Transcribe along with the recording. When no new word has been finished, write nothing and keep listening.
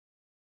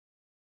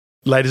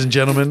Ladies and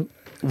gentlemen,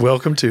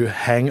 welcome to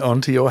Hang On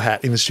To Your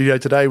Hat. In the studio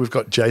today, we've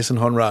got Jason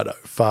Honrado,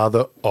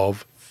 father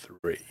of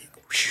 3.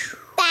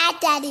 Bad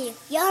Daddy,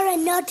 you're a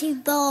naughty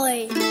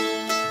boy.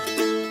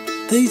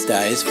 These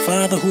days,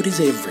 fatherhood is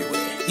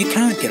everywhere. You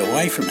can't get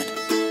away from it.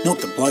 Not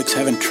that blokes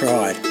haven't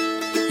tried.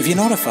 If you're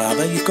not a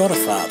father, you've got a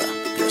father.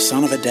 You're a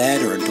son of a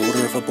dad or a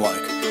daughter of a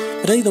bloke.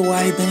 But either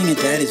way, being a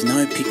dad is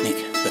no picnic.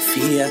 The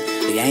fear,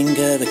 the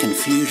anger, the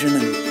confusion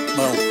and,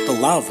 well, the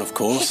love, of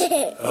course.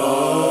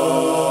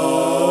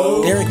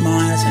 Derek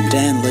Myers and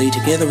Dan Lee,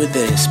 together with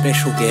their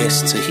special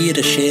guests, are here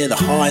to share the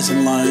highs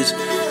and lows,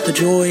 the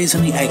joys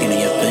and the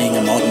agony of being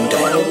a modern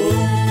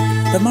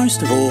dad. But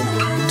most of all,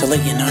 to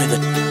let you know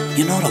that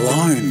you're not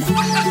alone.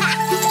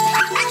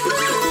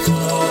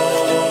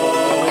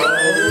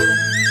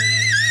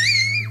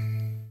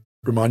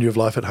 Remind you of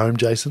life at home,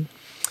 Jason?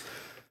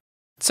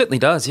 It certainly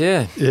does,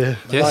 yeah. Yeah.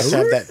 I'd like to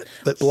have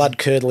that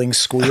blood-curdling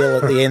squeal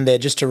at the end there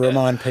just to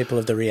remind people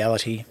of the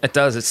reality. It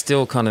does. It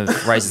still kind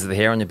of raises the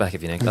hair on your back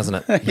of your neck, doesn't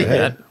it?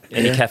 Yeah.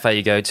 Any cafe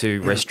you go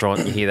to,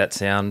 restaurant, you hear that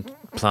sound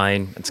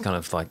playing. It's kind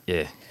of like,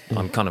 yeah,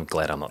 I'm kind of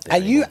glad I'm not there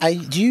anymore.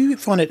 Do you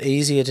find it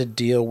easier to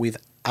deal with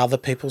other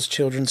people's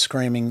children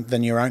screaming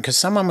than your own?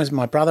 Because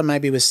my brother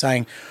maybe was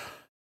saying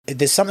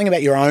there's something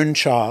about your own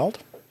child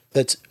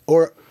that's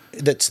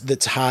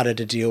harder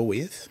to deal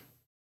with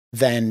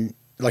than,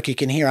 like, you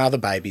can hear other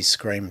babies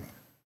scream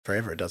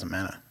forever. It doesn't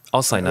matter.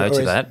 I'll say no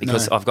to that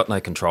because I've got no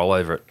control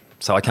over it.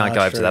 So I can't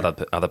go over to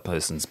that other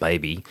person's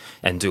baby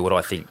and do what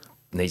I think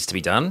needs to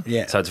be done.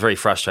 Yeah. So it's very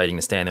frustrating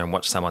to stand there and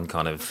watch someone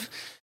kind of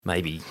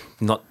maybe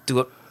not do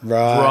it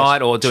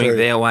right or doing it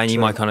their way. And you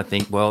might kind of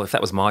think, well, if that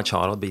was my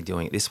child, I'd be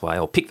doing it this way.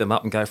 Or pick them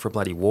up and go for a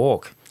bloody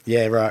walk.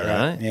 Yeah, right. You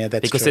know? Yeah,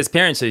 that's because true. there's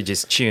parents who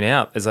just tune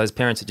out. There's those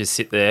parents who just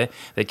sit there,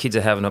 their kids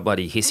are having a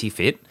bloody hissy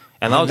fit,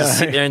 and they'll just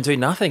sit there and do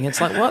nothing. It's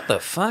like, what the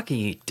fuck are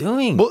you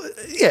doing? Well,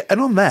 yeah,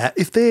 and on that,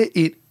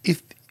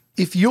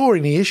 if you're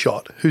in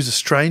earshot who's a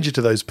stranger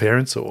to those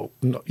parents or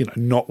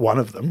not one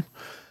of them,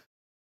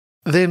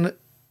 then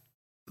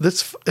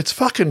it's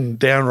fucking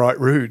downright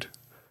rude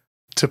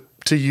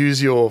to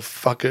use your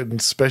fucking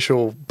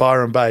special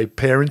Byron Bay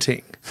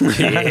parenting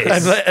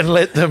and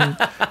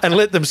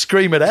let them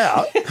scream it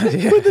out.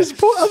 But there's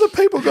other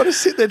people got to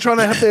sit there trying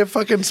to have their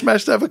fucking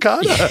smashed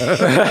avocado.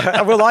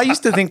 Well, I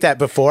used to think that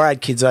before I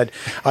had kids.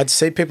 I'd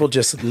see people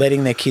just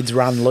letting their kids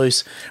run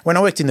loose. When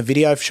I worked in the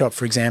video shop,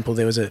 for example,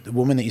 there was a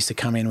woman that used to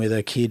come in with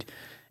her kid.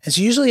 It's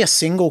usually a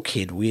single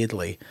kid,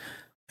 weirdly.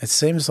 It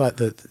seems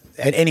like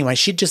anyway,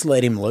 she'd just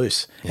let him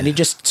loose and he'd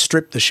just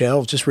strip the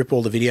shelves, just rip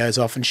all the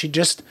videos off, and she'd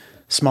just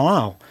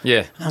smile.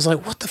 Yeah. And I was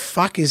like, what the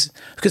fuck is...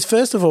 Because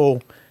first of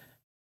all,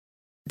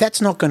 that's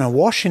not going to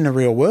wash in the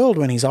real world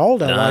when he's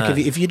older. No. Like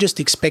if you just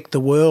expect the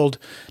world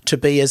to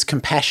be as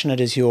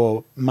compassionate as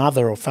your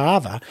mother or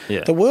father,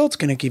 the world's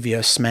going to give you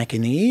a smack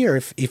in the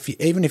ear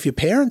even if your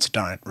parents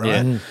don't,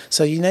 right? Yeah.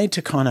 So you need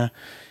to kind of...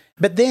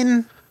 But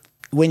then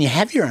when you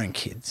have your own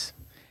kids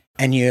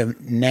and you're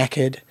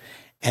knackered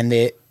and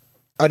they're...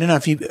 I don't know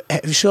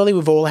if surely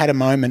we've all had a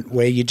moment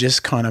where you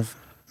just kind of...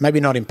 Maybe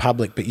not in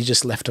public, but you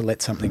just have to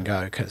let something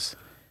go because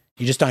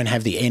you just don't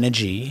have the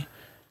energy.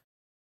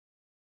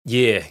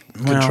 Yeah.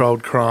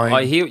 Controlled crying.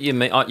 I hear what you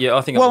mean.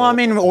 I think. Well, I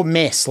mean, or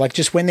mess. Like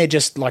just when they're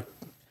just like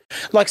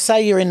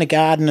say you're in the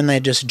garden and they're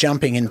just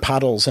jumping in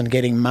puddles and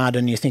getting mud,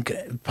 and you think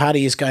part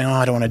of you's going, "Oh,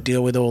 I don't want to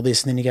deal with all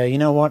this," and then you go, "You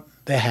know what?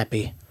 They're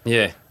happy.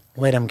 Yeah.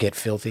 Let them get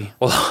filthy."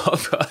 Well,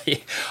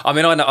 I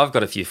know I've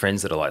got a few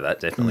friends that are like that.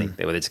 Definitely,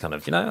 they were just kind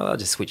of, I'll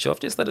just switch off,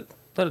 just let it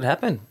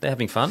happen. They're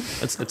having fun.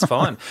 It's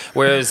fine.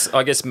 Whereas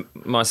I guess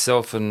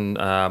myself and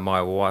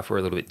my wife were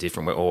a little bit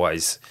different.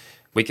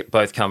 We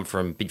both come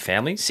from big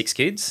families, 6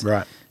 kids,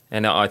 right?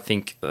 And I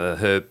think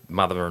her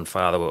mother and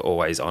father were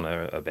always on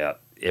her about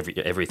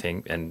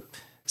everything, and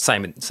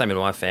same in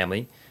my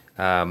family.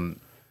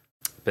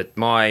 But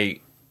my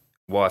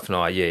wife and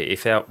I,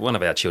 if one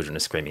of our children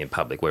is screaming in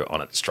public, we're on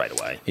it straight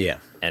away. Yeah.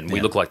 And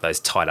we look like those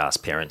tight-ass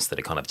parents that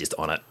are kind of just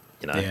on it,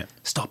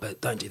 stop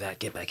it, don't do that,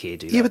 get back here,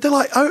 do that. Yeah, but they're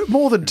like,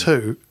 more than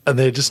 2, and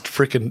they're just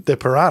freaking, they're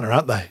piranha,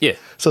 aren't they? Yeah.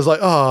 So it's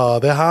like,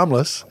 they're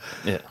harmless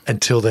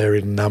until they're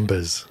in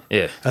numbers.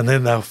 Yeah. And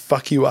then they'll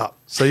fuck you up.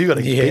 So you got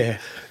to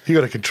you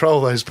got to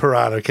control those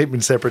piranha, keep them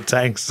in separate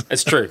tanks.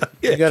 It's true.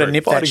 You got to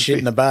nip that shit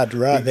in the bud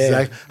right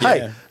there.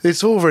 Hey,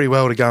 it's all very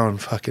well to go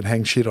and fucking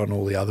hang shit on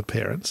all the other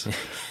parents.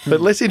 But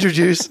let's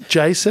introduce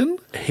Jason.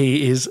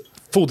 He is,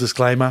 full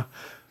disclaimer,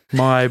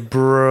 what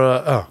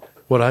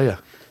are you?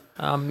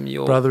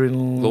 Your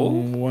Brother-in-law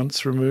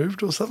once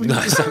removed or something?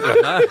 No.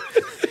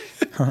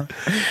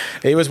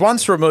 He was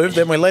once removed,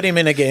 then we let him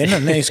in again,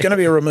 and he's going to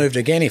be removed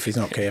again if he's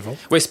not careful.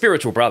 We're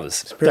spiritual brothers.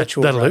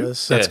 Spiritual That'll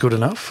brothers. do. That's good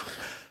enough.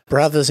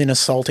 Brothers in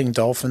assaulting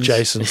dolphins.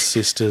 Jason's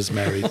sister's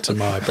married to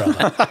my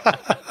brother.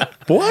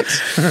 What?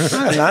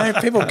 I don't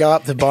know. People go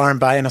up to Byron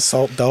Bay and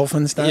assault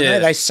dolphins, don't they?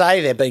 They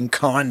say they're being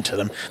kind to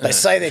them. They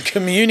say they're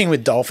communing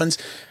with dolphins.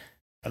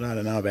 But I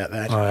don't know about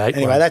that.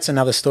 Anyway, that's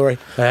another story.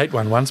 I ate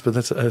one once, but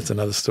that's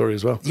another story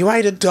as well. You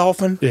ate a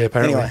dolphin? Yeah,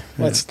 apparently. Anyway,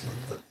 let's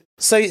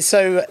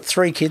So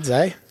 3 kids,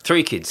 eh?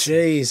 3 kids.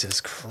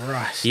 Jesus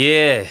Christ.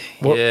 Yeah,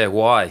 yeah.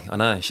 Why? I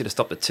know. Should have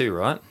stopped at 2,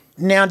 right?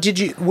 Now,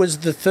 was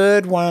the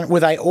third one, were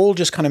they all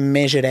just kind of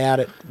measured out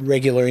at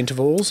regular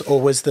intervals,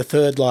 or was the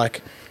third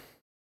like...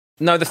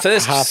 No, the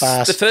first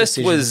half-assed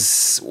decision?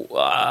 was,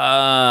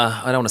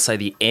 I don't want to say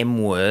the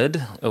M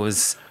word. It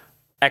was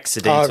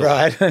accidental. Oh,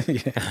 right.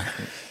 Yeah.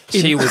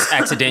 She was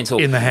accidental.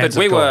 In the hands but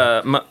we of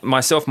God. were,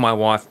 myself and my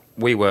wife,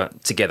 we were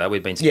together.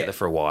 We'd been together Yeah.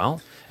 for a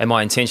while. And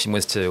my intention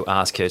was to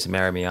ask her to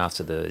marry me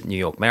after the New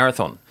York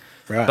Marathon.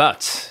 Right.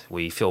 But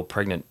we fell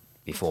pregnant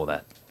before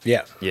that.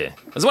 Yeah. Yeah.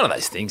 It was one of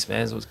those things,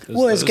 man. It was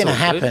Well, it's going to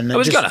all good. happen. It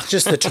was going to.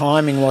 Just the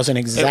timing wasn't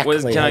exactly...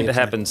 It was how going you to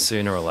planned. happen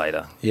sooner or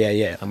later. Yeah,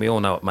 yeah. And we all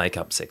know what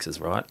makeup sex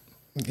is, right?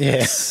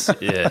 Yeah.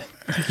 Yeah.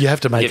 You have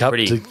to make Get up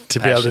pretty to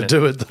be able to passionate.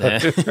 do it, though.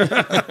 Yeah.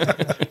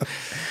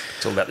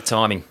 It's all about the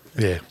timing.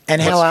 Yeah.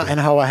 And how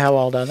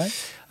old are they?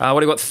 What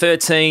do you got?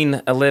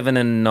 13, 11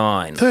 and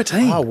 9.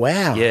 13. Oh,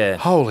 wow. Yeah.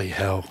 Holy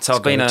hell. So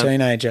I've been Got a a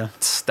teenager.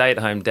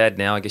 stay-at-home dad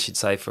now, I guess you'd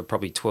say, for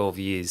probably 12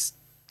 years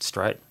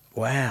straight.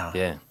 Wow.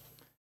 Yeah.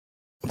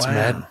 It's Wow.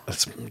 mad.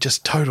 It's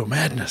just total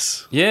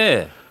madness.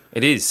 Yeah,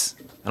 it is.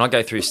 And I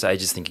go through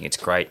stages thinking it's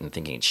great and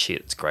thinking it's shit.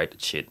 It's great,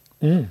 it's shit.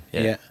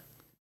 Yeah.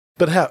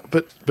 But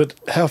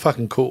how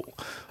fucking cool.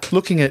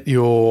 Looking at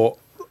your,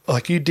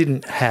 like, you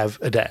didn't have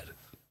a dad,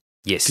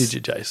 Yes. did you,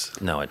 Jace?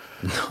 No, Right.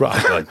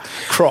 I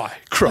Cry.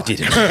 I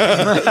didn't.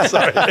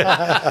 Sorry.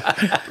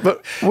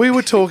 But we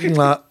were talking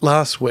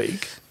last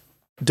week,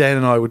 Dan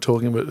and I were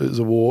talking about it as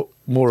more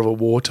of a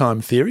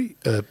wartime theory,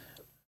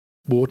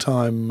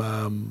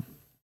 wartime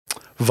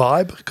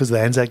vibe because of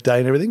the Anzac Day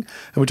and everything.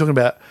 And we're talking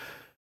about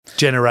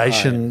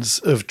generations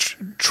of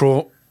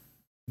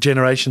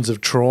generations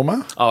of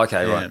trauma, Oh,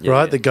 okay, right. Yeah,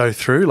 right, yeah. that go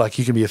through. Like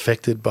you can be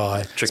affected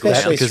by Trickle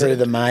Especially down. through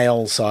the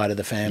male side of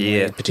the family,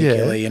 Yeah.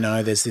 particularly,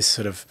 there's this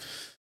sort of,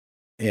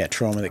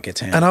 trauma that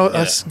gets handled.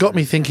 And it's got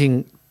me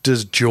thinking,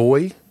 does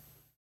joy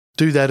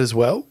do that as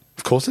well?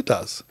 Of course it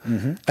does.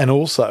 Mm-hmm. And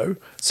also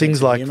things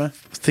of like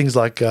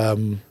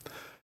humour.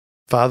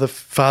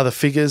 father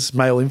figures,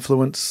 male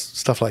influence,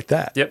 stuff like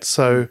that. Yep.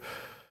 So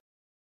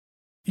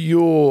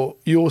your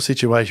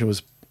situation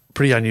was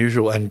pretty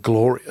unusual and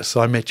glorious.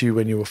 I met you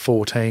when you were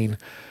 14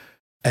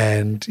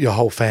 and your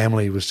whole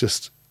family was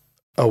just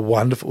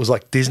it was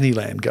like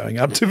Disneyland going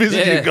up to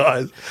visit Yeah. you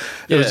guys.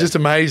 It was Yeah. just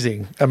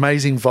amazing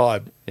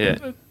vibe.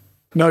 Yeah.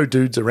 No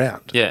dudes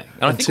around. Yeah,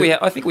 and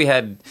I think we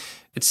had.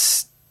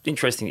 It's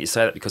interesting that you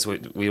say that because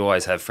we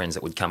always have friends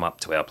that would come up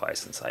to our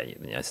place and say,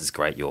 this is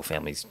great, your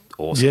family's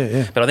awesome. Yeah,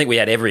 yeah. But I think we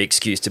had every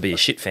excuse to be a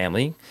shit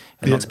family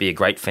and Yeah. not to be a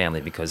great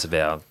family because of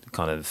our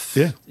kind of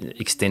Yeah.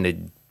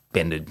 extended,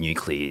 bended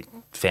nuclear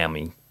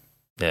family.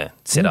 Yeah,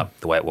 set up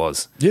the way it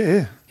was. Yeah,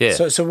 yeah.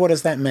 Yeah. So what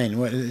does that mean?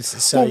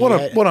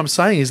 What I'm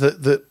saying is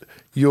that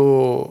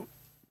your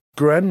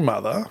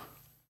grandmother,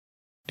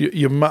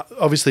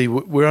 obviously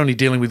we're only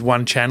dealing with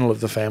one channel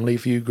of the family.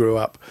 If you grew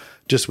up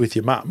just with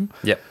your mum,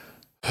 Yep.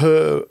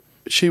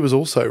 she was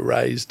also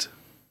raised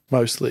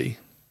mostly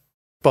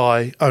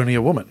by only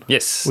a woman.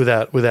 Yes.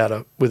 Without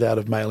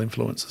a male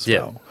influence as Yeah.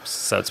 well.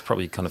 So it's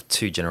probably kind of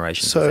two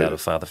generations So- without a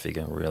father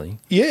figure, really.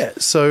 Yeah.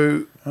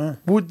 So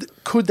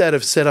could that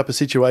have set up a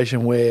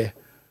situation where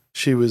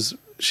she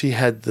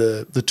had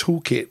the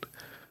toolkit,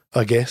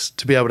 I guess,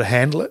 to be able to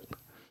handle it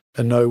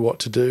and know what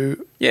to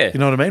do? Yeah. You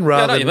know what I mean? Yeah,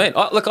 I know what you mean.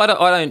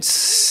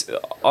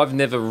 I've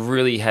never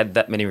really had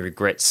that many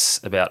regrets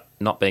about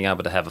not being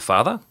able to have a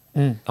father.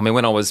 I mean,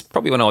 when I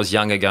was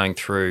younger, going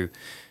through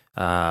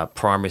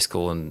primary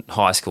school and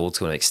high school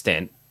to an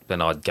extent,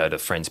 when I'd go to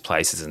friends'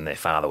 places and their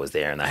father was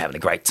there and they're having a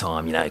great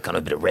time, kind of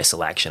a bit of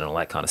wrestle action and all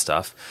that kind of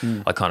stuff,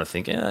 I kind of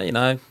think,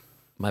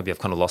 maybe I've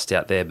kind of lost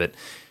out there. But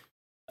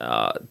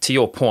to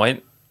your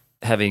point,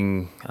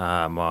 having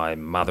my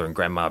mother and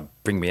grandma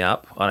bring me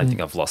up, I don't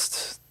think I've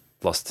lost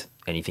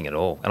anything at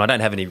all. And I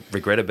don't have any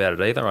regret about it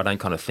either. I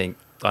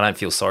don't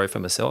feel sorry for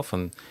myself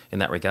in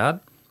that regard.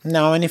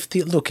 No, and if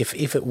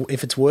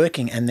it's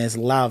working and there's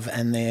love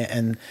and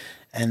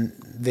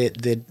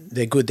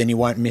they're good, then you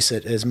won't miss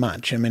it as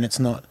much. I mean, it's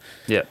not.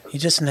 Yeah. You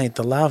just need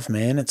the love,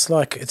 man. It's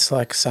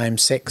like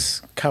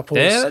same-sex couples.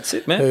 Yeah, that's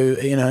it, man. Who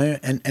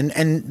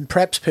and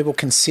perhaps people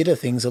consider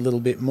things a little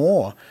bit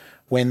more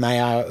when they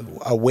are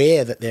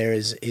aware that there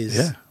is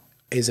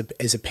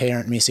a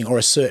parent missing or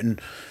a certain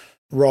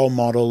role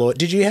model. Or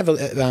did you have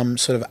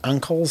sort of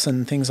uncles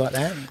and things like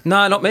that?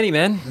 No, not many,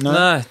 man. No?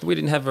 No, we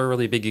didn't have a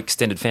really big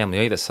extended family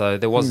either, so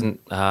there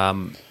wasn't.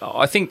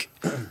 I think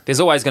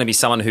there's always going to be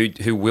someone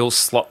who will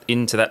slot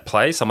into that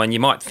place. I mean, you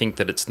might think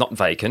that it's not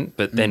vacant,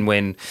 but then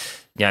when,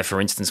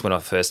 for instance, when I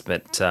first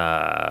met,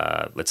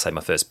 let's say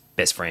my first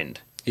best friend,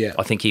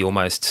 I think he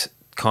almost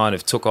kind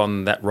of took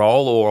on that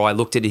role, or I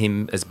looked at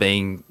him as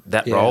being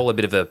that role, a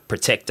bit of a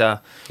protector,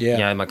 my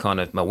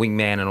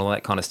wingman and all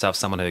that kind of stuff,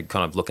 someone who'd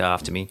kind of look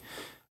after me.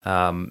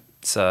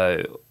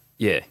 So,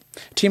 yeah.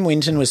 Tim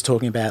Winton was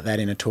talking about that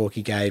in a talk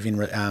he gave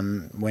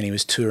when he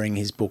was touring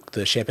his book,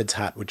 The Shepherd's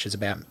Hut, which is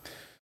about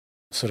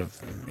sort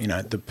of,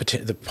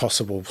 the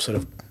possible sort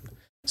of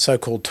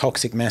so-called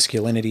toxic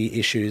masculinity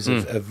issues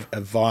of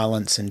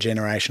violence and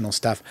generational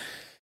stuff,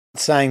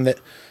 saying that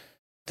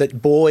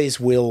boys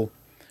will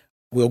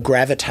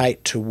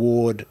gravitate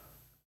toward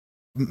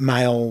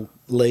male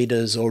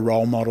leaders or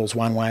role models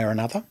one way or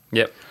another.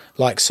 Yep.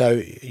 Like,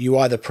 so you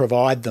either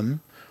provide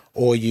them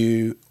or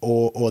they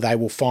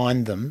will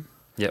find them.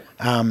 Yep.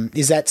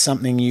 Is that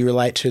something you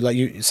relate to? Like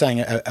you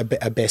saying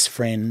a best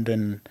friend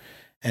and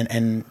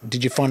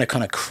did you find a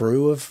kind of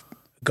crew of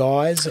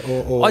guys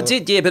or I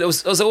did, yeah, but it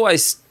was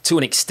always to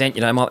an extent,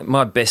 you know,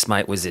 my best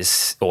mate was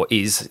is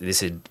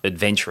this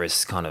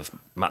adventurous kind of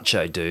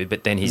macho dude,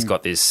 but then he's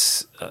got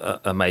this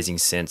amazing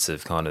sense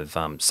of kind of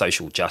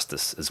social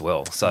justice as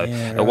well. So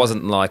it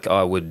wasn't like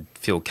I would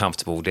feel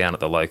comfortable down at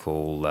the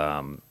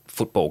local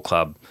football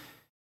club,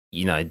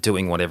 you know,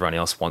 doing what everyone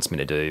else wants me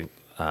to do,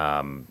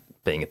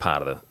 being a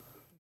part of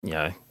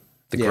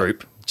the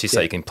group, just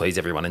so you can please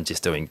everyone and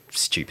just doing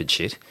stupid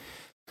shit.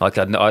 Like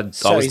I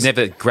was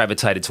never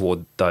gravitated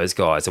toward those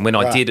guys, and when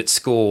I did at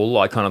school,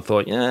 I kind of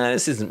thought,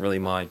 this isn't really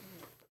my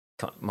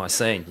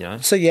scene, you know.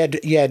 So you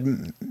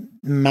had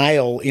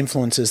male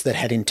influences that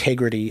had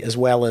integrity as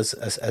well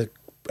as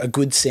a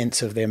good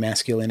sense of their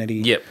masculinity.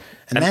 Yep,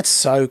 and that's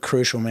so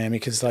crucial, man.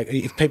 Because like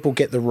if people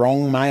get the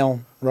wrong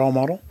male role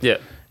model, you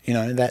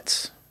know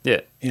that's.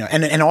 Yeah, you know,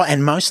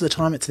 and most of the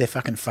time it's their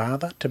fucking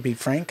father. To be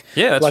frank,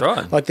 yeah, that's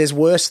right. Like there's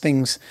worse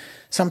things.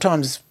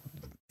 Sometimes,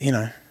 you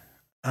know,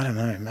 I don't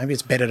know. Maybe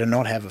it's better to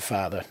not have a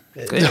father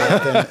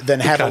than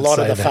have a lot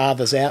of the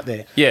fathers out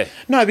there. Yeah,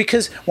 no,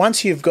 because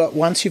once you've got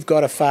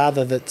a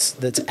father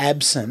that's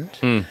absent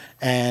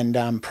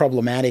and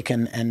problematic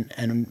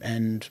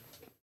and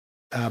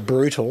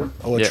brutal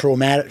or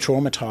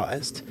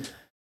traumatized.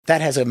 That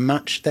has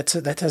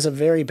a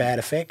very bad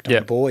effect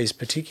on boys,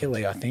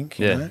 particularly. I think.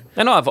 You know?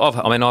 And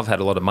I've had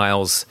a lot of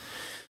males,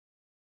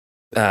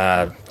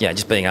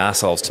 just being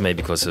arseholes to me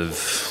because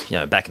of, you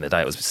know, back in the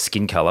day it was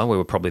skin colour. We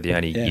were probably the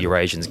only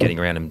Eurasians getting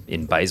around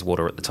in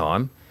Bayswater at the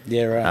time.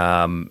 Yeah,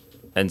 right.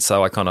 And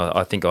so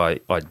I think I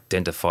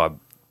identified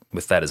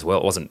with that as well.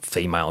 It wasn't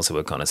females who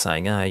were kind of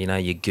saying, you know,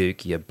 you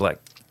gook, you black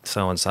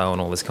so and so, and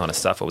all this kind of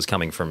stuff. It was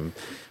coming from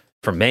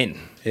men.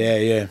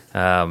 Yeah.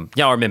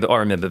 I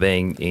remember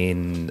being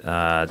in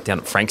down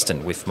at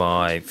Frankston with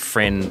my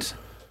friend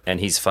and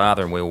his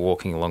father, and we were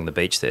walking along the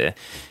beach there.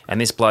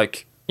 And this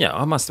bloke,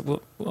 I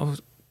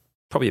was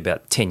probably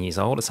about 10 years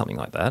old or something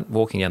like that,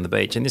 walking down the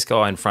beach. And this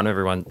guy in front of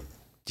everyone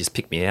just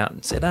picked me out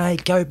and said, "Hey,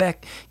 go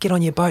back, get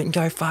on your boat and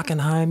go fucking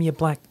home, you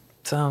black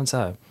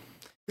so-and-so."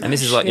 And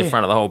this is like in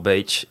front of the whole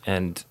beach,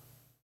 and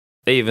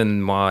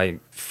even my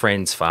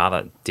friend's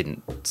father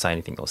didn't say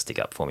anything or stick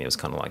up for me. It was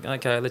kind of like,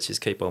 okay, let's just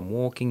keep on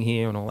walking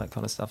here and all that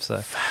kind of stuff.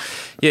 So,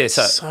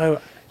 So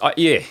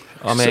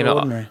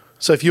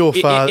if your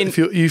father, if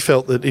you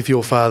felt that if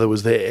your father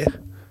was there,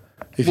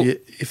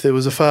 if there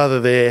was a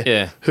father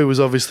there who was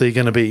obviously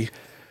going to be,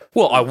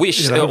 I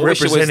wish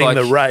representing it was like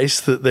the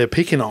race that they're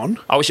picking on.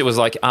 I wish it was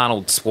like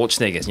Arnold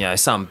Schwarzenegger,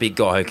 some big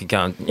guy who could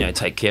go and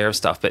take care of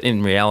stuff. But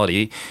in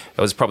reality,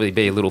 it was probably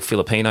be a little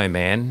Filipino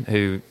man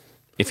who,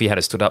 if he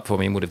had stood up for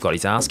me, would have got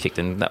his ass kicked,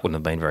 and that wouldn't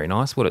have been very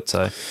nice, would it?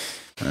 So,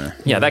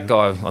 that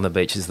guy on the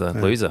beach is the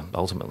loser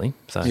ultimately.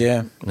 So,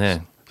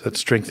 that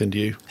strengthened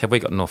you. Have we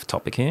gotten off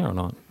topic here or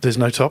not? There's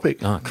no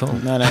topic. Oh, cool.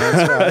 No,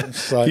 that's right.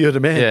 It's like, you're the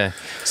man. Yeah.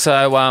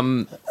 So,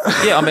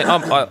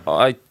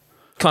 I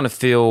kind of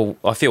feel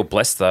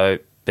blessed though,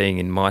 being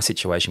in my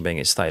situation, being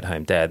a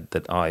stay-at-home dad,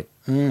 that I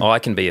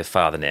can be a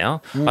father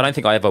now. I don't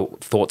think I ever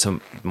thought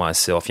to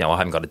myself, I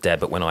haven't got a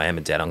dad, but when I am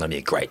a dad, I'm going to be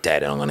a great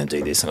dad, and I'm going to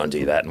do this, I'm going to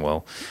do that, and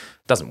it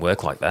doesn't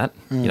work like that.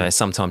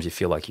 Sometimes you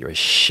feel like you're a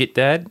shit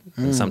dad,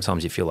 and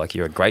sometimes you feel like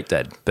you're a great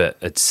dad. But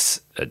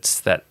it's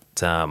that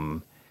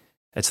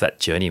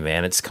journey,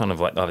 man. It's kind of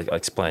like I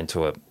explained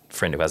to a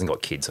friend who hasn't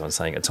got kids. So I'm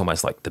saying it's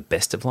almost like the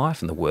best of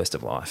life and the worst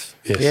of life.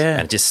 Yes. Yeah.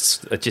 And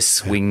it just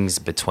swings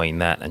between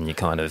that, and you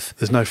kind of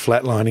there's no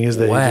flatlining, is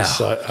there? Wow, just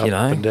up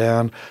and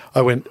down.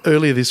 I went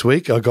earlier this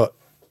week. I got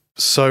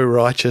so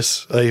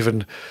righteous. I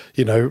even,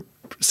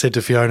 said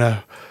to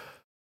Fiona,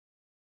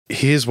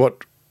 "Here's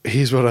what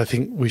I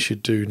think we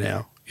should do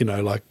now."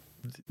 Like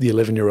the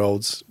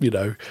 11-year-olds,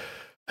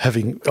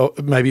 having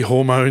maybe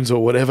hormones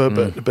or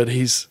whatever, but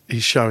he's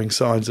showing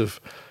signs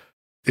of,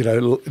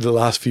 the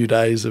last few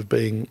days of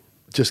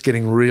just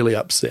getting really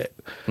upset,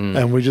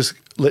 and we just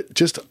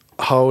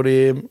hold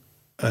him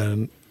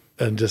and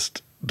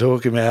just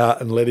talk him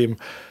out and let him,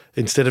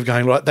 instead of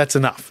going, right, that's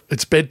enough,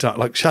 it's bedtime,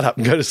 like shut up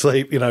and go to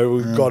sleep.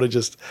 We've got to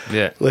just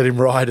let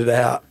him ride it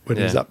out when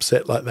he's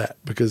upset like that,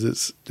 because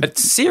it's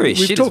serious.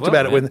 We've shit talked as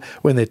well, about it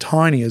when they're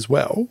tiny as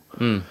well.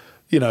 You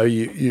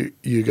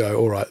go,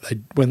 all right,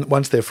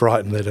 once they're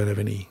frightened, they don't have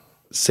any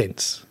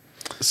sense.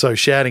 So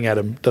shouting at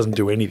them doesn't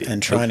do anything.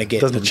 And trying to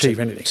get doesn't them achieve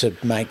anything to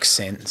make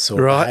sense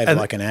or behave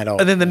like an adult.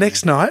 And then the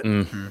next night,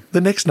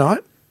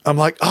 I'm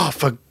like, oh,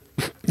 fuck.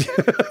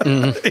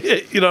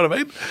 You know what I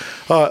mean?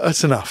 Oh,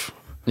 that's enough.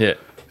 Yeah.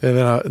 And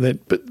then,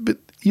 but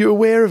you're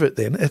aware of it.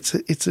 Then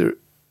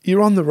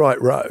you're on the right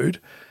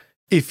road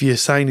if you're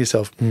saying to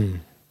yourself,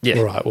 all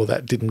right, well,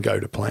 that didn't go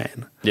to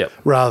plan. Yeah.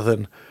 Rather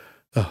than,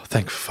 oh,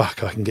 thank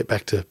fuck I can get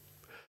back to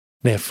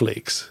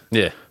Netflix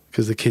Yeah.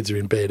 because the kids are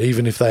in bed,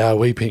 even if they are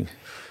weeping.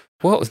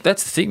 Well,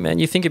 that's the thing, man.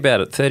 You think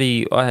about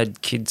it. I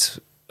had kids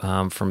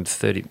from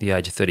the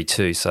age of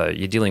 32, so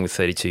you're dealing with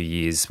 32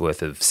 years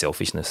worth of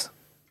selfishness.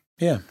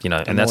 Yeah. You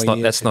know, and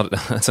that's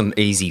an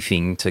easy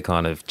thing to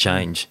kind of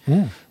change.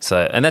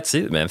 So, and that's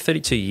it, man.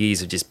 32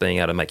 years of just being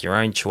able to make your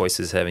own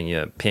choices, having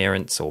your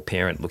parents or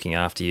parent looking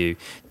after you,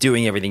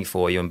 doing everything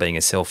for you, and being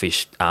a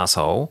selfish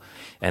asshole.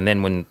 And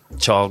then when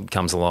child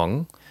comes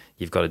along,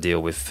 you've got to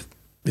deal with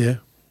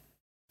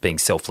being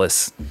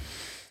selfless.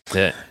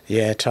 Yeah.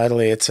 Yeah,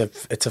 totally. It's a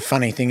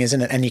funny thing,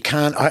 isn't it? And you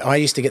can't. I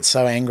used to get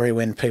so angry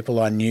when people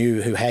I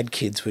knew who had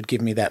kids would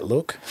give me that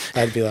look.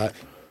 They'd be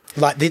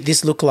like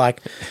this look like,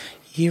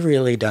 you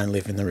really don't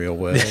live in the real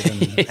world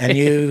and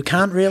you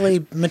can't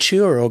really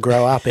mature or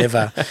grow up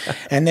ever.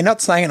 And they're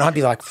not saying it. I'd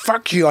be like,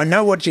 fuck you. I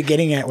know what you're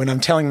getting at when I'm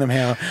telling them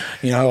how,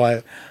 you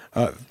know,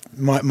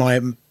 my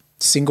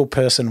single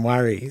person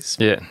worries.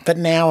 Yeah. But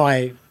now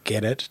I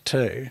get it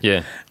too.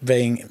 Yeah.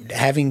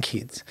 Having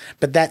kids.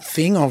 But that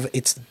thing of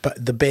it's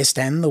the best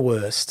and the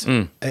worst.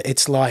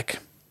 It's like.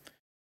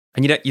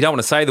 And you don't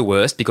want to say the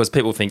worst because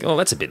people think, oh,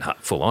 that's a bit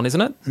full on,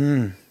 isn't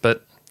it?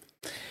 But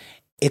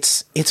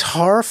it's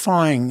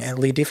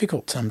horrifyingly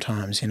difficult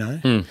sometimes, you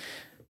know.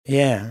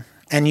 Yeah,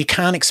 and you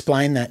can't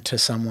explain that to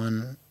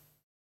someone,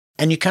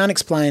 and you can't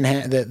explain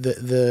how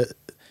the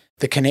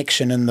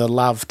connection and the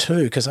love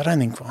too, because I don't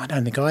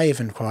think I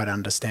even quite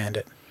understand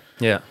it.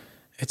 Yeah,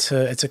 it's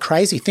a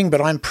crazy thing,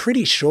 but I'm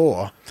pretty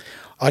sure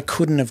I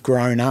couldn't have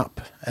grown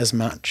up as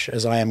much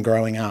as I am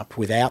growing up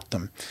without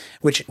them,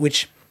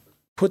 which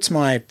puts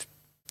my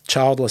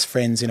childless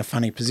friends in a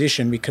funny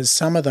position because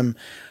some of them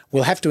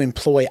will have to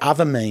employ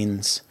other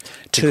means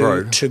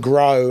to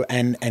grow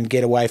and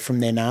get away from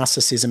their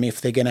narcissism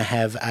if they're going to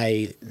have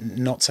a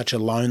not such a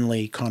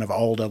lonely kind of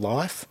older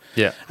life.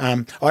 Yeah.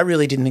 I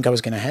really didn't think I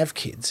was going to have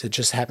kids. It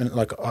just happened.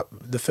 Like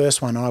the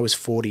first one, I was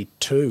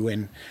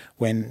 42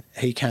 when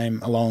he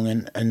came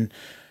along, and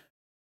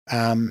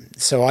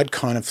so I'd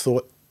kind of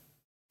thought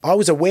I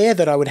was aware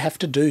that I would have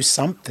to do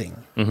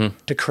something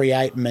to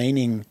create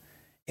meaning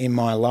in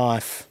my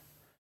life.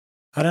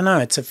 I don't know.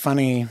 It's a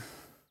funny.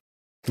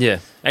 Yeah.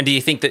 And do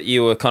you think that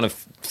you were kind of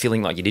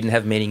feeling like you didn't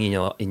have meaning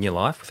in your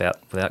life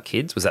without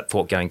kids? Was that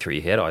thought going through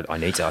your head? I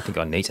think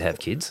I need to have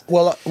kids.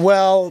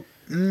 Well,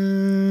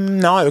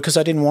 no, because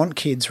I didn't want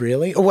kids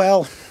really.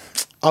 Well,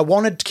 I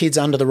wanted kids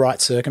under the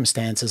right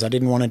circumstances. I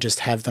didn't want to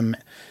just have them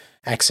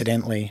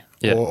accidentally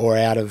or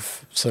out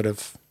of sort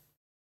of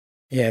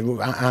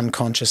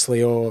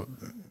unconsciously, or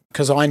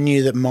because I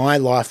knew that my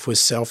life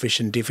was selfish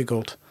and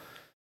difficult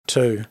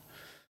too.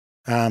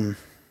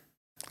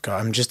 God,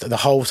 I'm just the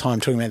whole time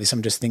talking about this.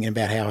 I'm just thinking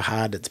about how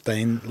hard it's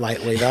been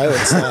lately, though.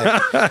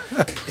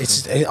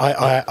 It's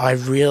like I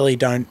really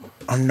don't.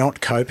 I'm not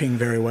coping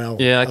very well.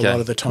 Yeah, okay. A lot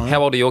of the time.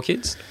 How old are your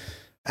kids?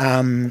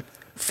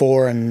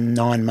 4 and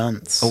 9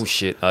 months. Oh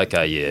shit.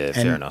 Okay, yeah,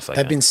 fair enough.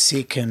 Okay. They've been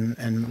sick, and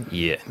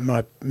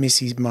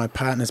my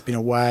partner's been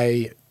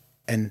away,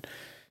 and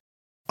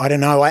I don't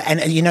know.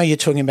 And you know, you're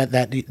talking about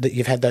that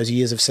you've had those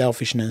years of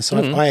selfishness.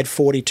 I had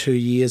 42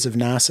 years of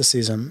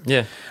narcissism.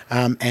 Yeah.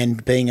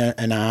 And being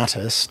an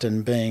artist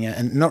and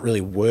and not really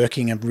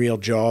working a real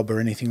job or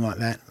anything like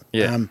that.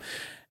 Yeah.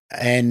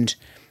 And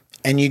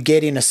you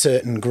get in a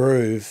certain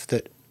groove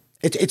that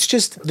it's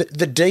just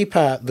the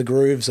deeper the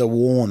grooves are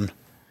worn.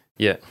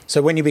 Yeah.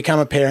 So when you become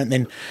a parent,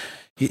 then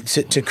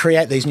to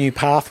create these new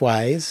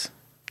pathways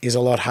is a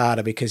lot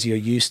harder because you're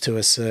used to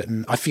a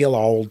certain. I feel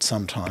old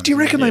sometimes. Do you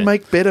reckon they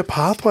make better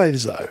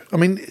pathways though? I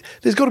mean,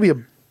 there's got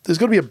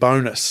to be a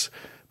bonus.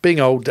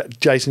 Being old,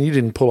 Jason, you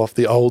didn't pull off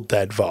the old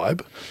dad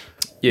vibe.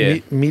 Yeah,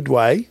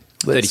 midway.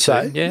 Let's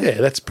 32, say, yeah,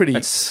 that's pretty.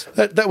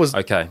 That was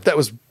okay. That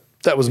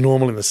was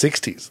normal in the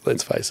 60s.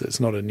 Let's face it,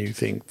 it's not a new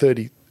thing.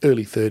 Early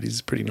 30s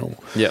is pretty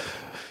normal. Yeah,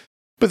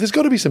 but there's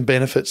got to be some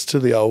benefits to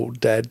the old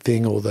dad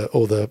thing, or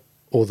the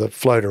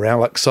float around.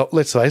 Like, so,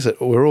 let's face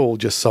it, we're all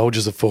just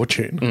soldiers of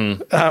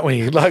fortune, aren't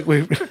we? Like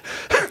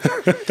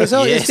there's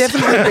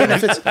definitely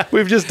benefits.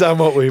 We've just done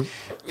what we've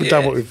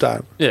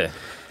done. Yeah.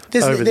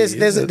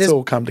 There's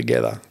all come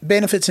together.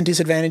 Benefits and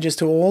disadvantages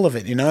to all of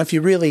it. You know, if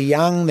you're really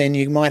young, then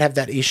you might have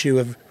that issue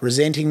of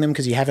resenting them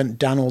because you haven't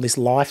done all this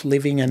life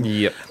living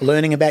and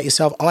learning about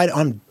yourself. I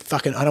don't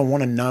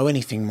want to know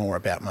anything more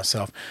about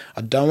myself.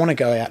 I don't want to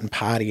go out and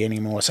party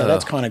anymore. So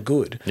that's kind of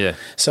good. Yeah.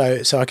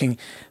 So I can.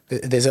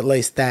 There's at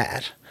least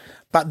that.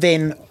 But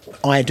then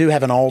I do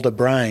have an older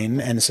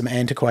brain and some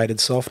antiquated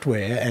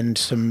software and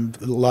some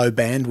low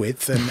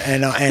bandwidth,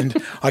 and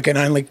I can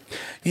only,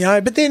 you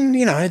know. But then,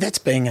 you know, that's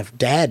being a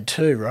dad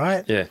too,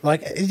 right? Yeah.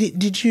 Like,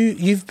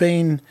 you've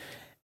been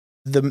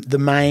the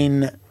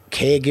main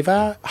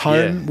caregiver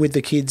home with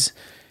the kids.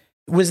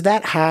 Was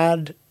that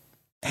hard?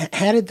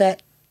 How did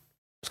that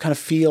kind of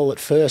feel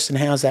at first, and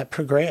how's that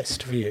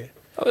progressed for you?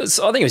 I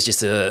think it was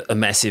just a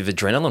massive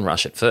adrenaline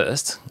rush at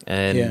first,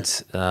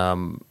 and.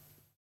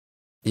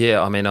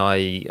 Yeah, I mean,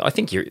 I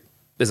think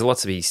there's a lot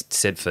to be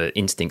said for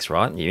instincts,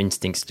 right? Your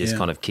instincts just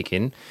kind of kick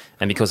in.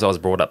 And because I was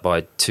brought up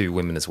by two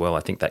women as well, I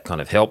think that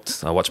kind of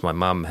helped. I watched my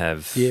mum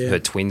have her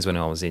twins when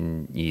I was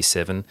in year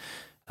 7.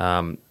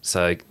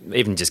 So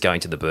even just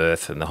going to the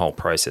birth and the whole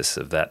process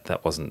of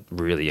that wasn't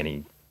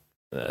really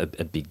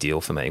a big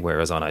deal for me.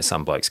 Whereas I know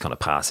some blokes kind of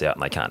pass out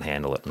and they can't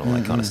handle it and all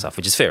that kind of stuff,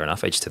 which is fair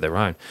enough, each to their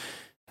own.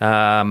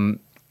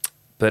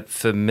 But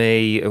for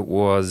me, it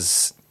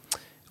was,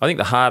 I think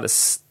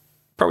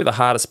probably the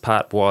hardest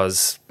part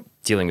was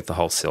dealing with the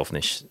whole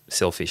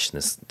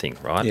selfishness thing,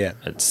 right? Yeah.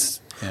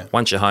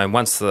 Once you're home,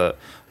 once the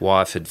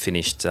wife had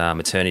finished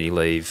maternity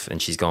leave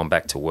and she's gone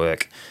back to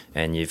work,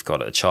 and you've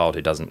got a child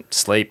who doesn't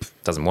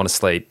want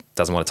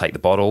to take the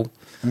bottle,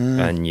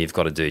 and you've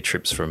got to do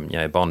trips from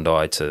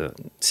Bondi to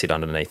sit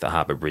underneath the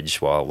Harbour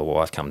Bridge while the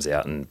wife comes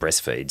out and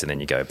breastfeeds, and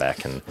then you go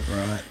back and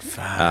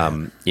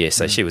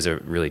so she was a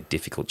really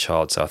difficult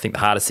child. So I think the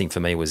hardest thing for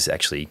me was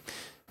actually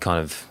kind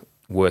of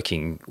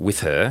working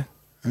with her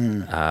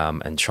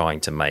and trying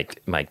to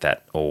make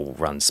that all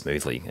run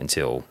smoothly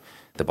until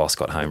the boss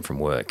got home from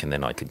work, and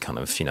then I could kind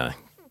of,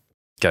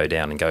 go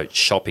down and go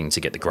shopping to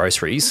get the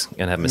groceries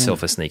and have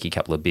myself a sneaky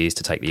couple of beers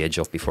to take the edge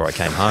off before I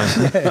came home.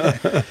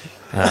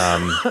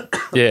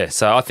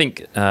 So I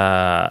think,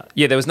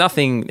 there was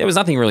nothing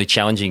really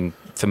challenging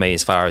for me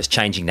as far as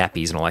changing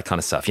nappies and all that kind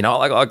of stuff.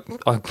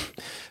 I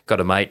got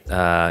a mate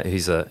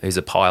who's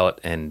a pilot,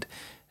 and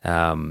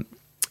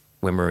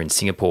when we were in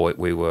Singapore,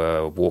 we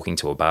were walking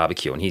to a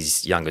barbecue, and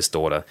his youngest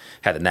daughter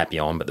had the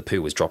nappy on, but the poo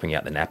was dropping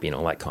out the nappy and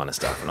all that kind of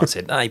stuff. And I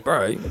said, "Hey,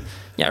 bro,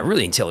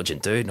 really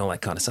intelligent dude and all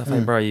that kind of stuff. Hey,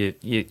 bro, your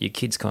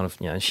kid's kind of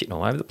shitting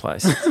all over the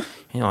place.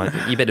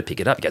 You better pick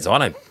it up." He goes, I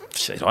don't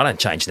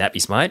change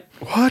nappies, mate."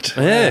 What?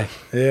 Yeah.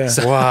 Yeah.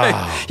 So,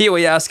 Wow. Here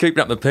we are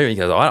scooping up the poo. He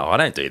goes, I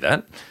don't do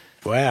that.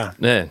 Wow.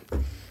 Yeah.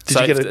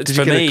 Did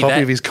you get a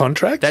copy of his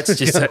contract? That's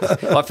just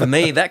like for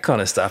me, that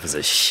kind of stuff is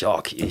a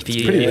shock. If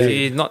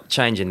you're not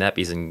changing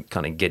nappies and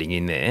kind of getting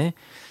in there,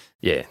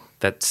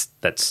 that's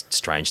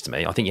strange to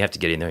me. I think you have to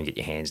get in there and get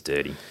your hands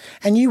dirty.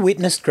 And you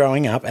witnessed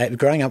growing up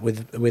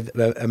with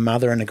a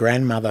mother and a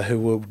grandmother who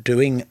were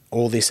doing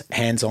all this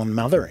hands-on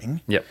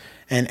mothering. Yep.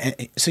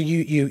 And so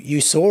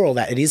you saw all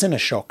that. It isn't a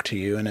shock to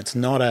you, and it's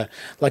not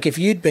like if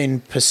you'd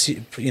been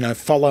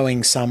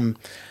following some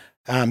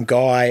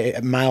guy,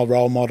 a male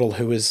role model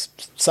who was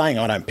saying,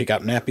 "I don't pick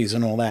up nappies"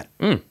 and all that.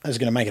 That was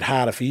going to make it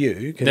harder for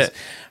you.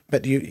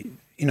 But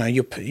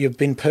you've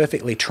been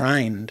perfectly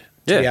trained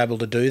to be able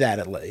to do that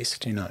at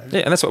least. Yeah,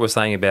 and that's what we're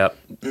saying about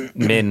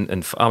men.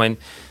 And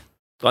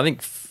I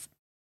think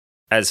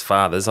as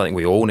fathers, I think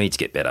we all need to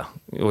get better.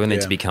 We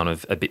need to be kind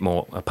of a bit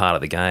more a part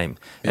of the game.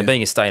 And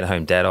being a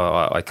stay-at-home dad,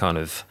 I kind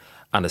of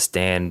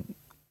understand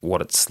what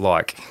it's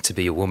like to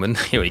be a woman.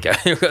 Here we go.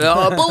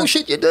 Oh,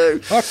 bullshit, you do.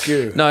 Fuck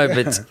you. No,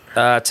 but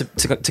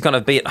to kind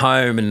of be at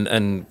home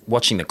and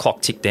watching the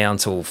clock tick down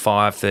till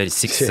 5:30,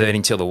 6:30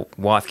 until the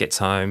wife gets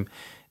home,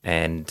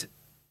 and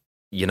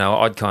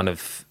I'd kind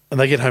of. And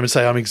they get home and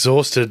say, "I'm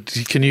exhausted.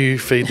 Can you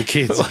feed the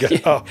kids?" You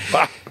go, "Oh,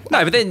 fuck."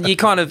 No, but then you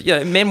kind of,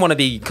 men want to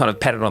be kind of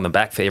patted on the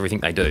back for everything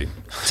they do.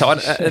 So,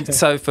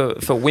 so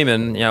for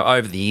women,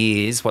 over the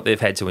years, what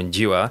they've had to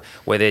endure,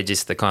 where they're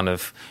just the kind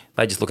of,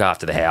 they just look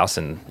after the house,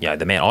 and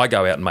the man, I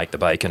go out and make the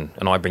bacon,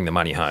 and I bring the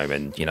money home,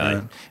 and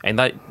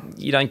and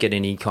you don't get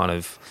any kind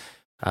of,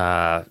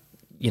 no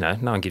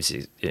one gives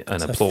you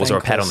an applause or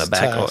a pat on the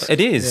back. It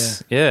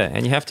is,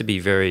 and you have to be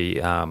very.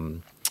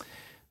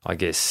 I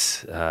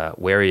guess,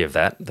 wary of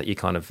that you're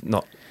kind of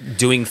not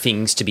doing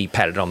things to be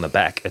patted on the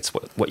back. It's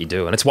what you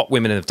do. And it's what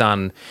women have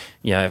done,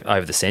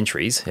 over the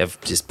centuries, have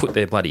just put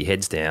their bloody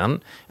heads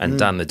down and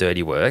done the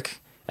dirty work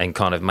and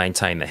kind of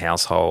maintain the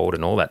household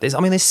and all that.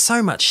 There's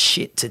so much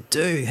shit to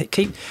do.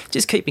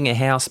 Keeping a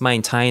house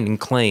maintained and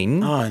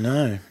clean. Oh, I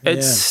know.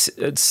 It's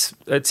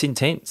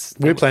intense.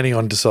 We're planning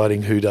on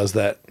deciding who does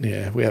that.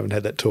 Yeah, we haven't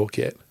had that talk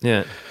yet.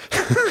 Yeah.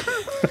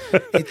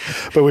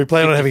 But we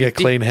plan on having a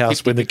clean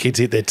house when the kids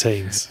hit their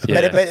teens.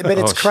 Yeah. But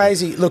it's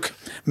crazy. Look,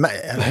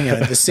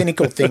 the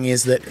cynical thing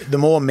is that the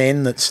more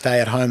men that stay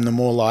at home, the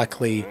more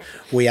likely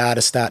we are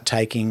to start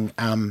taking,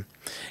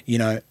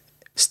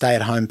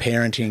 stay-at-home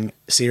parenting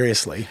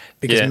seriously,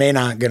 because men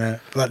aren't going to,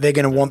 they're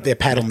going to want their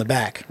pat on the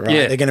back, right?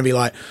 Yeah. They're going to be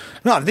like,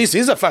 "No, this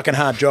is a fucking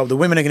hard job." The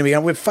women are going to be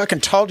going, "We've fucking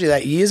told you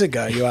that years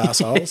ago, you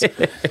assholes."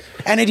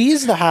 And it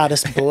is the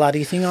hardest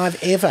bloody thing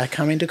I've ever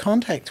come into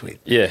contact with.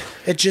 Yeah.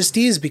 It just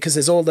is, because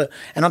there's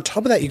and on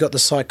top of that, you've got the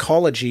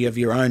psychology of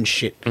your own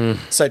shit.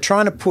 So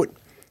trying to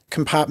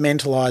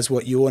compartmentalize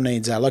what your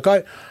needs are. Like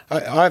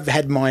I've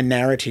had my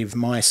narrative,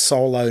 my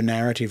solo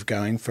narrative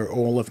going for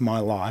all of my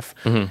life.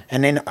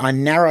 And then I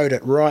narrowed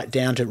it right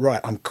down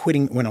to, I'm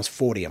quitting when I was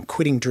 40. I'm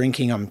quitting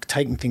drinking. I'm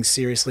taking things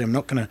seriously. I'm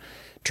not going to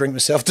drink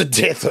myself to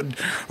death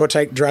or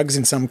take drugs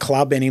in some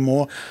club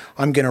anymore.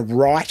 I'm going to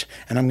write,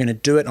 and I'm going to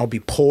do it, and I'll be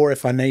poor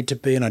if I need to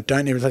be, and I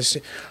don't need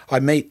to. I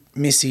meet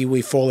Missy,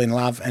 we fall in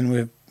love, and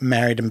we're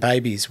married and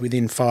babies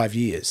within 5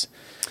 years.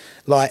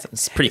 Like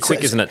It's pretty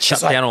quick, isn't it? Shut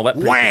it's like, down all that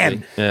pretty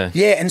wham! quickly.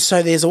 Yeah. And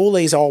so there's all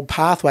these old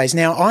pathways.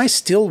 Now, I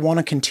still want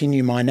to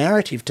continue my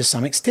narrative to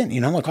some extent.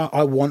 Like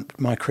I want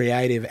my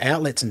creative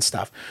outlets and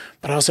stuff,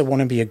 but I also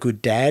want to be a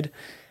good dad,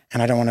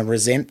 and I don't want to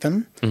resent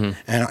them.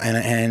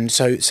 And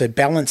so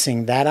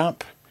balancing that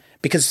up,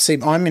 because see,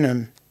 I'm in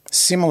a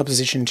similar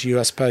position to you,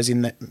 I suppose,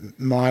 in that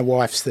my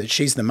wife's that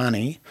she's the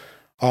money.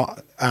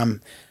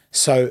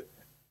 So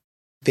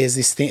there's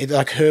this thing,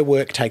 like her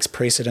work takes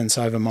precedence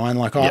over mine.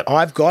 Like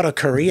I've got a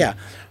career.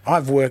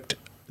 I've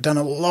done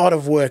a lot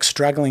of work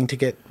struggling to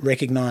get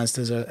recognised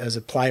as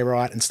a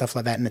playwright and stuff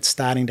like that, and it's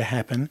starting to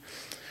happen.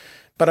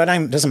 But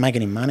it doesn't make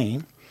any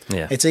money.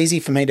 Yeah. It's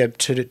easy for me to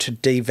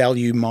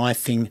devalue my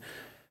thing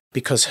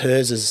because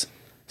hers is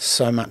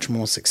so much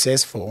more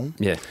successful.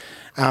 Yeah.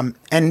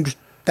 And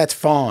that's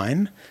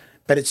fine,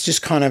 but it's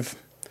just kind of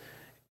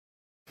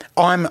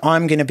I'm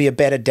going to be a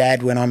better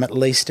dad when I'm at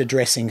least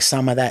addressing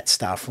some of that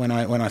stuff, when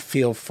I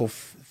feel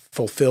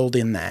fulfilled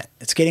in that.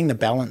 It's getting the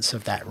balance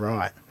of that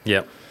right.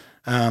 Yeah.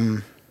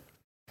 Um,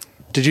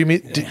 Are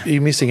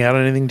you missing out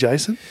on anything,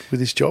 Jason, with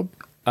this job?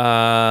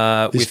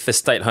 With the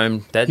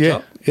stay-at-home dad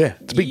job? Yeah.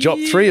 It's a big job.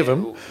 3 of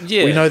them.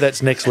 Yeah. We know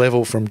that's next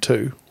level from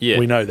 2. Yeah.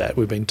 We know that.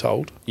 We've been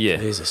told. Yeah.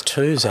 Jesus,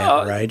 2's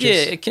outrageous.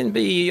 Yeah, it can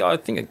be. I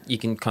think you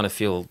can kind of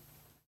feel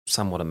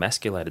somewhat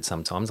emasculated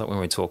sometimes, like when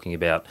we're talking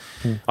about.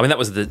 I mean, that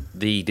was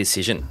the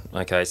decision.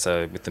 Okay,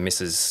 so with the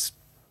missus,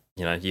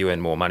 you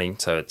earn more money,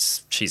 so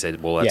she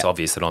said, well, that's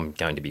obvious that I'm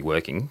going to be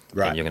working,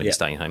 Right, and you're going to be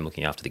staying home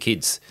looking after the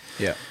kids.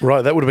 Yeah.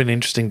 Right. That would have been an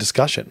interesting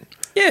discussion.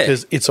 Yeah.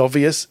 Because it's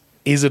obvious.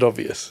 Is it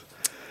obvious?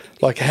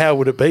 Like, how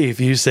would it be if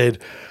you said,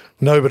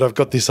 no, but I've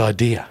got this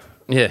idea.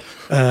 Yeah,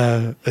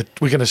 We're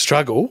going to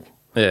struggle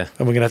yeah.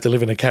 and we're going to have to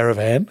live in a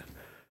caravan.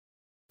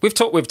 We've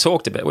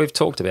talked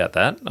about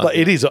that. Like,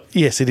 it is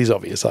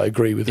obvious. I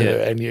agree with her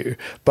and you.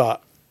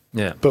 But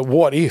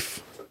what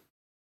if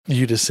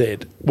you just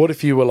said, what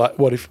if you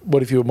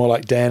were more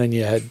like Dan and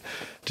you had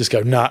just go,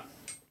 nah,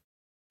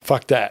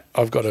 fuck that.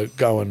 I've got to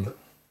go and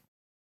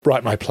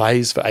write my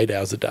plays for 8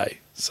 hours a day.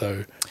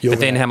 So But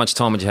then how much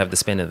time would you have to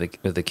spend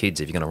with the kids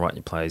if you're going to write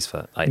your plays for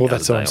 8 hours a day? Well,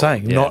 that's what I'm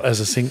saying. Yeah. Not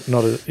as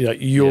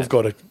you've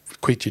got to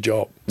quit your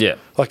job. Yeah.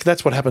 Like,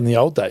 that's what happened in the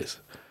old days.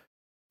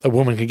 A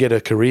woman could get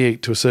her career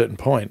to a certain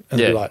point and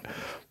be like,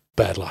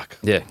 bad luck.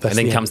 Yeah, That's and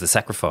then the comes end. the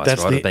sacrifice,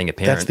 That's right, of being a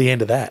parent. That's the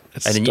end of that.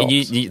 It And then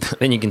stops.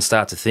 then you can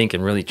start to think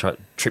and really try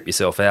trip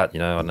yourself out. I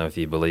don't know if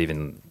you believe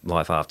in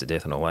life after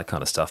death and all that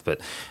kind of stuff,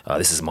 but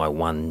this is my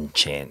one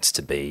chance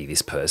to be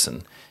this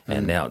person,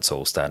 and now it's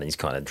all starting to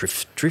kind of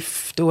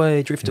drift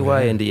away.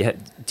 And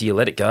do you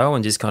let it go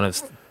and just kind of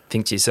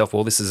think to yourself,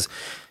 well, this was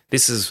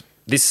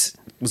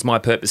my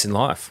purpose in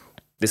life.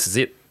 This is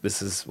it.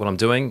 This is what I'm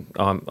doing.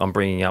 I'm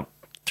bringing up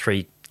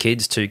 2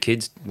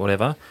 kids,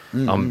 whatever.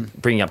 I'm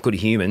bringing up good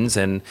humans,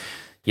 and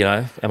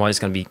am I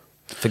just going to be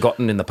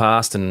forgotten in the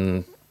past?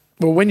 And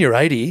Well, when you're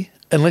 80,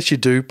 unless you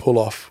do pull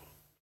off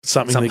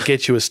something that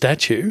gets you a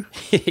statue,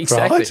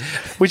 exactly. right?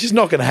 Which is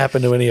not going to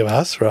happen to any of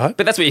us, right?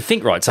 But that's what you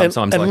think, right?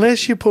 Sometimes,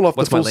 unless you pull off the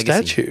what's my full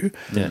legacy? statue,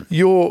 Yeah.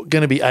 you're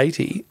going to be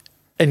 80,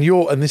 and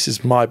this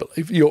is my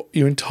belief, your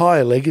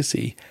entire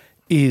legacy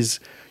is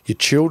your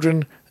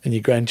children and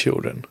your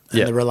grandchildren.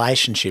 And the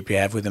relationship you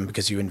have with them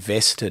because you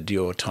invested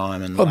your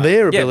time and On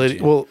their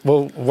ability. Well,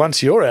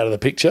 once you're out of the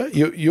picture,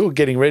 you're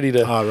getting ready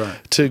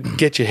to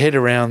get your head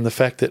around the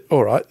fact that,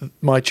 all right,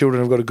 my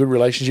children have got a good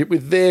relationship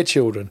with their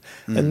children,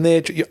 and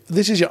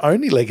this is your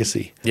only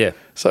legacy. Yeah.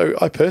 So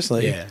I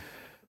personally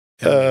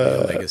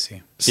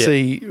legacy.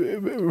 see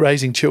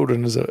raising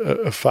children as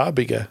a far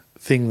bigger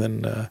thing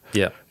than I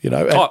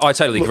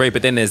totally agree.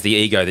 But then there's the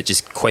ego that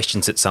just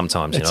questions it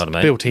sometimes. You know what I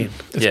mean? Built in.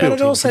 It's Yeah. built But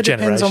it in also for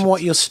depends on generations.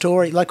 what your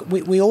story. Like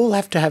we all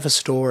have to have a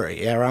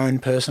story, our own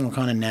personal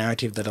kind of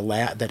narrative that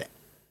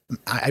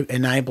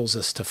enables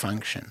us to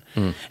function.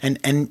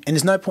 And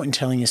there's no point in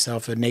telling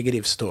yourself a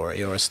negative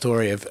story or a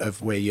story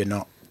of where you're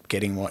not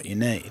getting what you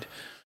need.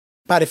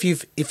 But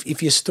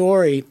if your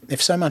story,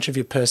 if so much of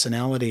your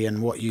personality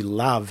and what you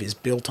love is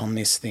built on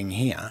this thing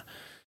here,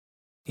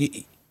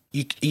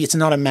 it's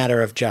not a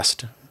matter of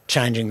just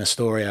changing the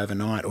story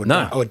overnight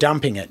or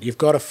dumping it. You've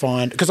got to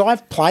find, because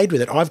I've played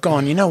with it. I've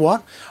gone, you know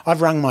what?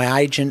 I've rung my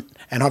agent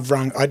and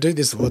I do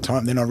this all the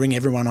time. Then I ring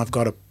everyone I've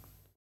got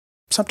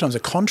sometimes a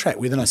contract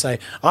with, and I say,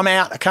 I'm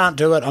out. I can't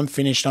do it. I'm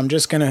finished. I'm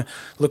just going to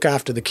look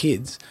after the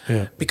kids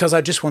because I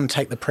just want to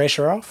take the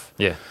pressure off.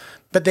 Yeah.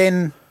 But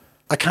then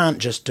I can't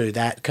just do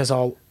that because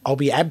I'll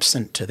be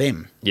absent to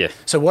them. Yeah.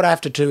 So what I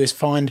have to do is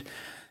find,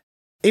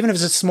 even if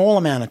it's a small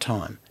amount of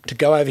time, to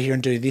go over here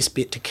and do this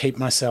bit to keep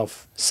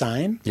myself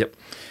sane. Yep.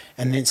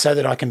 And then so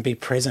that I can be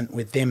present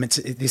with them. It's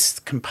this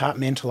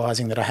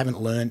compartmentalising that I haven't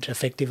learned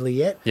effectively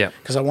yet. Yeah.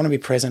 Because I want to be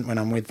present when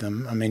I'm with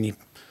them. I mean,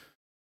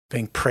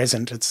 being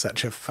present, it's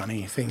such a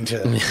funny thing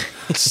to,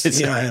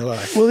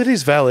 like. Well, it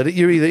is valid.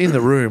 You're either in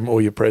the room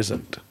or you're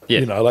present.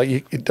 Yeah.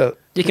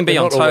 You can be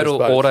They're on not always total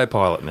both.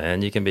 autopilot,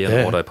 man. You can be on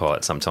Yeah.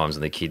 autopilot sometimes,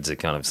 and the kids are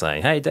kind of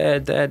saying, "Hey,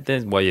 Dad,"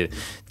 while you're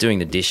doing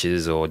the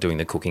dishes or doing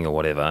the cooking or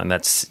whatever, and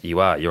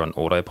you're on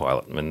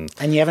autopilot. And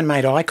And you haven't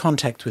made eye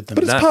contact with them.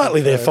 But it's No.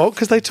 partly their fault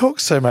because they talk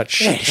so much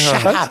shit.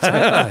 shut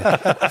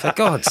up. for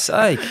God's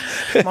sake,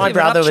 My Give it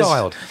brother up, was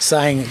child.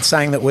 saying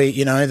that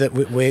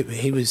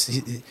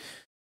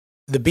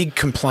the big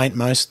complaint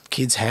most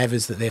kids have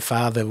is that their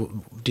father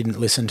didn't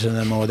listen to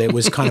them or there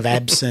was kind of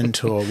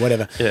absent or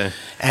whatever. Yeah.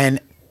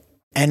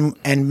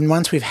 And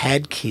once we've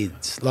had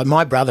kids, like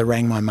my brother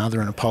rang my mother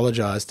and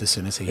apologised as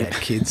soon as he had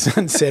kids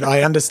and said,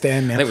 "I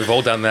understand now." I think we've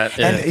all done that.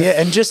 Yeah.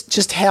 And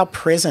just how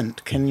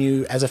present can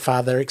you, as a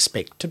father,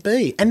 expect to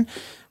be? And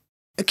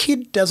a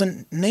kid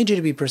doesn't need you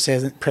to be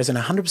present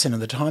 100% of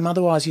the time.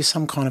 Otherwise, you're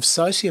some kind of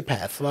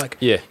sociopath. Like,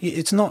 Yeah.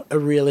 it's not a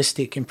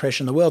realistic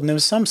impression of the world. And there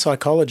was some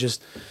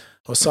psychologist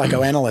or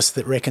psychoanalyst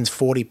that reckons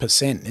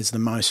 40% is the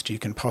most you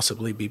can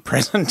possibly be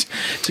present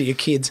to your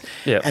kids.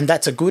 Yeah. And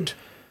that's a good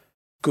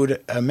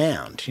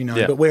amount,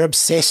 Yeah. But we're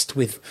obsessed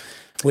with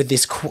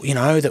this,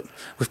 that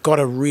we've got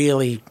to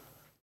really,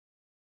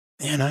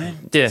 Yeah.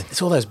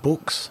 it's all those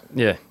books.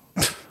 Yeah.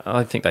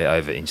 I think they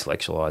over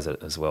intellectualize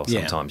it as well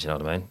Yeah. sometimes, you know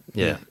what I mean?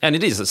 Yeah.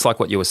 And it's like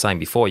what you were saying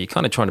before. You're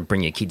kind of trying to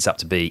bring your kids up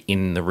to be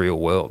in the real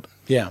world,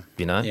 Yeah.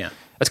 you know? Yeah.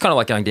 It's kind of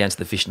like going down to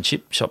the fish and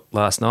chip shop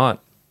last night.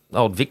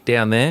 Old Vic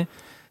down there,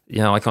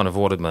 I kind of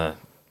ordered my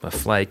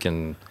flake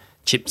and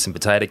chips and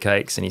potato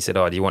cakes, and he said,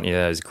 "Oh, do you want any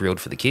of those grilled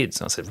for the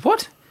kids?" And I said,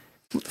 "What?"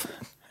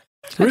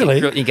 Really?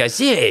 And he goes,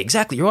 "Yeah,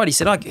 exactly. You're right." He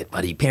said, "I get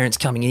bloody parents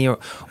coming in here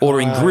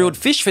ordering grilled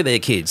fish for their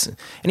kids."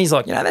 And he's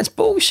like, "That's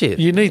bullshit.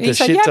 You need And the he's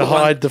like, shit "Yeah, to have it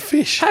one- hide the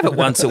fish. Have it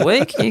once a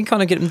week. You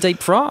kind of get them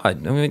deep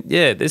fried." I mean,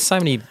 yeah, there's so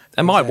many.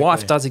 And my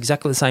wife does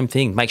exactly the same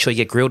thing. Make sure you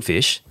get grilled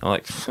fish. I'm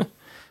like, I'm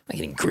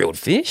getting grilled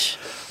fish.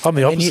 I'm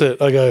the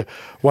opposite. I go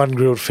 1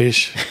 grilled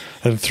fish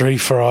and 3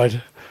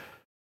 fried.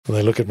 And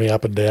they look at me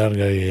up and down and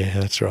go, "Yeah,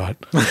 that's right."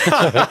 Oh,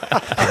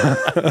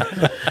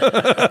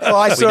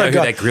 I We saw know a who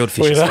guy. that grilled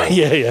fish We is know- from.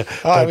 yeah.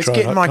 I Don't was try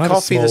getting and- my I have a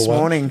coffee this small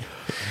one. morning.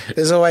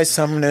 There's always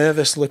some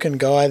nervous-looking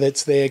guy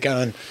that's there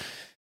going,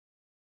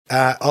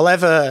 "I'll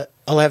have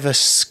a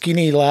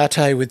skinny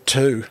latte with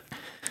 2."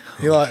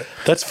 You're like,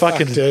 That's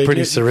fucking "Fuck, dude,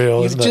 pretty you- surreal,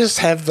 you isn't it? just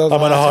have the. I'm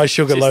on a latte." high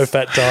sugar, Just- low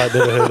fat diet.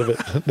 Never heard of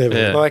it. Never.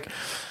 Yeah. Like,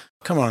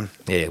 come on.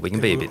 Yeah, we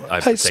can be a bit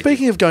overprotective. Hey,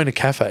 speaking of going to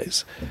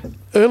cafes,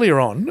 earlier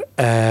on,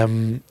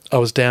 I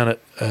was down at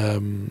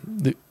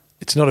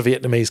it's not a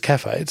Vietnamese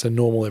cafe; it's a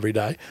normal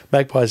everyday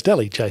Magpie's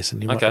Deli.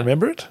 Jason, you might Okay.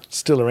 remember it. It's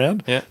still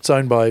around. Yeah. It's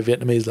owned by a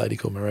Vietnamese lady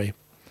called Marie.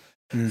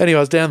 Anyway, I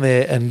was down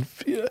there, and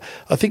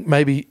I think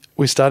maybe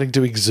we're starting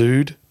to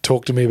exude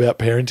 "talk to me about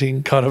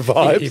parenting" kind of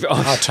vibe,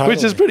 Oh, totally.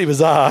 which is pretty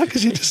bizarre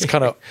because you just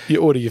kind of you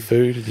order your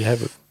food and you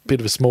have a bit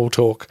of a small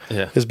talk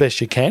Yeah. as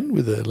best you can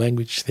with the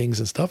language things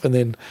and stuff, and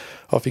then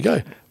off you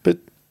go. But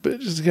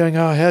just going,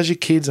 "Oh, how's your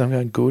kids?" I'm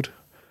going, "Good."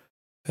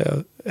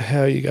 How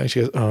are you going?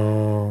 She goes,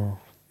 "Oh,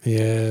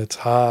 yeah, it's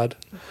hard."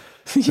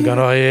 I'm going,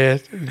 "Oh,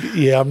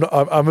 yeah.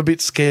 I'm a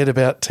bit scared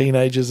about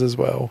teenagers as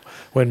well.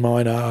 When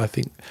mine are, I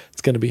think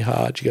it's going to be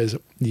hard." She goes,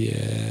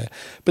 "Yeah,"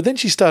 but then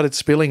she started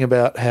spilling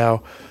about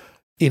how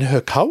in her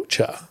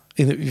culture,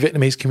 in the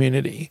Vietnamese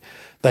community,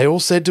 they all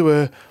said to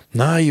her,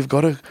 "No, you've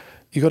got to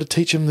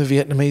teach them the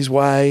Vietnamese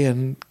way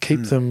and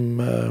keep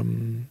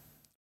them."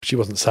 She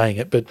wasn't saying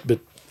it, but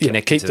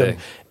Connected keep to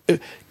them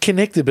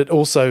connected, but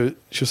also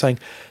she was saying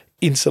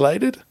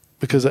insulated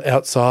because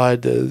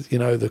outside there's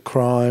the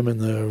crime and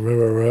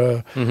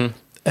the Mm-hmm.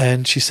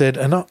 And she said,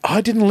 and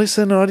I didn't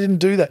listen, and I didn't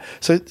do that.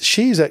 So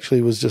she's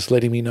actually was just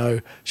letting me know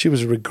she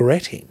was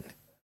regretting,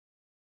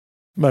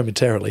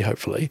 momentarily,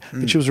 hopefully,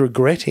 but she was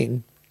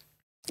regretting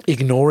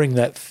ignoring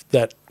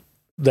that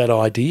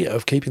idea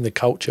of keeping the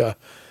culture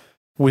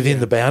within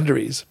the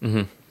boundaries.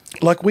 Mhm.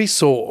 Like we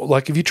saw,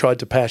 like if you tried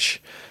to pash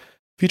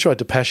a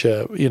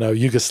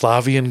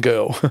Yugoslavian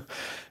girl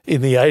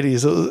in the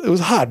 80s, it was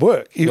hard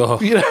work. You know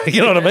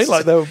what I mean?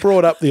 Like they were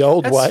brought up the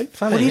old way.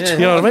 Funny, yeah. You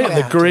know what I mean?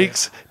 about, The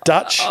Greeks,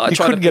 Dutch, I you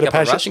tried couldn't to get pick a up a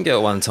pash Russian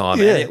girl one time,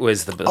 Yeah. and it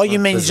was the Oh, you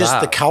mean just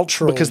bizarre. the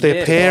cultural? because their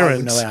Yeah.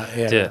 parents,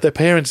 Yeah. their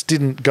parents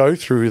didn't go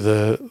through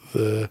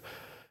the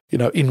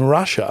in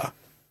Russia.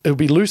 It would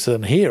be looser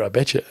than here, I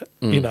bet you.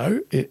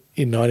 Mm.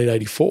 In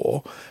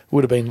 1984, it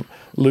would have been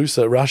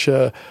looser.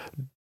 Russia,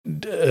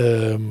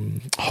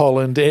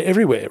 Holland,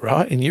 everywhere,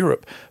 right, in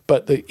Europe.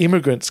 But the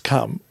immigrants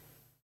come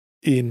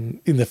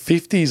in the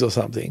 50s or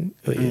something.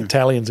 The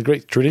Italians and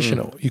Greeks,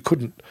 traditional. You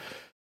couldn't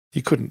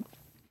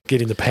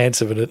get in the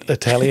pants of an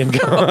Italian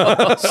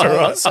girl.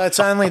 So it's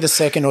only the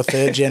second or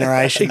third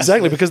generation.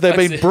 Exactly, because they've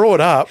been brought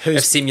up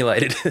Have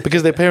simulated.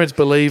 because their parents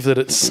believe that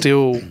it's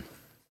still,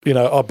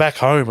 back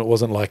home it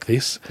wasn't like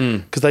this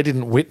because they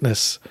didn't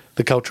witness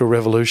the Cultural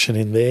Revolution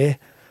in their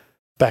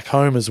back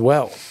home as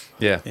well,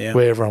 Yeah.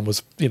 where everyone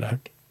was, Yeah.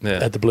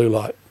 at the blue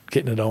light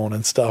getting it on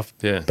and stuff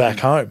Yeah. back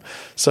home.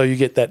 So you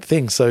get that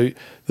thing. So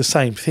the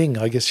same thing,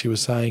 I guess she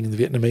was saying in the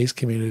Vietnamese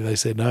community, they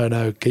said,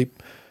 no,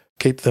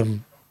 keep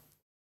them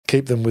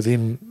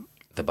within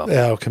The bubble.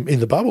 in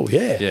the bubble,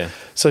 yeah. Yeah.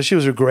 So she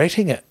was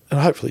regretting it, and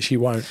hopefully she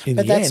won't in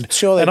But the that's- end.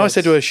 surely And I that's-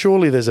 said to her,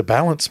 surely there's a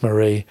balance,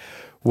 Marie,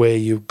 where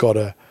you've got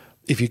to,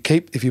 if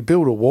you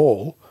build a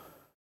wall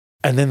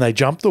and then they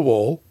jump the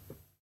wall,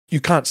 you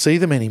can't see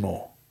them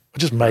anymore. I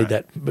just made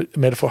that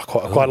metaphor. I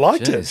quite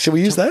liked it. Geez. Shall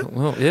we use that?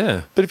 Well,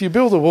 yeah. But if you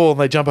build a wall and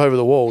they jump over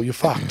the wall, you're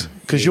fucked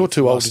because you're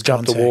too old lost to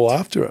jump the contact. wall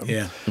after them.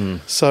 Yeah.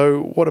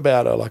 So what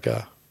about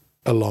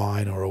a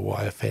line or a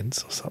wire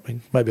fence or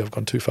something? Maybe I've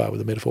gone too far with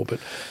the metaphor, but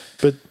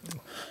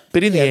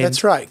in the Yeah, end,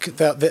 that's right.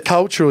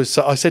 culture is.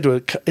 I said to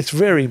her, it's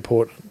very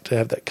important to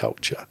have that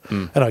culture,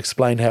 and I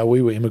explained how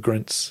we were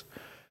immigrants.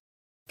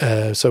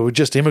 So we're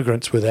just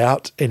immigrants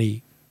without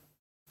any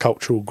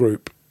cultural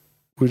group.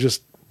 We're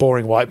just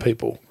boring white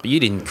people. But you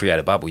didn't create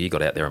a bubble. You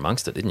got out there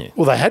amongst it, didn't you?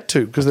 Well, they had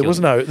to because there's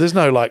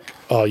no like,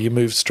 oh, you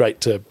move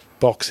straight to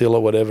Box Hill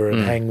or whatever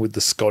and hang with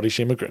the Scottish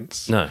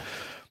immigrants. No.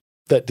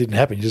 That didn't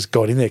happen. You just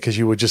got in there because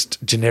you were just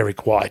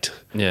generic white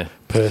Yeah.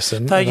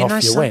 person. Though, and you off know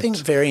you something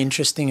went. very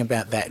interesting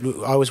about that?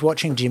 I was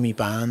watching Jimmy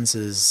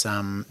Barnes's,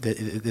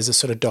 there's a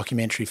sort of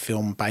documentary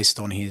film based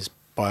on his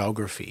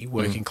biography,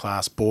 Working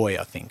Class Boy,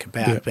 I think,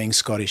 about being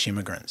Scottish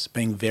immigrants,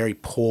 being very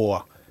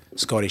poor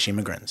Scottish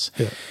immigrants.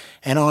 Yeah.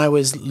 And I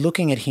was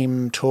looking at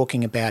him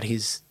talking about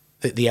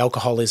the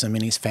alcoholism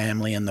in his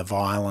family and the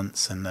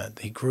violence, and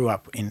he grew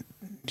up in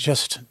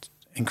just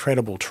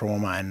incredible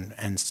trauma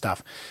and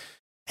stuff.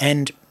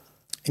 And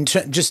in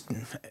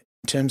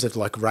terms of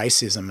like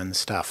racism and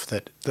stuff,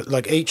 that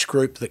like each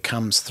group that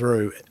comes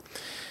through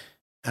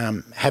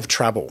have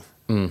trouble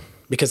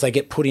because they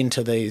get put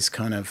into these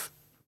kind of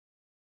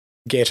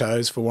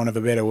ghettos, for want of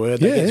a better word.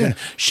 They get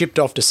shipped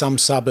off to some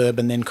suburb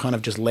and then kind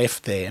of just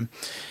left there.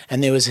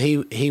 And there was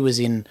he was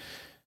in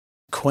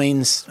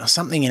Queens,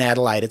 something in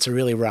Adelaide. It's a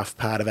really rough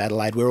part of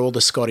Adelaide where all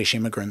the Scottish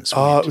immigrants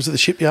went. Was it the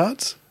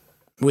shipyards?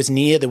 It was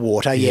near the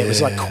water. Yeah, it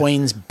was like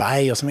Queen's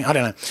Bay or something. I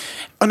don't know.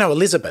 Oh, no,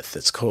 Elizabeth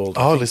it's called.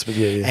 I Oh, think. Elizabeth,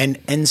 yeah.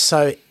 And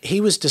so he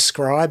was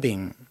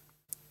describing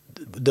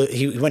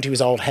he went to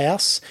his old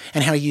house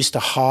and how he used to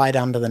hide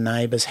under the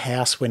neighbour's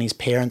house when his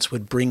parents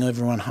would bring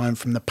everyone home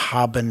from the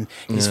pub, and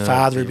his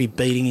father would be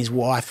beating his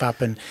wife up,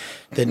 and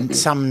then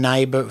some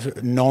neighbour,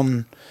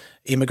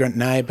 non-immigrant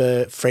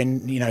neighbour,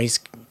 friend, you know,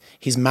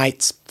 his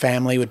mate's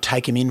family would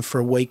take him in for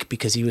a week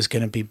because he was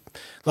going to be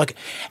like,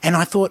 and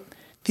I thought,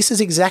 this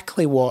is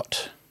exactly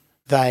what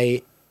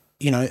they,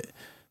 you know,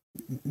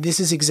 this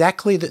is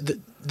exactly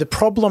the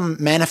problem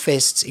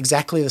manifests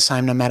exactly the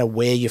same no matter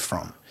where you're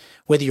from.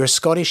 Whether you're a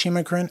Scottish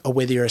immigrant or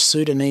whether you're a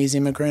Sudanese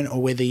immigrant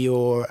or whether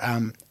you're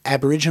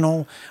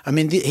Aboriginal. I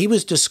mean, he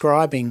was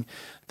describing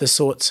the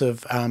sorts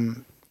of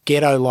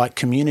ghetto-like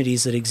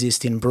communities that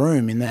exist in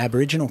Broome in the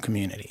Aboriginal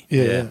community.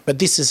 Yeah. But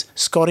this is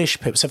Scottish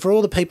people. So for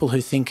all the people who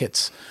think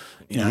it's,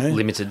 you know,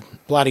 Limited.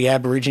 bloody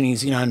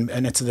Aborigines, you know,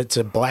 and it's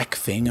a black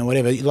thing or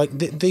whatever, like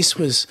this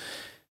was...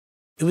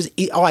 It was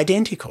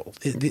identical.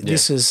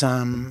 This is,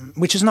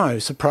 which is no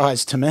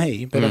surprise to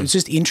me, but it was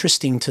just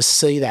interesting to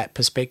see that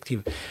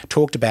perspective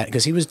talked about,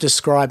 because he was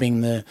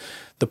describing the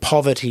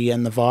poverty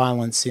and the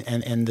violence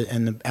and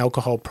the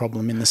alcohol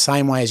problem in the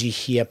same way as you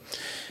hear.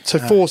 So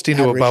forced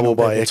into a Aboriginal bubble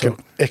by people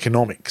talk.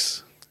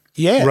 economics,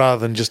 Yeah,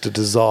 rather than just a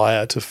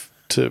desire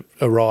to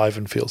arrive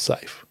and feel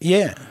safe.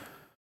 yeah.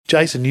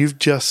 Jason, you've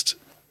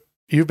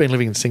been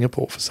living in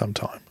Singapore for some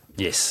time.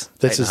 Yes.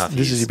 This 8.5 is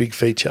years. your big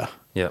feature.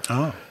 Yeah.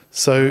 Oh,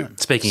 So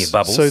Speaking of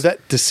bubbles. so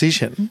that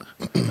decision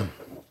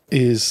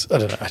is, I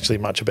don't know actually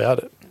much about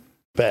it.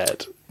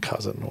 Bad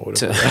cousin or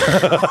whatever.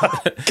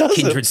 Cousin.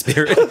 Kindred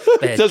spirit.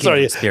 Bad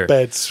Sorry, kindred spirit.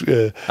 bad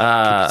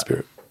kindred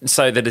spirit.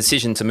 So the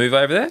decision to move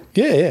over there?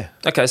 Yeah, yeah.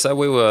 Okay, so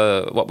we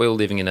were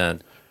living in a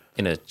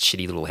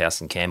shitty little house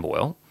in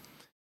Camberwell.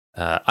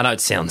 I know it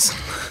sounds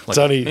like It's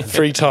only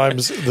 3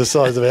 times the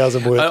size of ours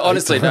and worth.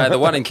 honestly, no, the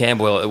one in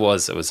Camberwell, it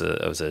was a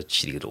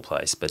shitty little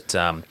place. But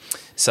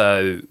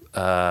so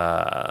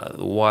the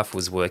wife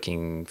was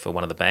working for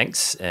one of the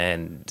banks,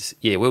 and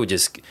yeah, we were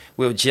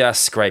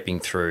just scraping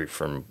through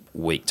from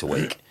week to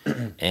week,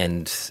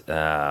 and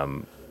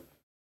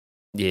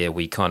yeah,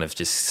 we kind of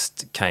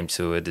just came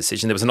to a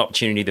decision. There was an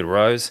opportunity that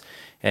arose,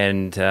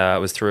 and it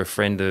was through a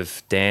friend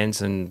of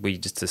Dan's, and we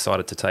just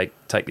decided to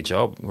take the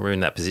job. We were in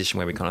that position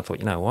where we kind of thought,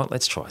 you know what,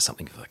 let's try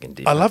something fucking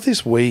different. I love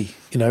this. We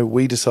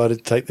decided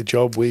to take the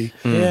job.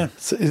 yeah.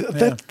 So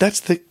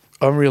that's the.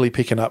 I'm really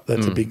picking up.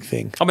 That's a big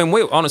thing. I mean,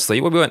 we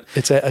went.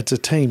 It's a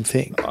team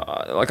thing.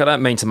 Like, I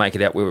don't mean to make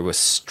it out we were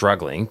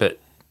struggling, but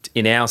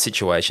in our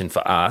situation,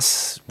 for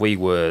us, we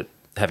were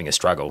having a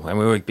struggle, and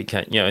we were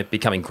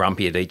becoming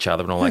grumpy at each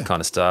other and all that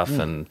kind of stuff.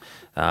 And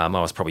I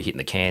was probably hitting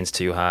the cans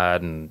too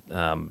hard, and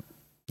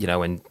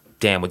when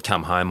Dan would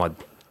come home, I'd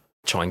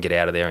try and get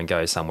out of there and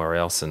go somewhere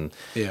else, and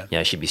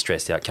she'd be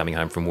stressed out coming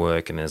home from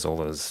work, and there's all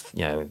those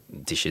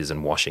dishes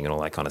and washing and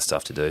all that kind of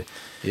stuff to do.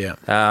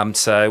 Yeah.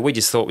 So we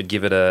just thought we'd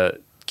give it a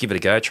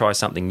go, try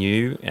something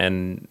new,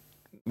 and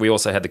we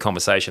also had the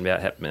conversation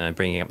about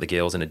bringing up the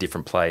girls in a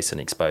different place and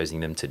exposing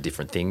them to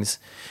different things.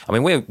 I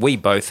mean, we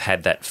both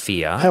had that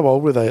fear. How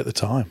old were they at the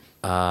time?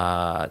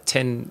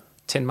 10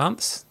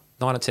 months,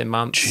 9 or 10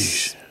 months.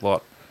 Jeez.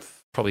 What,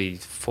 probably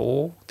 3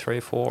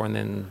 or 4, and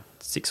then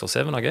 6 or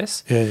 7, I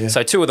guess. Yeah.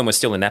 So 2 of them were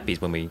still in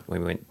nappies when we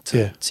went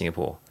to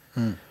Singapore.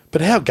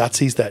 But how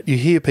gutsy is that? You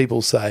hear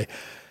people say,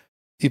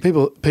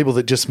 people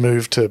that just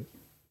moved to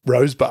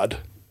Rosebud,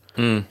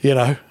 you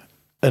know,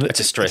 and It's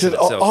a stress in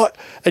itself.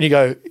 and you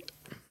go,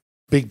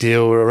 big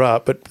deal,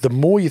 but the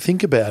more you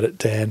think about it,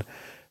 Dan,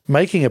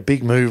 making a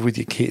big move with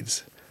your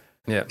kids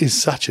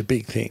is such a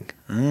big thing.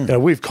 You know,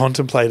 we've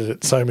contemplated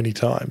it so many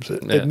times.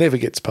 It never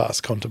gets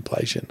past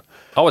contemplation.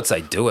 I would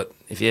say do it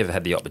if you ever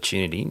had the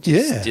opportunity.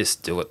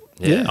 Just do it.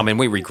 Yeah. I mean,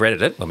 we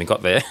regretted it when we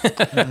got there.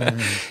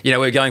 You know,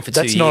 we were going for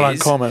 2 years. That's not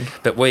uncommon.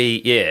 But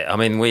we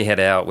had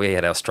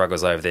our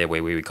struggles over there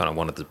where we kind of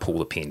wanted to pull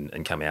the pin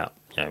and come out,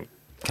 you know,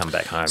 come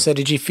back home. So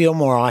did you feel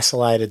more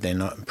isolated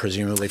then,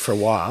 presumably for a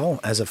while,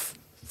 as a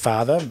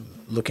father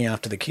looking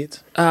after the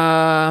kids?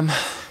 I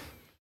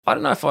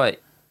don't know if I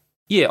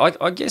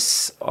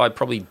guess I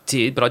probably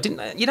did, but I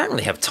didn't. You don't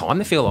really have time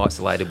to feel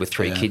isolated with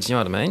 3 kids. You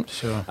know what I mean?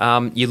 Sure.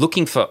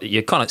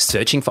 You're kind of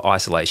searching for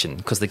isolation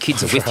because the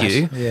kids are with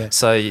you. Yeah.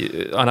 So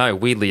I know,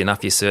 weirdly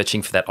enough, you're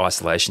searching for that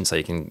isolation so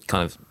you can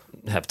kind of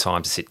have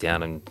time to sit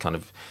down and kind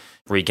of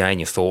regain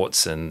your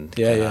thoughts and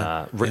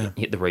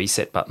hit the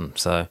reset button.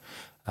 So,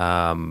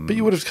 but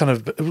you would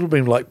have it would have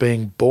been like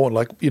being born,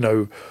 like, you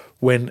know,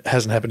 when it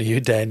hasn't happened to you,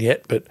 Dan,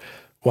 yet, but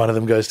one of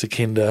them goes to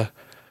kinder.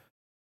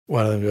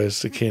 One of them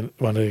goes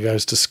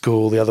to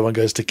school, the other one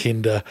goes to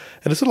kinder.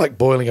 And it's sort of like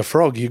boiling a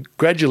frog. You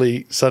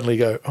gradually suddenly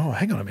go, oh,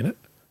 hang on a minute.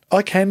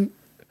 What am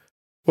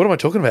I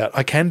talking about?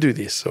 I can do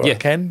this, or I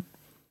can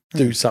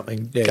do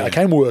something. I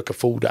can work a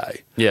full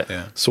day,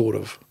 sort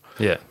of,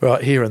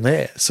 right here and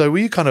there. So were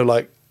you kind of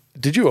like,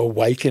 did you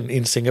awaken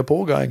in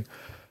Singapore going,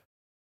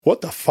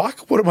 what the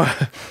fuck? What am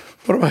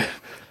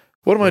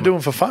I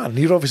doing for fun?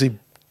 You'd obviously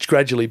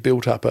gradually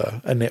built up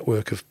a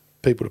network of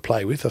people to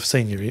play with. I've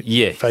seen you in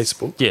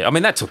Facebook. Yeah, I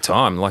mean, that took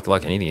time. Like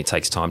anything, it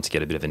takes time to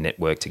get a bit of a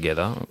network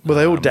together. Were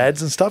they all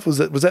dads and stuff? Was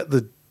that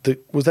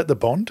the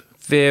bond?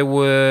 There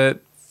was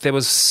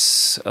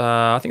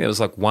I think there was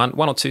like one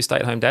or 2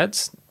 stay-at-home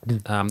dads.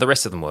 The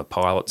rest of them were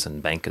pilots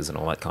and bankers and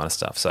all that kind of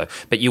stuff. So,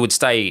 but you would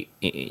stay,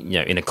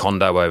 in a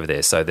condo over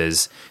there. So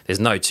there's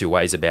no 2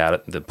 ways about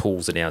it. The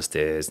pools are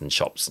downstairs and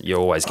shops. You're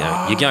always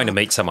going to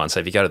meet someone. So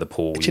if you go to the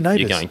pool,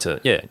 you're going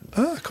to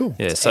Oh, cool.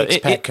 Yeah, so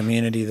expat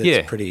community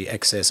that's pretty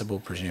accessible,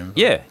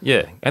 presumably.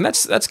 Yeah, and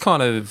that's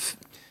kind of,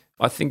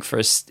 I think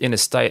in a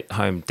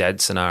stay-at-home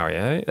dad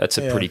scenario, that's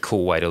a pretty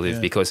cool way to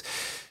live because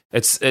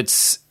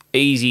it's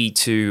easy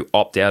to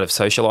opt out of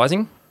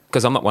socialising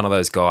because I'm not one of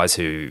those guys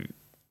who,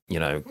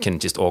 can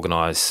just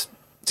organise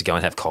to go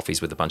and have coffees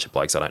with a bunch of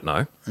blokes I don't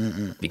know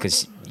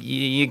because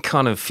you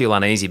kind of feel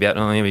uneasy about,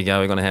 here we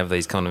go, we're going to have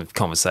these kind of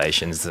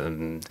conversations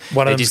and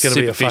one of them's going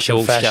to be a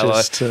fucking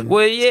fascist.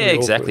 Well, yeah,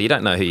 exactly. You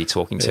don't know who you're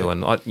talking to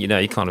and,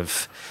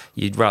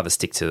 you'd rather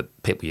stick to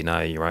people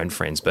your own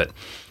friends. But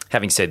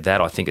having said that,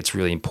 I think it's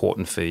really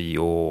important for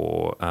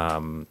your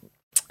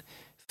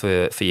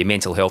for your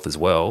mental health as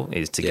well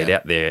is to get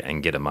out there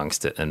and get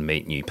amongst it and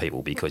meet new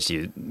people because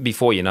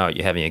before you know it,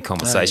 you're having a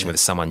conversation with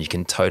someone you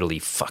can totally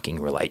fucking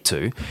relate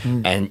to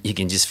and you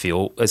can just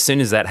feel, as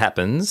soon as that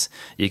happens,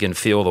 you can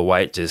feel the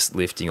weight just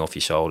lifting off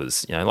your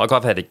shoulders. Like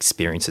I've had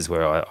experiences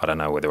where I don't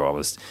know whether I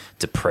was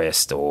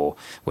depressed or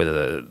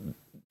whether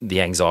the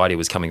anxiety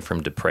was coming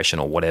from depression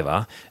or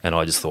whatever, and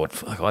I just thought,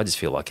 fuck, I just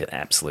feel like an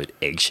absolute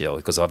eggshell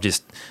because I've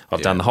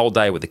done the whole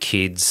day with the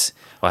kids.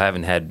 I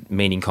haven't had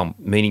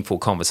meaningful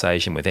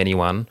conversation with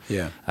anyone.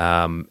 Yeah.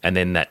 And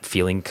then that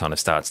feeling kind of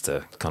starts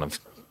to kind of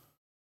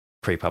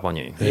creep up on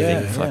you. You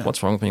think, like,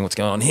 what's wrong with me? What's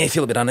going on here? I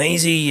feel a bit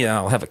uneasy.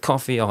 I'll have a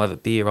coffee. I'll have a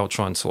beer. I'll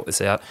try and sort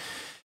this out.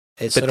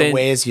 It sort of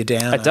wears you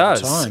down. It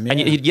does. Time, and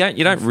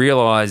you don't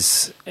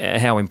realise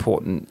how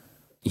important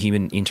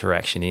human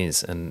interaction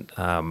is, and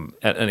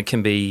it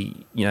can be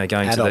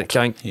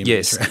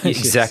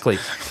exactly.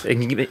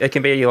 It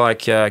can be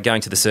like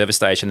going to the service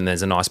station and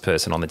there's a nice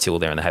person on the till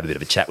there and they have a bit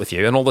of a chat with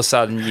you, and all of a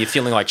sudden you're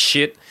feeling like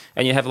shit,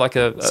 and you have like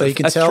a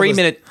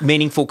 3-minute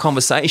meaningful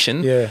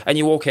conversation, and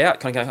you walk out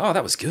kind of going, oh,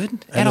 that was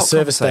good. And the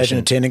service station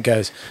attendant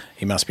goes,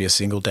 he must be a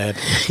single dad.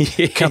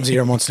 Comes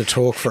here and wants to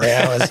talk for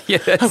hours.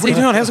 What are you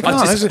doing? How's it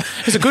going?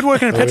 Is it good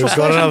working at a petrol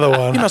station? Got another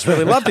one. You must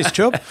really love this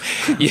job.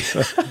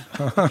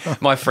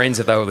 My friends,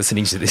 if they were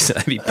listening to this,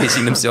 they'd be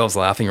pissing themselves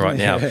laughing right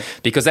now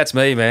because that's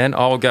me, man.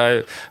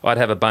 I'd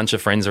have a bunch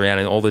of friends around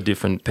in all the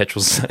different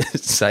petrol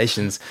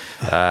stations,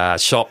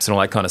 shops and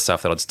all that kind of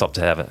stuff that I'd stop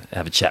to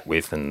have a chat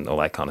with and all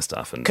that kind of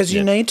stuff. Because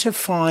you need to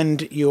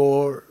find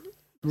your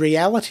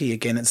reality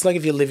again. It's like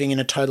if you're living in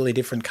a totally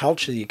different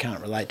culture that you can't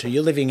relate to.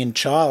 You're living in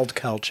child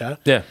culture.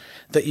 Yeah.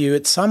 That you,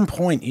 at some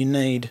point, you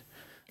need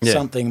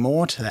something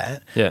more to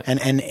that. Yeah. And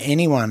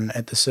anyone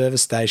at the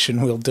service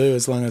station will do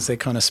as long as they're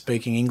kind of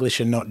speaking English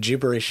and not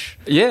gibberish.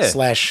 Yeah. /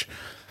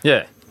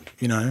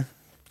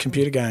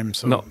 computer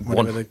games or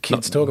whatever the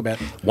kids talk about.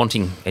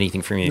 Wanting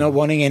anything from you. Not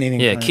wanting anything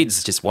from you.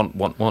 Kids just want,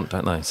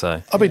 don't they?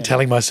 So I've been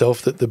telling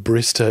myself that the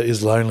barista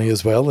is lonely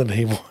as well and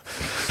he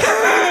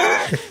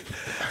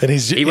And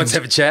He wants to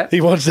have a chat?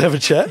 He wants to have a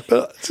chat,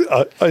 but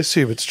I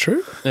assume it's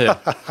true. Yeah.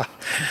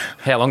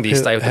 How long do you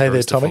stay with Hey the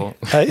there, barista Tommy.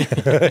 for?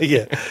 Hey,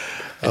 yeah.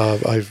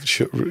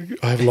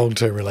 I have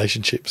long-term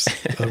relationships.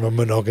 I'm a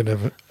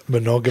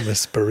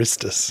monogamous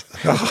baristas.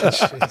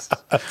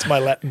 That's my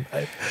Latin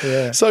name.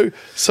 Yeah.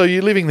 So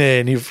you're living there,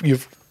 and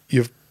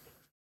you've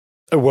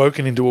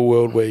awoken into a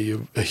world where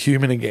you're a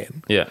human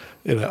again. Yeah.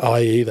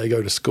 I.e., they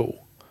go to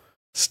school.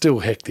 Still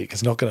hectic.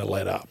 It's not going to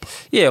let up.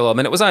 Yeah, well, I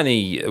mean,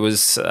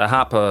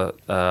 Harper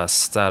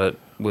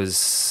was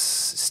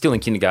still in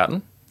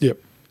kindergarten. Yep.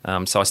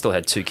 So I still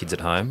had 2 kids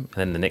at home. And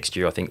then the next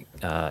year, I think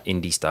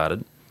Indy started.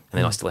 And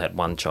then I still had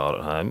 1 child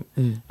at home.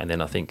 And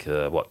then I think,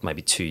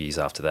 maybe 2 years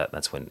after that,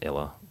 that's when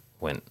Ella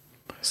went.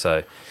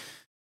 So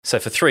for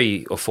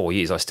 3 or 4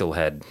 years, I still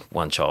had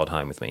 1 child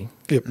home with me.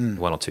 Yep. 1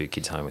 or 2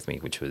 kids home with me,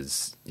 which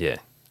was,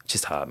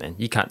 just hard, man.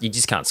 You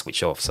just can't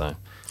switch off. So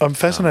I'm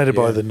fascinated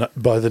by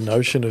the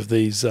notion of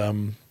these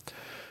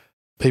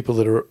people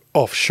that are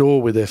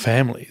offshore with their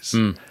families,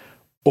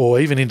 or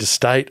even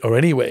interstate or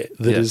anywhere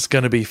that is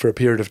going to be for a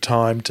period of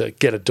time to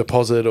get a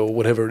deposit or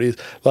whatever it is.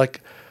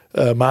 Like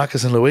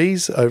Marcus and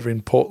Louise over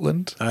in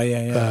Portland,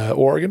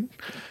 Oregon.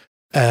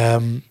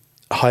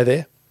 Hi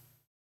there.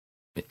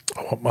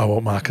 I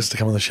want Marcus to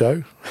come on the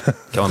show.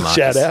 Go on, Marcus.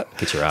 Shout out.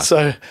 Get your ass.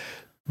 So,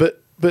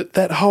 but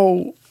that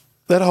whole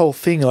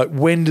thing, like,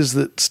 when does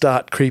that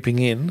start creeping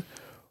in?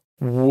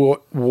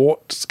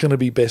 What's going to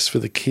be best for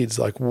the kids?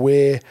 Like,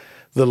 where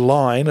the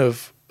line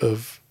of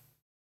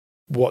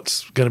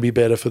what's going to be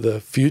better for the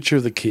future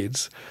of the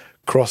kids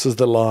crosses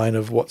the line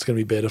of what's going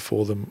to be better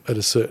for them at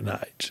a certain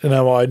age. And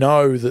now I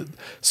know that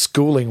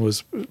schooling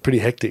was pretty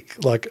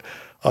hectic. Like,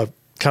 I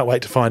can't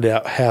wait to find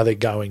out how they're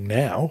going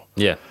now.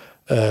 Yeah.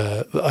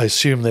 I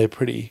assume they're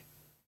pretty,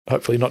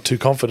 hopefully not too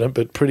confident,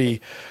 but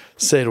pretty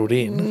settled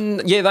in.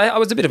 I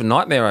was a bit of a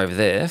nightmare over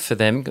there for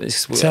them. It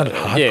sounded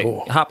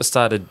hardcore. Yeah, Harper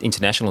started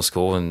international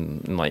school,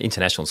 and like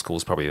international school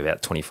is probably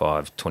about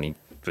between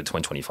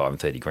 25 and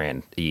 30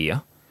 grand a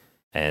year.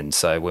 And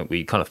so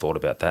we kind of thought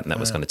about that, and that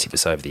was going to tip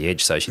us over the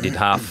edge. So she did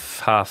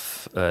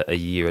half a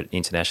year at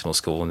international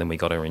school, and then we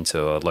got her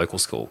into a local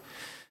school.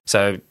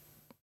 So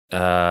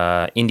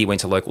Indy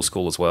went to local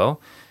school as well,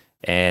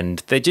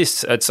 and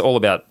it's all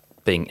about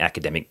being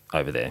academic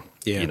over there.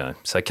 Yeah.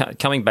 So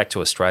coming back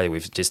to Australia,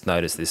 we've just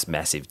noticed this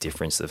massive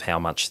difference of how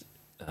much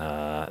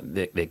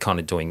they're kind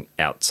of doing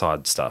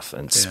outside stuff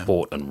and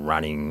sport and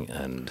running,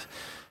 and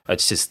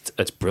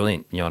it's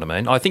brilliant. You know what I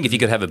mean? I think if you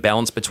could have a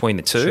balance between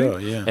the two,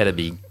 it'd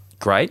be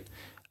great.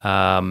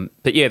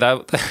 But yeah,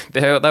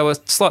 they were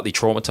slightly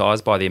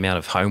traumatized by the amount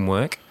of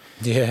homework.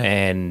 Yeah.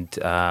 And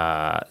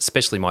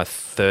especially my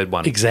third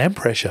one. Exam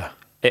pressure.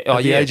 At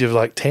the age of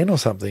like 10 or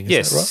something,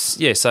 is that right?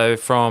 Yeah, so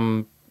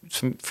from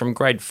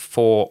grade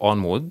 4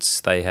 onwards,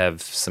 they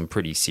have some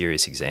pretty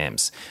serious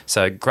exams.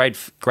 So grade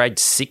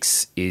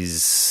 6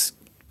 is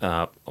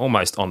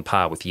almost on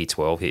par with year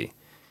 12 here.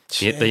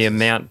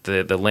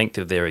 The length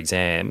of their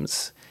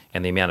exams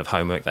and the amount of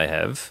homework they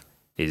have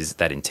is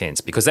that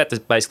intense, because that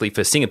basically,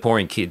 for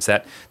Singaporean kids,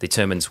 that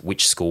determines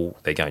which school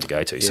they're going to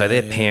go to. So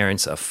their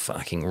parents are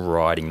fucking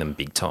riding them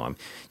big time.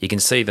 You can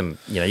see them,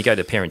 you go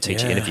to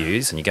parent-teacher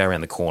interviews and you go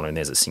around the corner and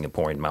there's a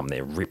Singaporean mum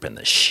there ripping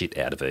the shit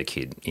out of her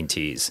kid in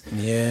tears.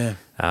 Yeah.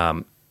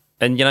 And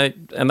they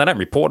don't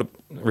report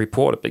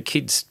it, but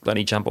kids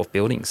bloody jump off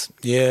buildings.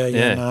 When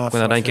they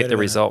don't get the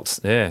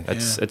results.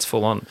 It's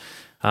full on.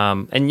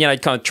 And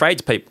kind of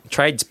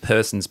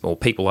tradespersons or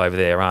people over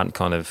there aren't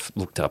kind of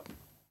looked up,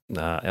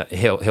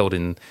 held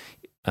in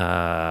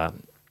the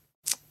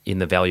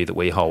value that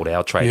we hold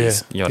our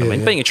traders. You know what I mean?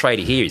 Yeah. Being a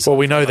trader here is... Well,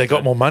 we know they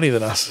got more money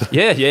than us.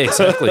 Yeah,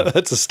 exactly.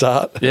 That's a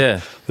start. Yeah.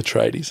 The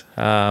tradies.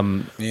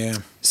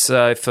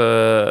 So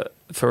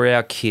for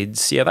our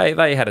kids,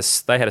 they had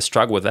a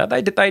struggle with that.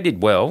 They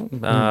did well,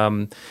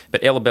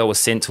 but Ella Bell was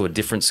sent to a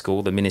different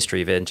school. The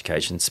Ministry of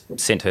Education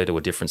sent her to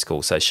a different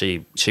school, so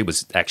she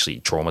was actually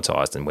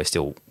traumatised, and we're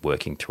still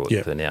working through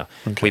it for now.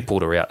 Okay. We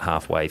pulled her out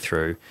halfway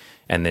through,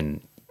 and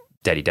then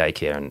daddy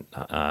daycare and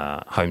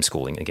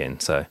homeschooling again.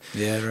 So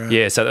so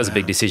that was a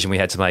big decision we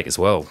had to make as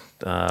well.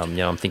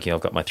 I'm thinking I've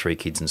got my 3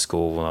 kids in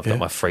school, and I've got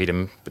my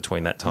freedom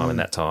between that time and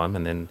that time,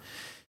 and then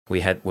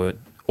we're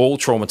all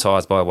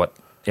traumatised by what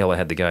Ella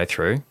had to go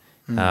through,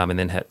 and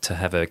then had to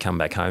have her come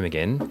back home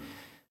again.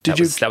 That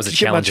was a challenge in itself.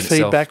 Did you get much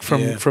feedback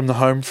from the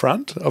home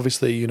front?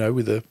 Obviously,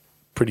 with a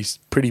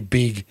pretty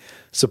big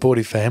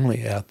supportive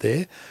family out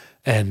there,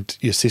 and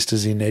your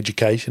sister's in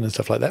education and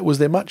stuff like that. Was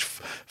there much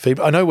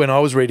feedback? I know when I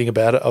was reading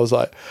about it, I was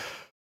like,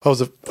 I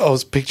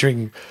was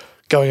picturing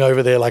going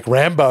over there like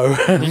Rambo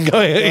and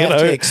going,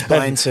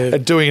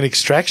 and doing an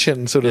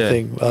extraction sort of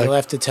thing. Like, you'll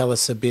have to tell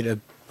us a bit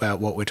about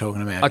what we're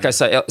talking about. Okay,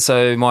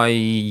 so my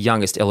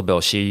youngest, Ella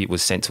Bell, she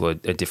was sent to a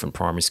different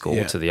primary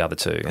school to the other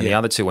 2. And the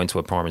other 2 went to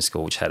a primary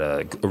school which had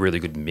a really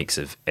good mix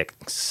of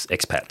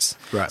expats.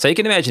 Right. So you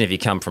can imagine if you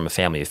come from a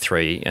family of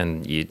 3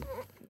 and your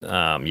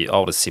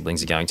older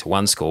siblings are going to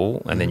one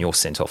school and then you're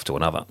sent off to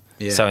another.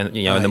 Yeah. So, in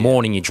the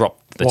morning you drop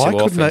the 2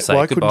 off and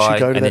say goodbye,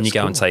 and then you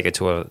go and take her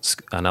to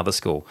another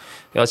school.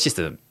 It's just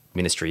a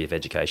Ministry of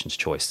Education's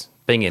choice.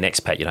 Being an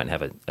expat, you don't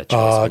have a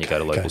choice when you go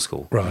to local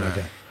school. Right,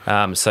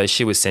 okay. So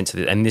she was sent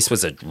to and this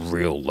was a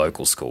real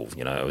local school.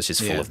 You know, it was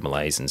just full of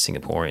Malays and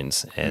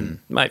Singaporeans. And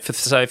mate, for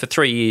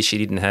 3 years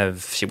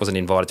she wasn't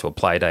invited to a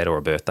play date or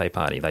a birthday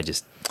party. They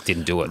just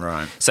didn't do it.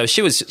 Right. So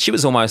she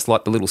was almost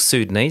like the little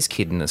Sudanese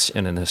kid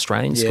in an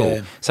Australian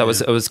school. So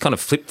it was kind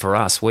of flipped for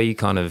us. We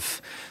kind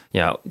of, you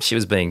know, she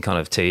was being kind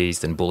of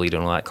teased and bullied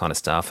and all that kind of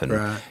stuff. And,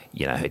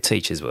 you know, her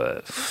teachers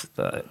were,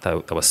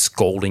 they were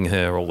scolding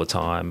her all the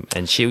time.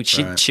 And she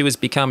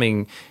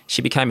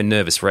became a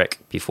nervous wreck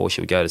before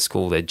she would go to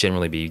school. There'd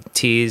generally be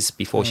tears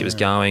before she was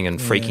going and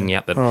freaking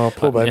out that,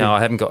 poor baby. you know, I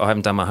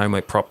haven't done my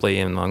homework properly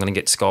and I'm going to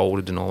get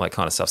scolded and all that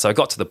kind of stuff. So it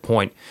got to the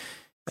point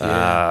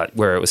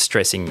where it was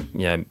stressing,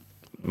 you know,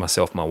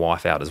 myself, my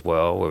wife out as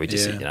well, where we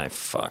just said, you know,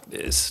 fuck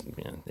this.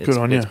 You know, Good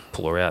on you.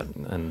 Pull her out.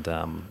 And,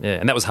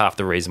 and that was half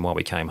the reason why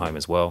we came home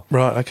as well.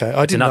 Right, okay.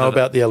 I didn't know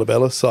about the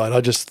Alabella side. I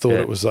just thought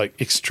it was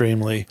like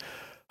extremely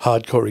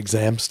hardcore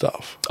exam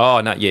stuff. Oh,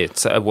 no, yeah.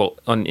 So, well,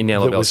 in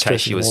Alabella's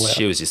case, she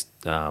stressing was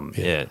just,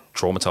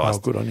 traumatised. Oh,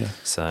 good on you.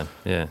 So,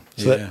 yeah.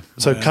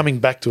 So coming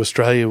back to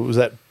Australia, was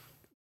that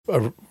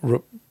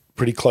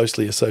pretty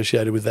closely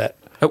associated with that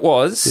It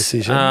was.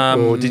 decision?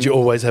 Or did you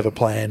always have a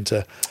plan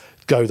to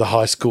go to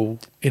high school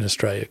in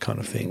Australia kind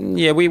of thing?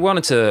 Yeah, we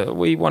want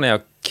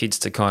our kids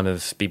to kind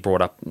of be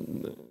brought up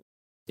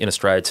in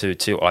Australia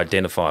to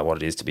identify what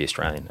it is to be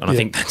Australian. And I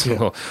think that's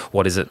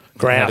what is it?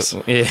 Grouse.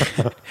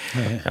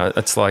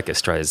 It's like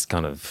Australia's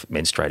kind of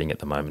menstruating at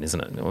the moment,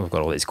 isn't it? We've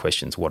got all these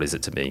questions. What is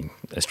it to be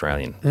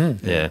Australian?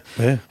 But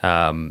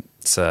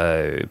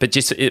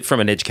just from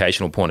an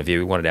educational point of view,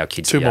 we wanted our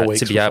kids to be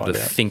able to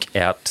think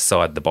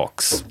outside the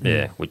box.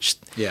 I'm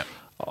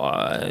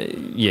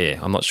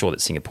not sure that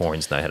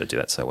Singaporeans know how to do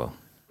that so well.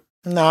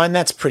 No, and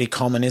that's pretty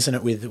common, isn't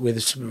it?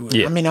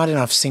 I mean, I don't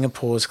know if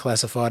Singapore's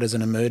classified as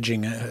an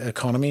emerging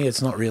economy.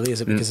 It's not really, is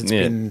it? Because it's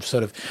been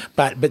sort of,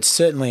 but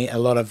certainly a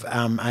lot of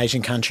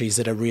Asian countries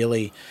that are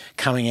really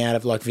coming out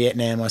of, like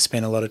Vietnam. I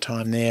spent a lot of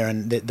time there,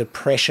 and the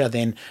pressure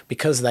then,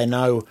 because they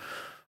know,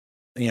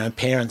 you know,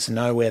 parents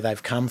know where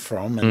they've come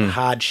from and the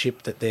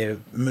hardship that they're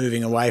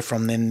moving away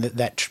from. Then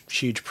that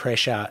huge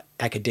pressure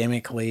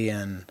academically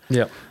and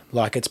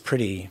like it's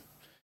pretty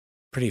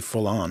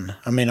full on.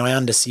 I mean,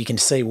 you can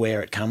see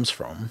where it comes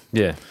from.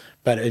 Yeah.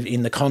 But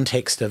in the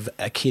context of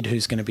a kid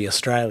who's going to be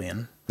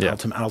Australian,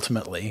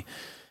 ultimately,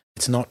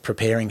 it's not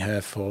preparing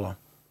her for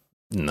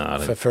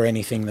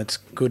anything that's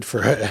good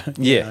for her.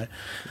 Yeah,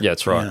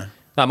 that's right. Yeah.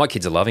 No, my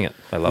kids are loving it.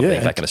 They love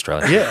being back in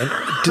Australia. Yeah.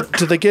 And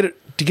do they get it?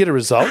 Do you get a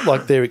result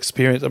like their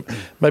experience?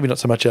 Maybe not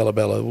so much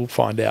Alabella. We'll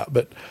find out.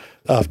 But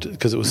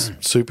because it was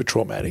super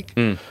traumatic.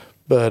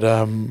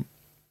 But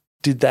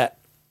did that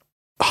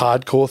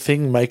hardcore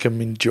thing make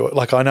them enjoy?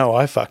 Like, I know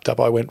I fucked up.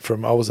 I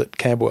was at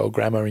Camberwell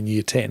Grammar in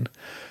year 10,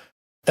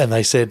 and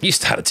they said, "You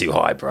started too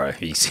high, bro."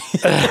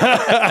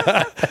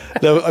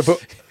 No,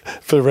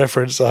 for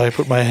reference, I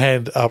put my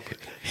hand up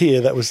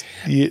here. That was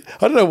I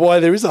don't know why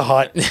there is a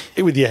height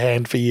with your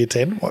hand for year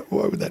 10. Why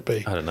would that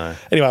be? I don't know.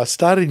 Anyway, I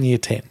started in year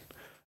 10, a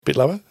bit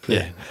lower.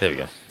 Yeah, there we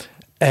go.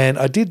 And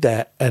I did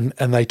that, and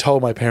they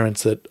told my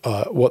parents that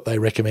what they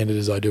recommended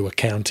is I do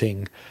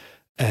accounting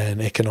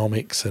and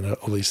economics and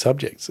all these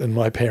subjects. And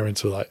my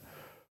parents were like,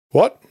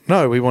 "What?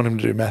 No, we want him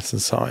to do maths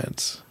and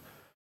science."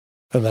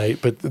 And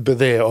but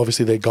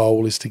obviously their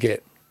goal is to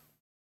get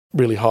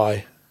really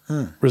high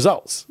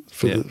results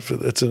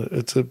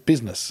it's a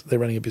business. They're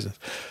running a business.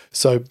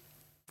 So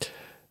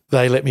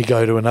they let me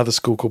go to another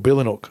school called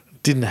Billanook.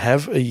 Didn't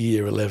have a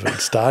year 11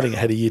 starting. It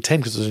had a year 10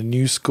 because it was a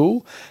new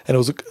school, and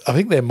I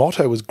think their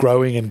motto was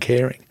growing and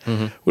caring.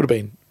 Would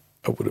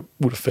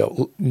have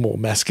felt more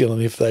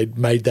masculine if they'd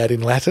made that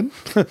in Latin,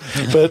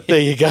 but there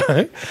you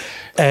go.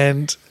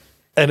 And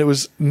it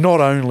was not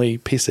only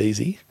piss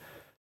easy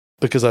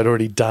because I'd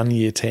already done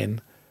year 10,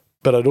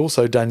 but I'd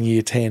also done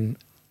year 10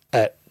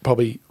 at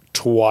probably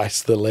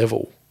twice the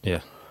level. Yeah.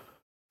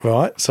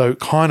 Right? So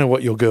kind of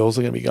what your girls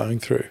are going to be going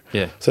through.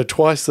 Yeah. So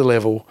twice the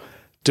level,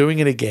 doing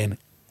it again,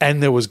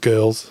 and there was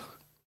girls,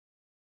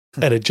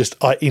 and I just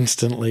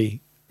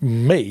instantly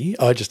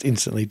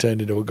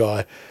turned into a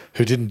guy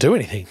who didn't do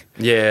anything.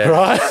 Yeah.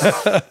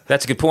 Right?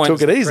 That's a good point.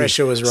 Took it easy.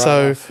 Pressure was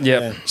right.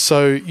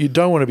 So you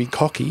don't want to be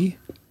cocky.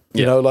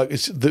 You know, like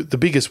the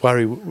biggest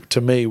worry to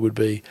me would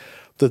be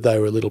that they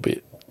were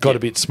got a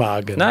bit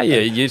smug and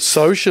you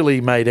socially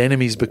made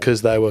enemies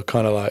because they were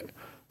kind of like,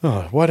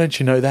 "Oh, why don't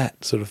you know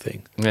that?" sort of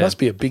thing. It must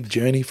be a big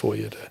journey for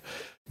you to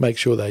make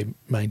sure they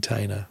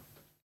maintain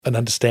an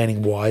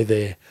understanding why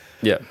they're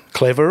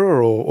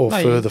cleverer or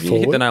further forward.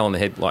 You hit the nail on the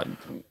head. Like,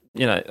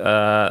 you know,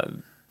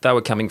 they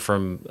were coming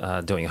from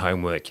doing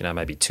homework, you know,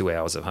 maybe 2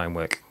 hours of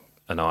homework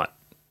a night,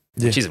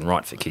 which isn't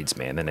right for kids,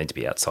 man. They need to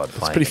be outside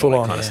playing. It's pretty full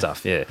on. Kind of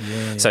stuff,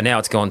 So now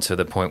it's gone to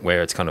the point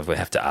where it's kind of we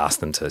have to ask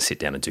them to sit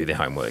down and do their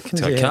homework.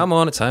 It's like, come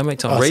on, it's homework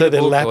time. Read so a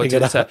they're book. lapping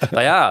it up.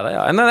 They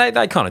are. And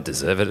they kind of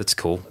deserve it. It's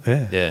cool.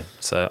 Yeah.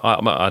 So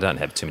I don't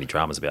have too many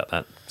dramas about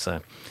that.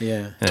 So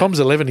Tom's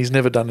 11. He's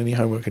never done any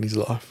homework in his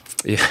life.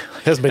 Yeah.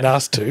 Hasn't been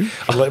asked to.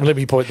 Let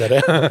me point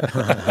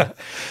that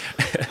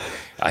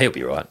He'll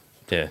be right.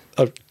 Yeah.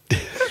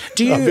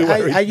 Do you I'd be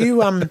worried. are you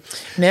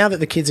now that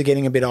the kids are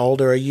getting a bit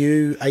older? Are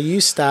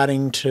you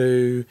starting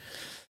to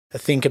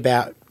think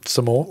about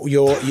Some more.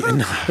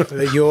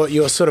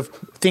 your sort of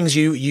things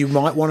you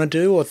might want to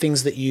do, or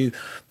things that you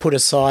put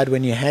aside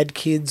when you had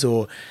kids,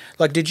 or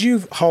like did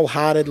you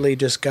wholeheartedly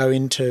just go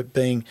into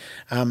being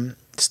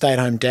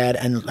stay-at-home dad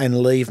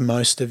and leave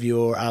most of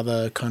your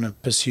other kind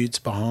of pursuits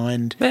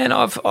behind? Man,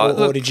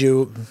 or did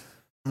you?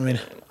 I mean,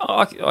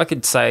 I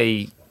could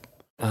say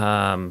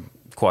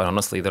quite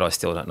honestly that I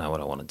still don't know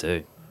what I want to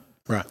do.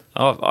 right.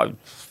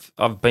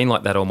 I've been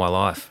like that all my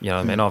life. You know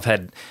what I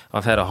mean?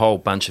 I've had a whole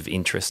bunch of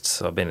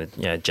interests. I've been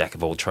a jack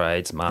of all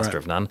trades, master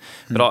of none.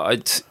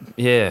 But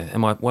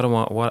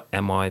what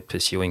am I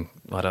pursuing?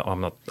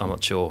 I'm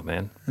not sure,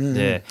 man.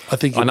 Yeah. I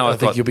think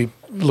I've you'll be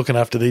looking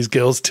after these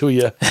girls till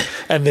you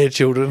and their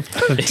children.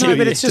 No,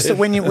 but it's just that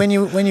when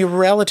you're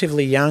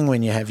relatively young,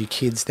 when you have your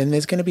kids, then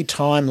there's going to be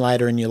time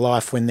later in your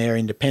life when they're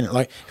independent.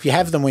 Like if you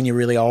have them when you're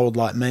really old,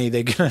 like me,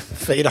 they're going to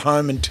feed at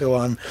home until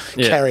I'm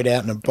carried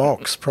out in a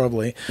box,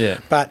 probably. Yeah.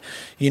 But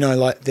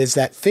like there's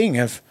that thing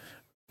of,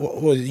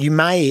 well, you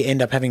may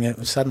end up having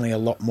suddenly a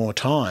lot more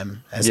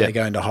time as they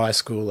go into high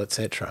school,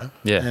 etc.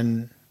 Yeah.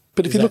 And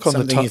But if you look on the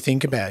something time, you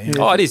think about, you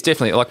Oh, it is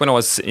definitely. Like when I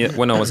was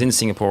in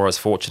Singapore, I was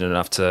fortunate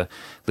enough to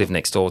live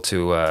next door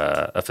to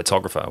a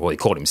photographer. Well, he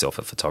called himself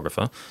a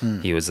photographer.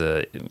 He was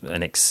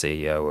an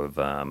ex-CEO of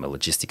a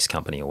logistics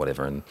company or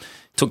whatever, and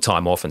took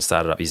time off and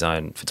started up his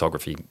own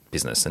photography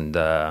business. And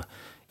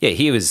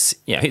he was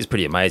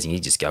pretty amazing.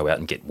 He'd just go out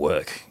and get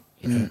work,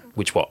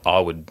 which what I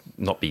would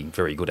not be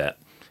very good at.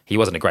 He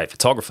wasn't a great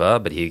photographer,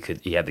 but he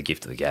had the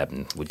gift of the gab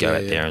and would go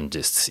out there and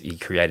he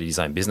created his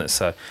own business.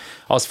 So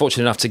I was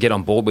fortunate enough to get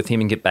on board with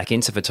him and get back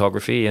into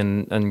photography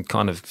and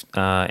kind of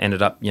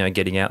ended up,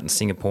 getting out in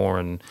Singapore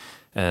and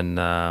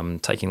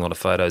taking a lot of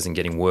photos and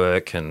getting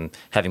work and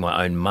having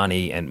my own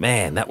money. And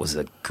man, that was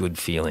a good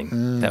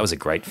feeling. That was a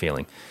great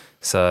feeling.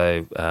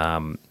 So,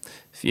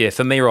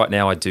 for me right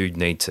now, I do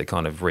need to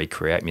kind of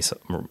recreate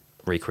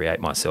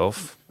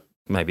myself.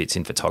 Maybe it's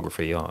in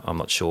photography. I'm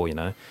not sure,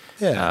 Yeah,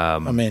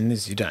 I mean,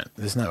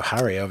 there's no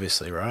hurry,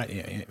 obviously, right?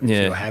 If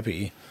you're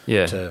happy.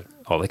 Yeah.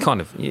 They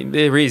kind of.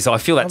 There is. I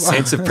feel that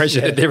sense of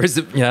pressure that there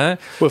is. well,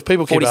 if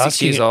people keep 46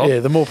 asking, years old.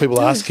 the more people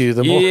ask you,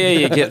 the more. Yeah,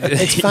 you get.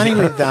 It's funny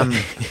with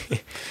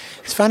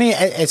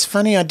It's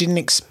funny. I didn't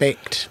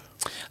expect.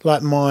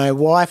 Like my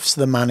wife's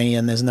the money,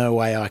 and there's no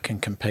way I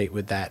can compete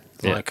with that.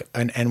 Like,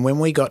 and when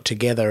we got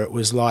together, it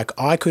was like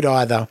I could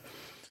either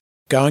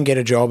go and get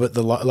a job at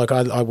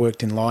I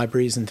worked in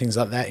libraries and things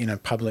like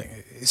that, public.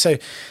 So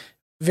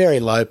very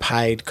low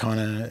paid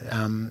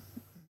kind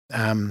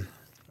of,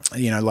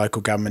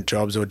 local government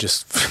jobs or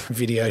just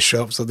video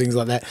shops or things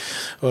like that.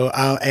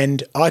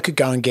 And I could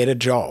go and get a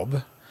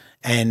job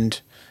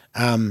and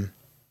add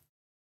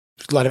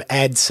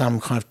some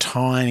kind of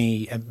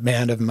tiny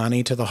amount of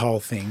money to the whole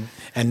thing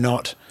and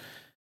not.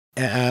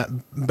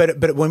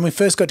 But when we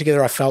first got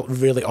together, I felt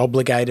really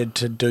obligated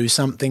to do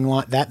something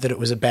like that it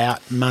was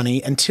about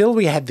money until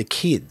we had the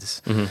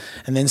kids. Mm-hmm.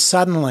 And then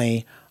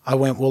suddenly I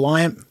went,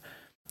 well,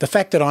 the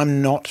fact that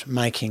I'm not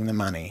making the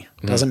money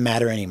doesn't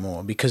matter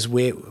anymore because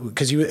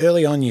you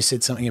early on you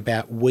said something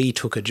about we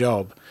took a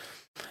job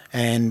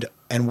and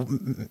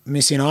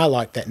Missy and I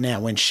like that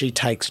now when she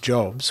takes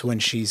jobs, when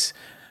she's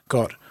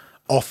got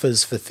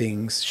offers for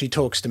things, she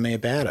talks to me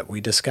about it.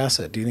 We discuss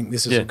it. Do you think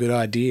this is a good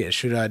idea?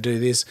 Should I do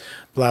this?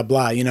 Blah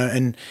blah.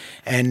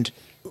 And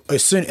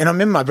as soon. And I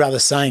remember my brother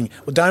saying,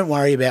 "Well, don't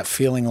worry about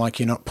feeling like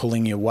you're not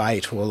pulling your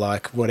weight or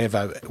like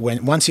whatever.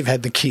 Once you've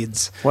had the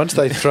kids, once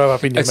they throw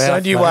up in your mouth,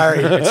 don't you worry.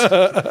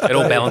 It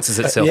all balances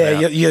itself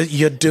out.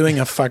 You're doing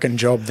a fucking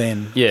job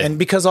then. Yeah. And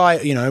because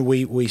we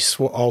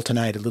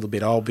alternate a little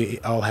bit.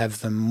 I'll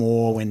have them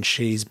more when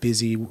she's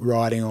busy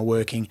writing or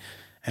working,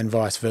 and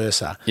vice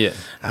versa. Yeah.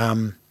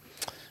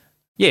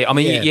 Yeah, I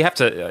mean, you have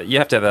to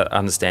have that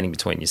understanding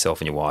between yourself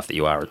and your wife that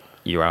you are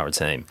a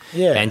team.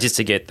 Yeah, and just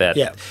to get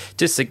that,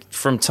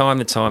 from time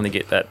to time to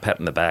get that pat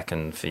on the back,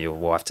 and for your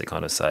wife to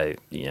kind of say,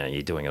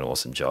 you're doing an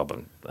awesome job,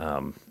 and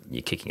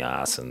you're kicking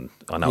ass, and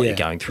I know what you're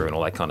going through, and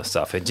all that kind of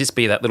stuff. And just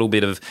be that little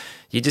bit of,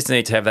 you just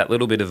need to have that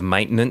little bit of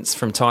maintenance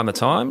from time to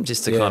time,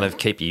 just to kind of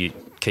keep you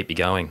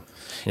going.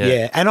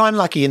 Yeah, and I'm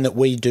lucky in that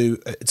we do.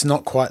 It's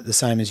not quite the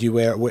same as you,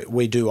 where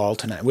we do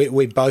alternate.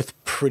 We both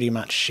pretty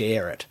much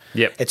share it.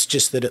 Yep. It's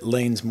just that it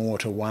leans more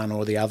to one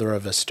or the other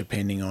of us,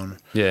 depending on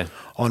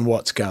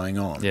what's going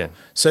on. Yeah.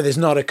 So there's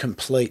not a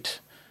complete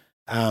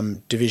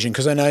division,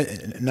 because I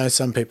know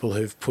some people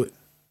who've put.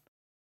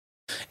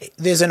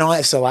 There's an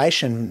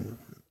isolation.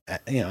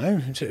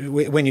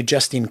 When you're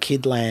just in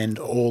kid land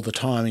all the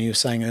time, and you were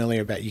saying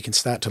earlier about you can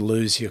start to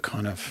lose your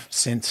kind of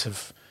sense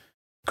of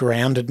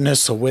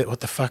groundedness or what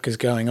the fuck is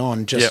going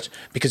on just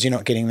because you're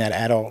not getting that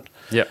adult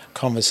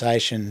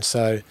conversation.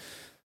 So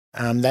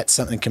that's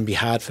something that can be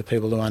hard for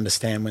people to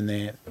understand when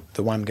they're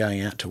the one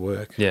going out to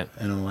work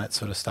and all that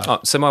sort of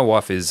stuff. So my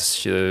wife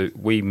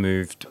we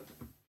moved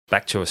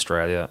back to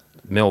Australia,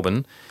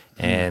 Melbourne,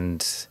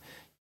 and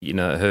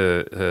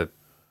her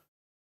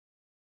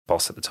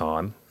boss at the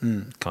time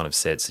kind of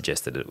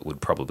suggested it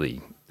would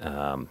probably,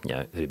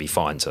 it'd be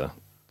fine to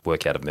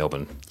work out of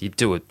Melbourne. You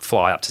do a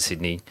fly up to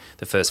Sydney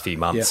the first few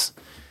months,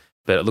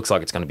 but it looks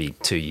like it's going to be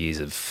 2 years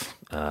of,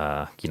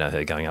 her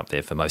going up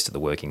there for most of the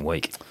working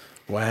week.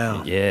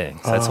 Wow. Yeah.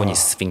 So that's when your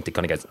sphincter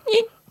kind of goes,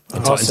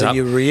 and Oh, tightens so up.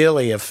 you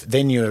really have,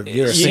 then you're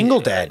a single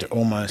dad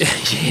almost.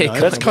 Yeah,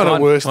 That's kind of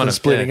worse than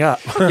splitting up.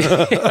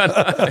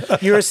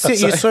 You're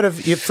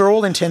for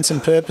all intents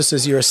and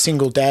purposes, you're a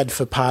single dad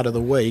for part of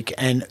the week,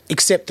 and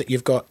except that you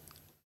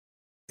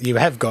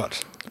have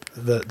got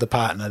the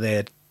partner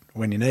there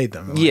when you need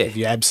them. Yeah. If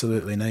you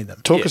absolutely need them.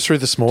 Talk us through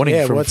this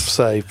morning from, what's-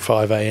 say,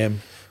 5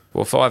 a.m.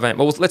 Well, 5 a.m.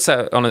 Well, let's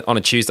say on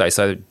a Tuesday.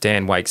 So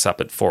Dan wakes up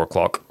at 4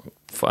 o'clock,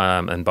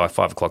 and by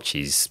 5 o'clock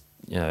she's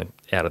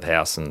out of the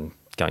house and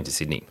going to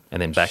Sydney,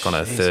 and then back on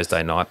a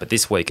Thursday night. But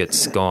this week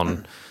it's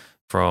gone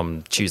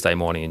from Tuesday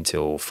morning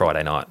until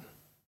Friday night.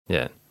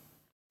 Yeah.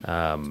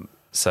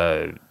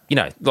 So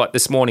like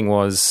this morning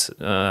was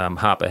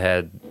Harper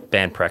had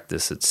band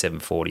practice at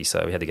 7:40,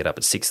 so we had to get up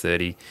at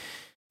 6:30.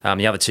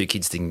 The other two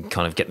kids didn't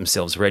kind of get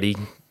themselves ready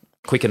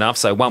quick enough.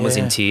 So one was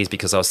in tears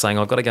because I was saying,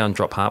 I've got to go and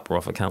drop Harper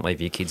off. I can't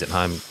leave your kids at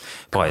home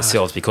by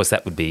yourselves, because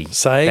that would be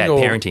bad or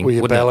parenting. were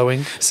you wouldn't it?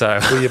 bellowing? So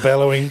Were you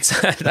bellowing?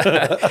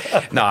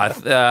 no,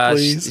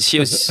 Please. she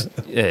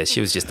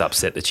was just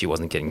upset that she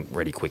wasn't getting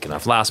ready quick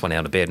enough. Last one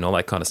out of bed and all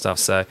that kind of stuff.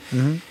 So.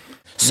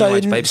 So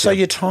babysitter.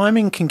 your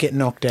timing can get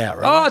knocked out,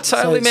 right? Oh,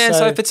 totally, man.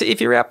 So if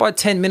you're out by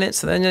 10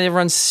 minutes, then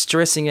everyone's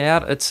stressing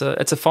out. It's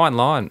a fine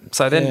line.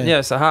 So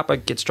then, so Harper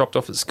gets dropped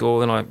off at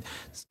school, and I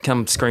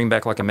come screaming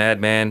back like a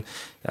madman.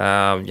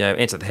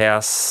 Enter the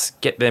house,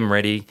 get them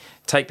ready,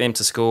 take them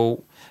to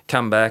school,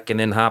 come back, and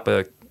then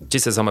Harper,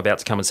 just as I'm about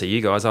to come and see you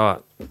guys,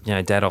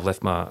 Dad, I've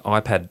left my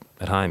iPad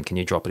at home. Can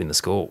you drop it in the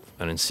school?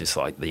 And it's just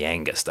like the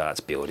anger starts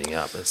building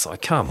up. It's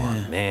like, come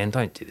on, man,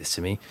 don't do this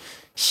to me.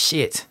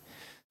 Shit.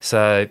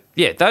 So,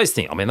 those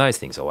things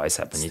always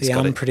happen. It's the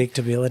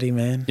unpredictability,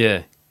 man.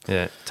 Yeah,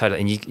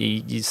 totally. And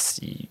you just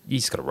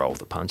got to roll with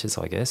the punches,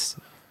 I guess.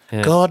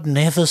 Yeah. God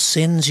never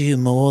sends you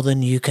more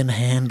than you can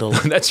handle.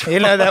 That's right. You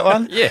know that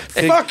one? Yeah.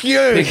 Fuck you.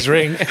 Biggs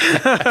ring.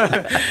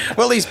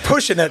 Well, he's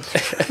pushing it.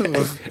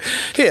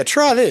 Here,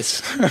 try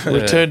this.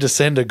 Return to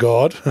sender,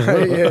 God.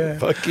 Yeah.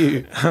 Fuck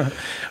you.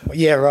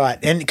 Yeah, right.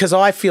 And because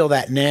I feel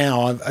that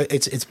now,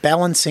 it's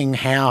balancing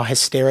how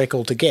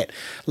hysterical to get.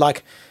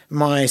 Like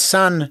my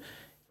son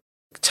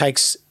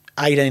takes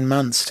 18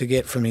 months to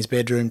get from his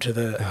bedroom to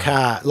the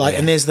car.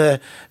 And there's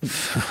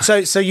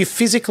so you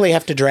physically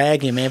have to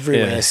drag him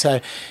everywhere. Yeah.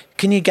 So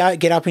can you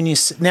get up in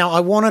his... Now,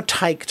 I want to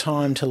take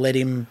time to let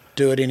him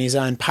do it in his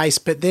own pace,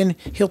 but then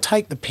he'll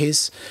take the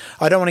piss.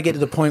 I don't want to get to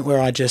the point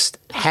where I just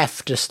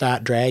have to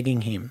start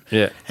dragging him.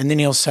 Yeah. And then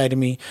he'll say to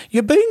me,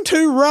 "You're being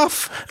too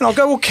rough." And I'll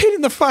go, "Well, get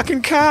in the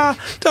fucking car.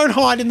 Don't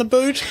hide in the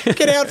boot.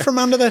 Get out from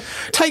under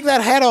take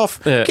that hat off.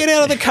 Yeah. Get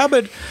out of the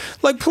cupboard.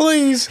 Like,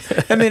 please."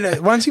 And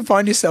then once you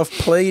find yourself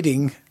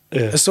pleading,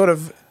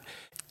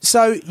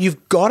 so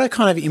you've got to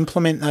kind of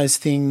implement those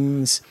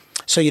things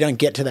so you don't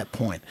get to that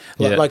point.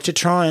 Like to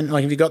try and,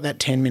 if you've got that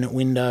 10-minute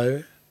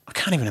window, I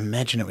can't even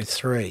imagine it with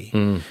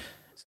 3.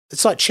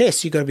 It's like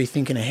chess. You've got to be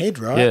thinking ahead,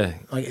 right? Yeah.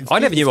 I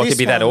never knew I could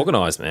be that far-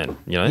 organised, man,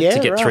 Yeah, to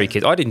get 3 right.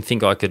 kids. I didn't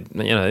think I could,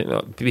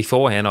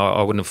 beforehand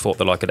I wouldn't have thought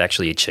that I could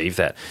actually achieve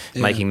that.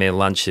 Yeah. Making their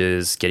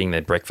lunches, getting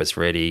their breakfast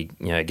ready,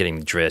 getting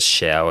them dressed,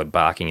 showered,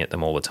 barking at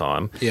them all the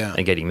time, Yeah.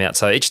 and getting them out.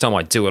 So each time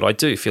I do it, I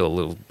do feel a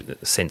little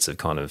sense of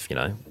kind of,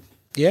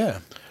 Yeah.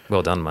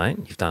 well done, mate.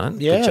 You've done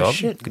it. Yeah, Good job.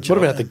 shit. Good job.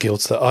 What about the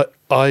guilt stuff?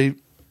 I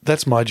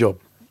that's my job.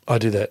 I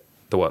do that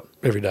The what?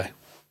 every day.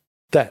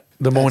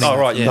 The morning, Oh,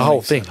 right, yeah. the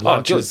whole thing. Oh, good.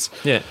 Lunches.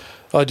 Yeah.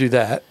 I do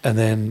that, and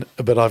then,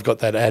 but I've got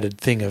that added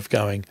thing of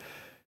going,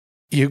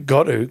 you've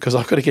got to, because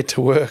I've got to get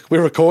to work.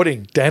 We're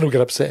recording. Dan will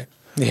get upset.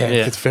 Yeah.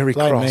 It's very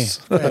Blame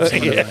cross. me.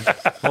 Absolutely.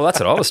 Well, that's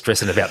what I was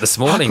stressing about this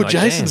morning. Uncle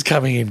Jason's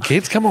coming in,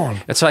 kids. Come on.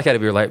 It's okay to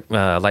be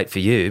late for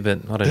you, but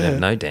I don't even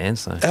know Dan,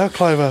 so Our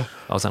Clover,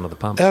 I was under the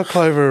pump.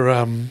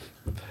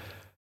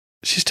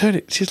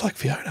 she's like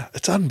Fiona.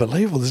 It's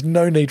unbelievable. There's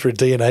no need for a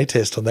DNA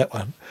test on that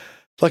one.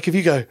 Like if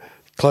you go,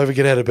 Clover,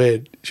 get out of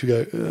bed. She'll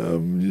go,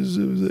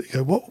 you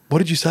go, what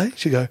did you say?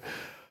 She'll go,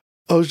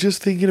 I was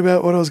just thinking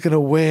about what I was going to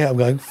wear. I'm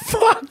going,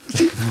 fuck.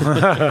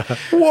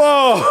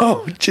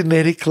 Whoa.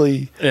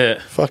 Genetically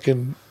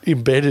fucking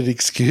embedded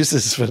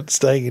excuses for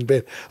staying in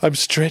bed. I'm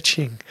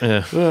stretching.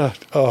 Yeah.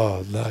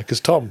 Oh, no, because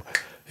Tom,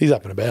 he's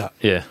up and about.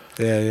 Yeah.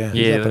 Yeah.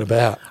 He's up and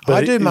about. But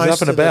I do he's most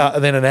up and of about,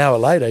 and then an hour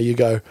later you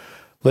go,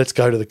 let's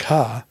go to the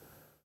car.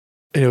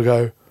 And he'll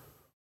go,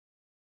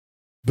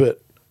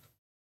 but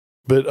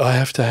I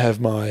have to have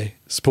my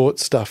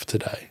sports stuff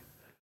today.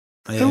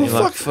 Yeah. Oh,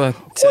 Like,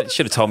 fuck.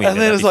 should have told me. And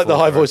then it's like the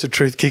high voice of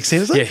truth kicks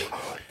in. It's like, Yeah.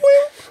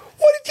 well,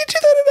 why did you do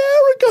that an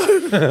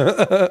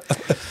hour ago?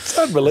 It's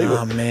unbelievable.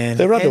 Oh, man.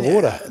 They're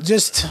underwater.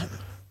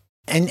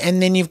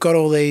 And then you've got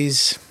all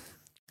these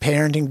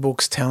parenting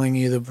books telling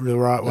you the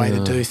right way to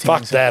do things.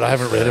 Fuck that. I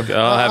haven't read them.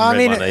 I haven't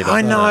read one either.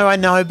 I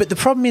know. But the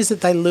problem is that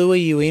they lure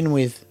you in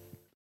with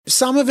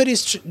some of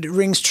it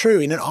rings true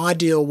in an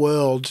ideal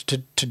world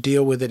to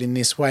deal with it in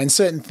this way. And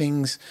certain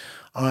things,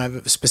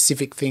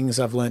 specific things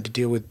I've learned to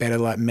deal with better,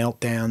 like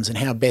meltdowns and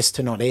how best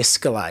to not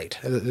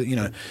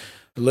escalate.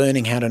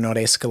 Learning how to not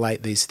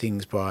escalate these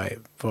things by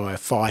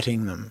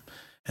fighting them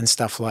and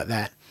stuff like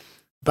that.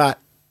 But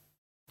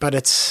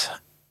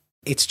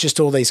it's just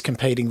all these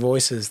competing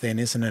voices then,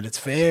 isn't it? It's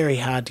very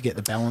hard to get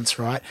the balance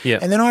right. Yeah.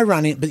 And then I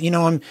run it, but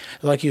I'm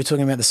like you were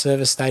talking about the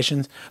service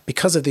stations.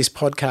 Because of this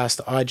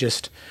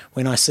podcast,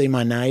 when I see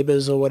my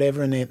neighbours or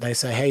whatever and they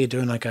say, how you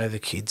doing? I go, the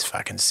kid's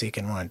fucking sick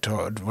and won't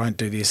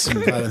do this.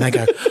 And they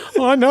go,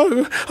 I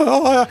know,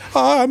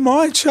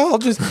 my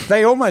child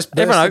they almost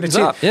burst Everyone into opens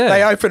tears. up, yeah.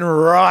 They open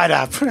right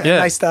up and Yeah.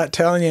 they start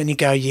telling you and you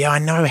go, yeah, I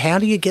know. How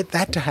do you get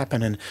that to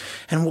happen?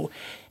 And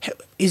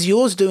is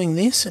yours doing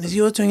this and is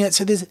yours doing that?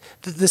 So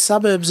the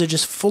suburbs are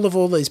just full of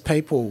all these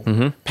people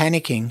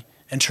panicking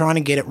and trying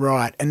to get it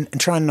right and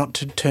trying not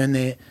to turn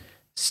their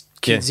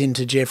kids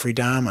into Jeffrey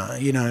Dahmer,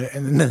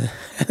 and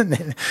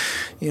then.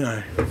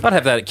 I'd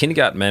have that at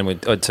kindergarten, man.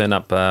 I'd turn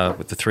up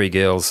with the 3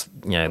 girls,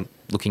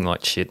 looking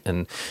like shit,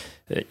 and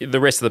the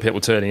rest of the people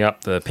turning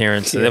up, the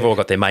parents, they've all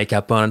got their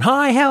makeup on. And,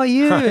 hi, how are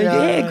you?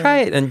 Yeah,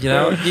 great. And,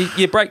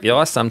 you break the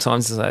ice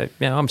sometimes and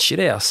say, I'm shit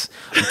house.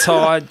 I'm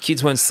tired.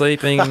 Kids weren't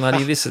sleeping.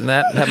 Bloody this and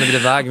that. Having a bit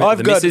of argument with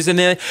the missus. And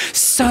they're,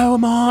 so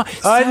am I.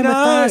 I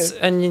know.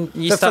 And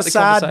you the start the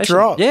facade conversation.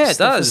 drops. Yeah, it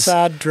does. The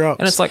facade drops.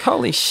 And it's like,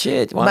 holy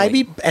shit.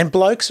 And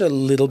blokes are a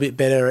little bit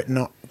better at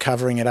not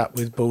covering it up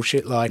with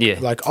bullshit. Like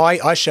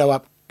I show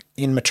up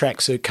in my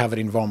tracksuit covered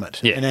in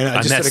vomit. Yeah. And then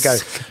I just sort of go,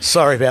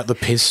 sorry about the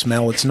piss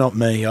smell. It's not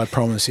me, I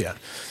promise you.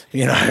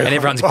 And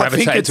everyone's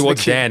gravitated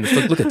towards Dan.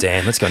 Look at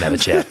Dan. Let's go and have a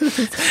chat.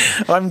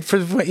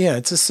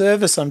 It's a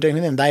service I'm doing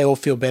with them. They all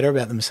feel better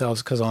about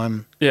themselves because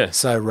I'm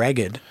so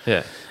ragged.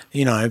 Yeah.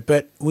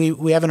 But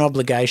we have an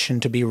obligation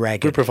to be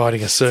ragged. We're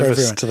providing a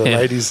service to the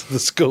ladies, the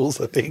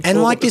schools, I think.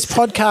 And like this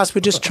podcast,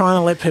 we're just trying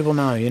to let people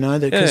know,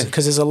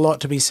 because there's a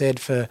lot to be said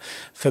for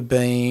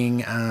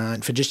being,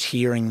 for just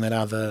hearing that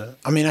other.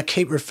 I mean, I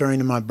keep referring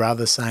to my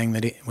brother saying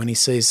that when he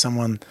sees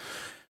someone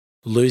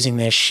losing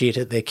their shit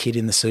at their kid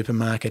in the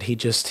supermarket,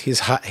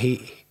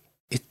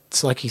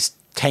 it's like his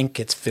tank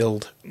gets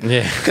filled.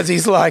 Yeah. Because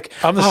he's like,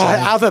 I'm the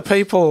same. other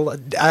people,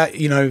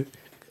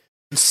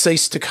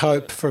 cease to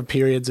cope for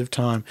periods of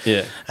time.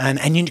 Yeah.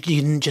 And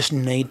you just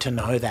need to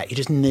know that. You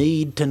just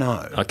need to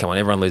know. Oh, come on.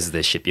 Everyone loses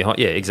their shit behind.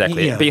 Yeah,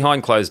 exactly. Yeah.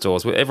 Behind closed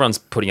doors. Everyone's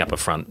putting up a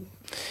front.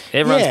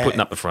 Everyone's putting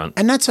up a front.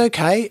 And that's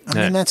okay. I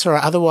mean, that's all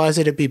right. Otherwise,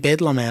 it'd be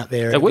bedlam out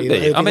there. It would be.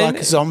 It'd be like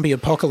a zombie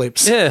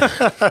apocalypse. Yeah.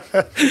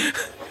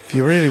 If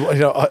you really,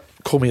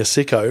 call me a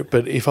sicko,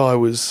 but if I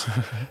was,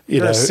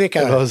 You're a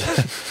sicko.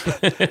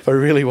 if I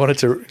really wanted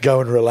to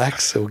go and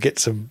relax or get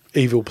some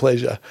evil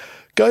pleasure,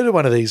 go to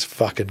one of these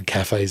fucking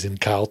cafes in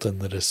Carlton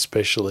that are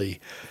especially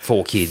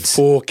for kids,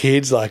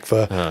 like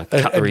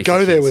and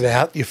go there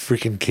without your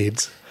freaking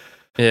kids.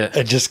 Yeah.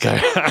 And just go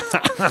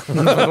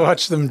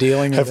watch them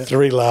dealing with have it.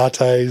 3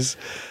 lattes,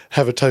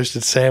 have a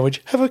toasted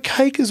sandwich, have a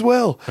cake as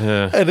well.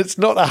 Yeah. And it's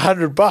not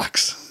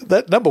 $100.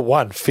 That, number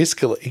one,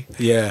 fiscally.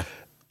 Yeah.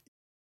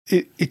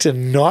 It's a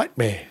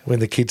nightmare when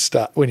the kids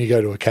when you go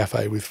to a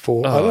cafe with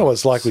 4. I don't know what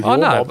it's like with your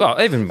mob.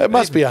 It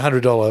must be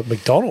 $100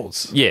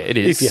 McDonald's. Yeah, it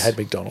is. If you had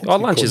McDonald's. Oh,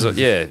 lunch is, Of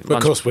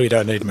course, we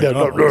don't need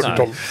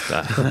McDonald's.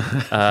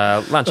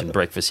 Lunch and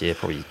breakfast,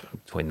 probably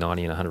between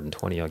 90 and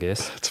 120, I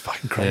guess. It's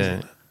fucking crazy.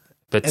 Yeah.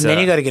 But, and then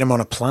you got to get them on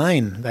a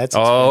plane. That's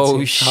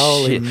expensive. Shit!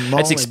 Holy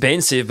It's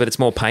expensive, but it's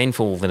more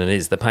painful than it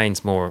is. The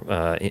pain's more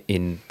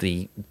in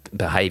the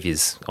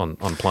behaviours on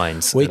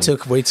planes. We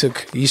took.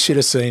 You should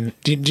have seen.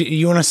 Do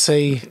you want to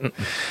see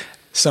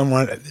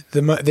someone?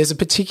 There's a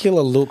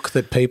particular look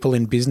that people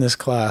in business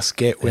class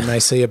get when they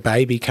see a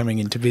baby coming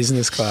into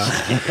business class.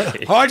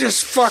 I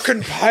just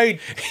fucking paid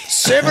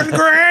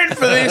 $7,000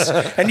 for this,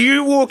 and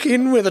you walk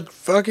in with a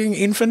fucking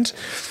infant.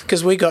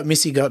 Because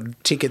Missy got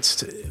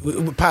tickets.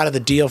 Part of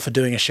the deal for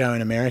doing a show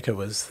in America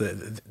was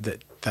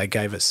that they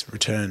gave us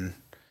return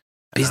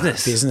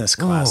business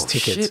class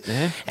tickets.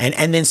 Shit,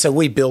 and then so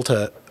we built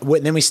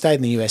then we stayed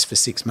in the US for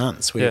 6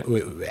 months.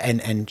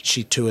 And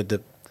she toured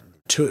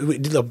we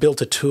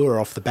built a tour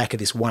off the back of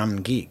this one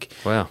gig.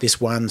 Wow. This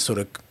one sort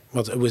of,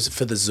 well, it was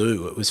for the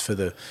zoo. It was for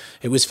the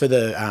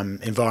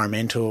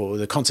environmental,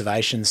 the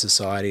conservation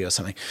society or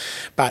something.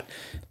 But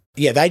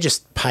yeah, they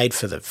just paid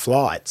for the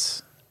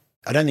flights.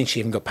 I don't think she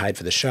even got paid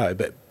for the show,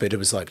 but it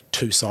was like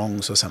 2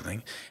 songs or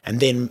something.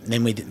 And then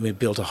we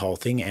built a whole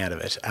thing out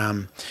of it.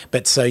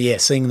 But so yeah,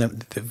 seeing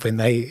them when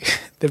the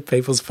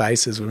people's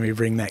faces when we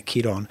bring that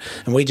kid on,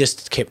 and we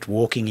just kept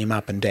walking him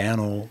up and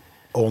down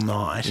all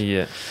night.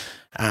 Yeah.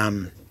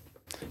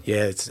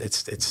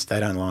 It's they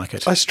don't like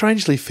it. I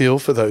strangely feel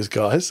for those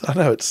guys. I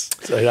know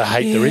I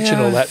hate the rich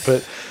and all that,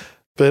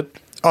 but being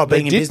they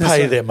in did business,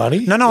 pay their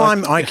money. No,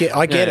 I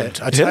get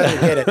it. I totally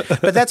get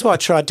it. But that's why I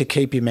tried to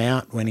keep him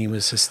out when he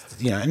was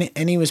just,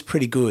 and he was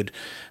pretty good.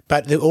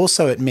 But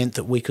also it meant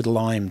that we could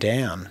lie him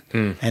down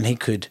and he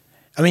could.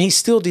 I mean, he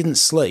still didn't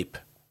sleep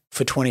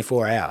for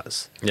 24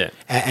 hours. Yeah,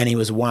 and he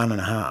was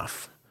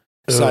 1.5.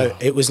 So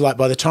it was like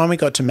by the time we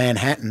got to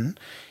Manhattan,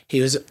 he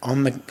was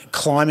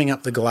climbing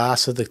up the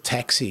glass of the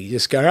taxi,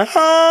 just going,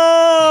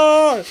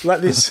 "Ah!"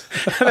 like this.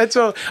 That's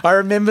all. I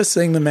remember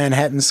seeing the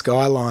Manhattan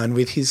skyline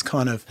with his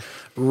kind of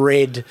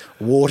red,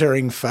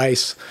 watering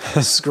face,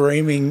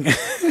 screaming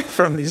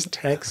from this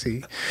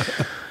taxi.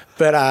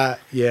 But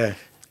yeah.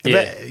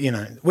 But, you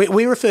know,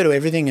 we refer to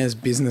everything as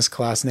business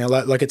class now.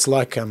 Like it's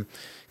like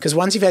because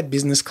once you've had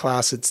business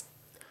class,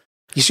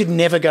 you should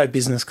never go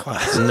business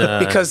class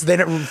because then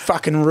it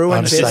fucking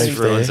ruins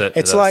it.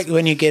 It's like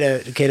when you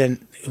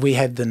we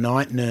had the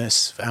night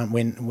nurse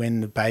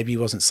when the baby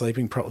wasn't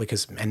sleeping properly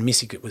and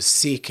Missy was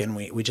sick and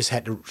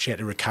she had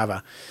to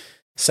recover.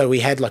 So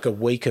we had like a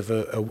week of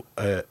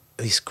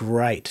this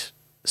great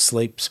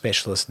sleep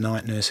specialist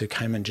night nurse who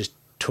came and just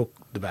took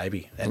the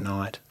baby at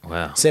night.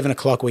 Wow.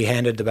 7:00 we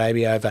handed the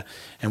baby over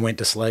and went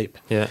to sleep.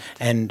 Yeah.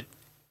 And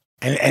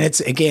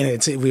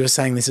we were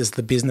saying this is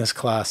the business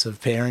class of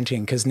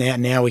parenting because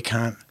now we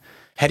can't.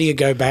 How do you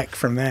go back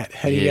from that?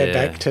 How do you go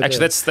back to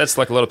actually? That's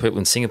like a lot of people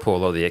in Singapore, a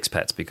lot of the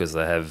expats, because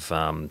they have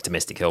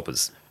domestic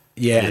helpers.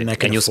 Yeah, and they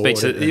can you'll afford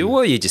speak to it.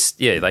 well,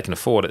 they can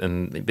afford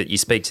it, but you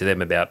speak to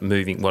them about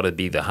moving. What would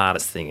be the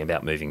hardest thing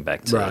about moving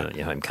back to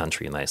your home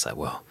country, and they say,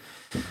 well,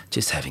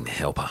 just having the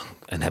helper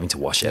and having to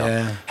wash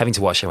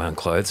our own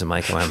clothes and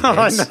make our own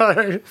beds. I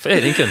know. Fair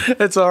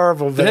dinkum. It's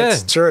horrible, but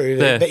it's true.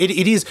 Yeah.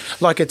 It is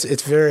like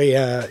it's very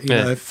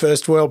know,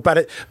 first world,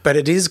 but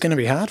it is going to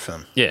be hard for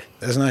them. Yeah,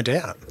 there's no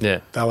doubt.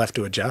 Yeah, they'll have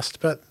to adjust.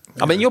 But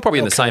I mean, you're probably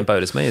in the same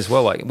boat as me as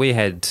well. Like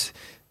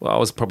I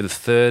was probably the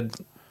third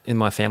in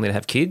my family to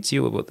have kids.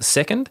 You were the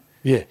second.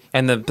 Yeah,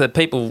 and the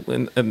people,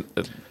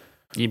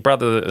 your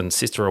brother and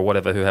sister or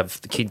whatever, who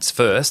have the kids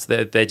first,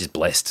 they're just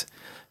blessed.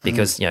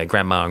 Because,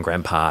 grandma and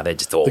grandpa, they're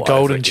just all the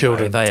golden over,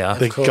 children. They are.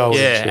 The golden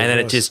children. And then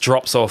it just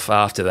drops off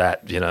after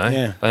that,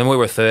 Yeah. And we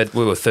were third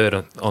on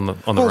the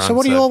run. So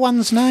what are your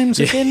ones' names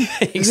again?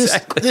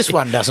 Exactly. This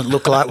one doesn't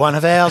look like one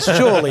of ours.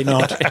 Surely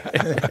not.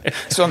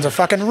 This one's a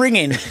fucking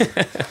ringing.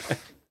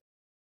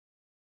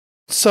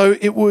 So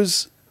it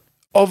was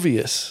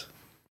obvious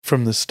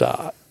from the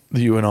start that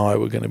you and I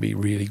were going to be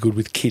really good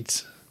with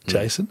kids,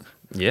 Jason.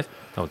 Yeah,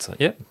 I would say.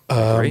 Yeah, I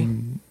agree.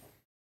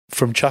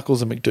 From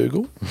Chuckles and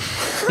McDougall.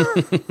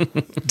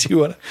 Do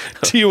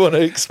you want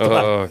to explain?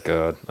 Oh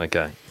God.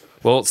 Okay.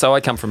 Well, so I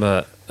come from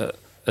a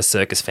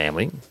circus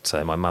family.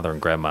 So my mother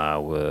and grandma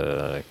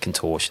were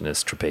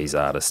contortionists, trapeze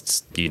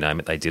artists. You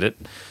name it, they did it.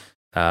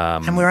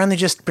 And we're only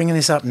just bringing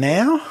this up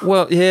now?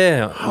 Well,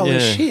 yeah. Holy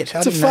shit.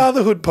 It's a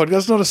fatherhood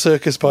podcast, not a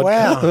circus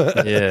podcast.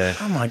 Wow. Yeah.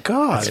 Oh, my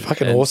God. It's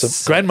fucking awesome.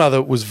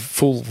 Grandmother was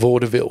full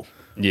vaudeville.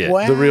 Yeah.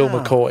 Wow. The real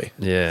McCoy.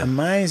 Yeah.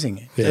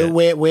 Amazing. Yeah.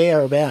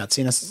 Whereabouts?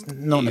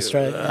 Not in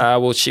Australia?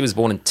 Well, she was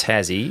born in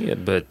Tassie,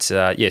 but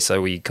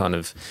so we kind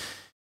of...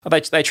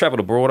 They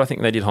travelled abroad. I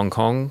think they did Hong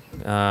Kong.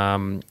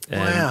 And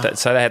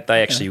so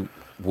they actually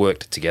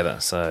worked together.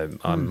 So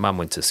my mum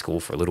went to school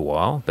for a little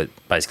while, but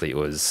basically it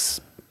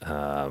was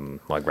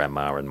my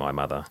grandma and my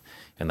mother,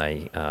 and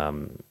they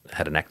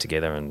had an act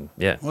together, and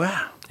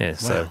Wow. Yeah,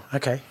 so...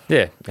 Okay.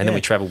 Yeah, and then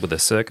we travelled with the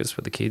circus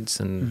with the kids,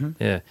 and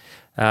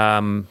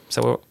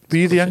so... Were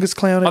you the youngest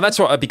clown? Oh, that's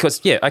right.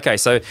 Because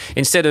so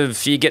instead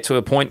of you get to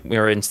a point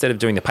where instead of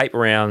doing the paper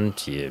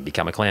round, you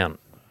become a clown.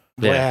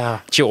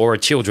 Yeah. Wow. Or a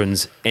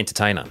children's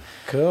entertainer.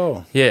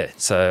 Cool. Yeah.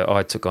 So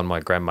I took on my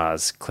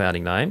grandma's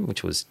clowning name,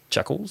 which was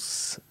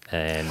Chuckles.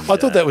 And I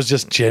thought that was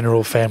just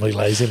general family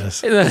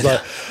laziness. It was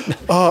like,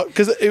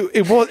 because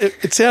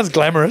it sounds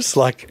glamorous.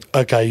 Like,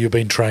 okay, you've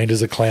been trained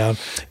as a clown.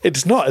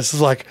 It's not. It's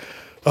just like,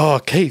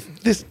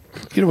 Keith, this.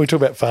 We talk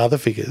about father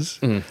figures.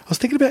 I was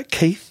thinking about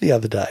Keith the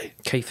other day.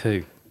 Keith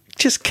who?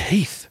 Just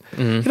Keith.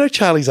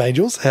 Charlie's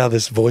Angels, how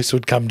this voice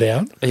would come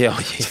down. Yeah.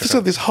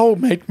 So this whole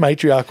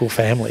matriarchal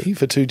family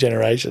for 2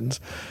 generations,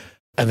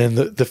 and then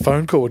the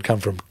phone call would come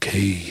from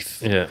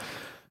Keith. Yeah.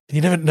 And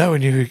you never know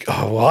when you,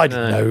 I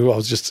didn't know. I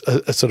was just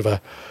a sort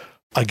of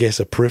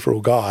a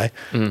peripheral guy.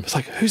 It's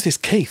like, who's this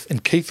Keith?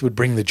 And Keith would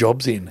bring the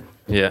jobs in.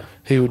 Yeah.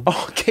 He would.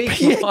 Oh, Keith.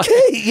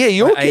 Keith. Yeah,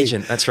 your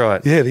agent. That's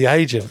right. Yeah, the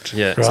agent.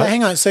 Yeah. Right? So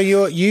hang on. So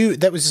you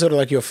that was sort of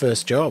like your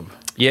first job.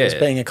 Yeah. Was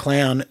being a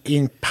clown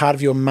in part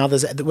of your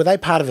mother's. Were they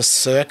part of a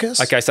circus?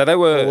 Okay, so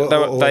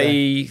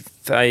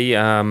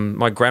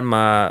my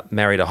grandma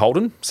married a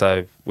Holden,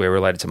 so we're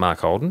related to Mark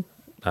Holden.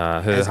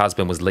 Her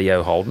husband was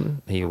Leo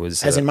Holden. He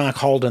was as in Mark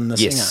Holden, the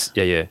yes,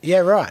 singer. Yeah. Yeah,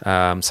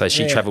 right. So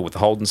she travelled with the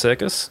Holden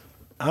Circus.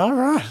 All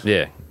right.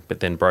 Yeah, but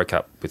then broke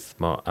up with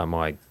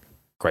my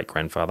great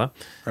grandfather,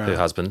 her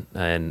husband,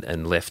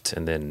 and left,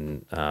 and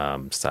then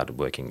started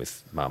working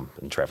with Mum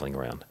and travelling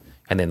around,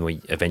 and then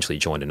we eventually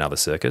joined another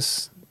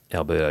circus,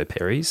 Alberto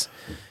Perry's,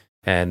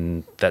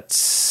 and there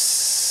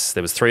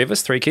was 3 of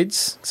us, 3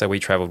 kids. So we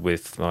travelled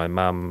with my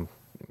mum,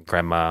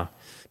 grandma,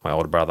 my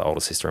older brother, older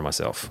sister, and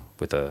myself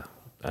with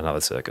another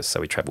circus.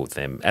 So we travelled with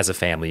them as a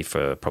family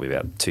for probably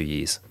about 2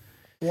 years.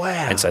 Wow!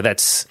 And so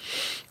that's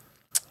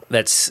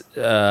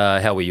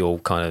how we all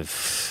kind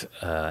of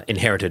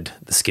inherited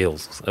the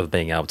skills of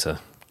being able to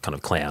kind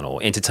of clown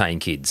or entertain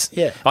kids.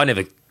 Yeah. I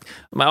never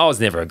I was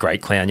never a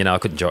great clown. You know, I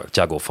couldn't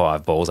juggle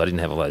 5 balls. I didn't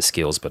have all those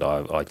skills, but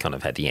I kind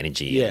of had the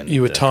energy. Yeah. and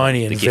You were the- tiny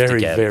the and gift of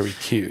very, gab. very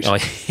cute. Oh,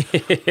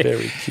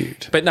 Very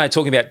cute. But no,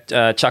 talking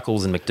about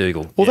Chuckles and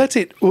McDougal. Well, that's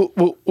it. Well,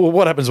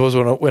 what happens was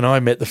when I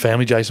met the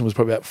family, Jason was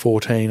probably about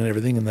 14 and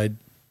everything, and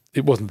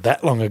it wasn't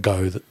that long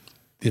ago that,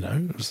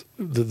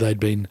 that they'd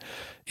been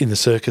in the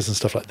circus and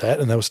stuff like that,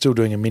 and they were still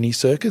doing a mini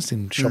circus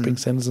in shopping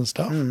centres and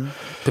stuff.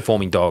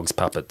 Performing dogs,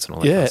 puppets, and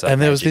all that kind Yeah, of stuff.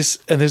 and there was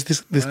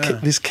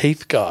Magic. this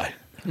Keith guy.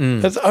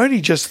 That's only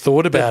just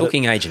thought The about it.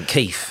 booking agent,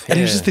 Keith. And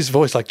it was just this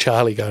voice like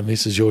Charlie going,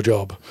 "This is your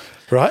job,"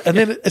 right? And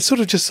then it sort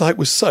of just like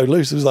was so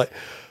loose. It was like,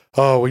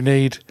 "Oh, we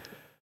need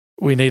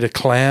a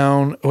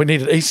clown. We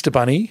need an Easter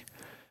bunny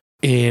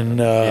in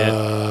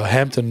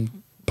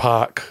Hampton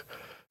Park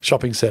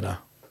shopping centre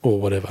or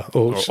whatever,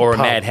 Or a pub."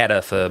 Mad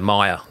Hatter for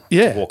Maya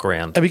Yeah, to walk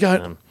around. And we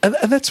go, and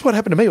that's what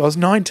happened to me. I was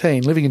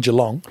 19, living in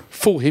Geelong,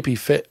 full hippie,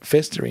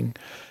 festering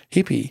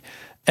hippie,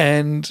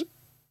 and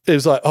it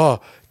was like,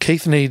 "Oh,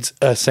 Keith needs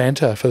a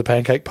Santa for the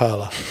pancake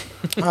parlour."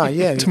 Oh,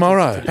 yeah.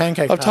 Tomorrow. The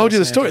pancake I've told you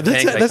the story. parlour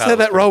That's, Pancake that's how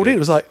parlour's that rolled pretty in. It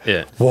was like,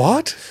 Yeah.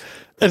 what?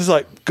 And it's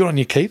like, good on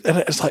you, Keith. And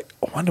it's like,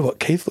 I wonder what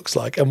Keith looks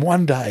like. And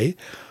one day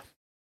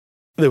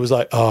there was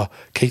like, oh,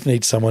 Keith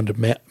needs someone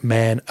to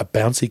man a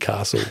bouncy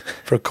castle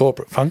for a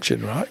corporate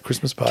function, right?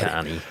 Christmas party.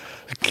 Carney.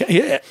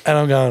 Yeah. And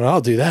I'm going,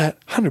 I'll do that.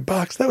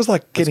 $100. That was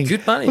like getting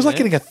good money, It was like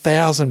man. getting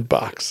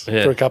 $1,000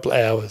 Yeah. for a couple of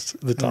hours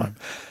at the time.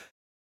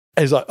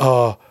 And he's like,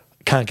 oh,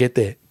 can't get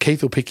there.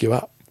 Keith will pick you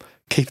up.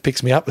 Keith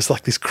picks me up. It's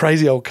like this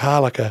crazy old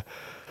car, like a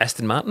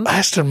Aston Martin?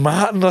 Aston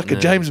Martin, like a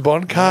James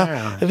Bond car.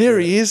 Wow. And there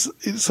he is,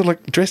 he's sort of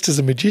like dressed as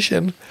a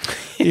magician.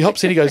 He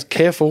hops in, he goes,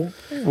 "Careful,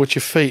 watch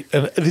your feet."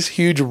 And this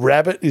huge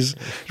rabbit is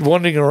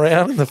wandering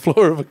around on the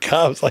floor of a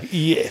car. It's like,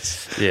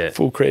 yes. Yeah.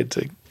 Full credit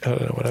to, I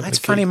don't know what happened. That's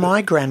to funny. Keith,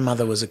 My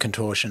grandmother was a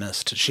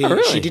contortionist. She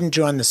really? she didn't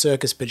join the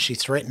circus, but she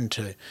threatened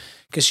to,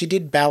 because she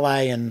did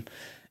ballet and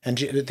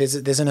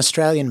there's an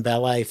Australian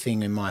ballet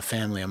thing in my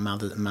family. On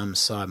mum's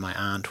side, my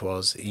aunt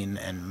was in,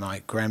 and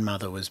my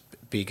grandmother was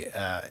big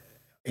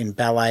in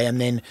ballet,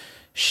 and then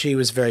she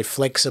was very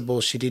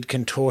flexible. She did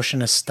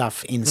contortionist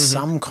stuff in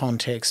some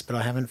contexts, but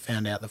I haven't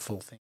found out the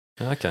full thing.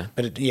 Okay.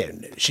 But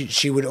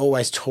she would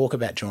always talk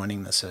about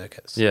joining the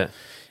circus. Yeah.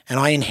 And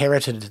I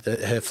inherited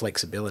her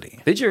flexibility.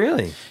 Did you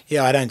really?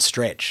 Yeah, I don't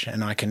stretch,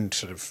 and I can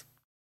sort of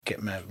get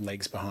my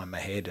legs behind my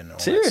head and all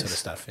Serious? that sort of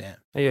stuff. Yeah.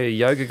 Are you a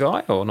yoga guy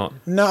or not?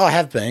 No, I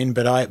have been,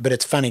 but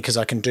it's funny because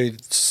I can do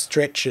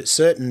stretch at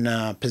certain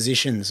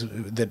positions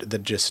that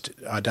just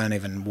I don't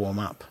even warm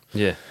up.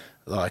 Yeah.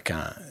 Like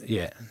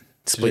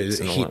Splits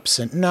to and all hips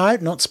and no,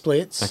 not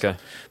splits. Okay.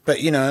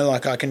 But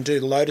like I can do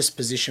the lotus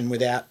position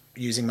without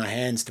using my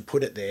hands to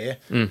put it there.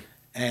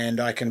 And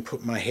I can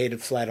put my head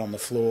flat on the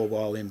floor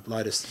while in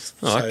lotus.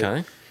 Oh,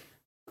 okay.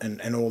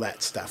 And all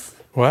that stuff.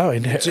 Wow.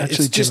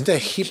 It's just a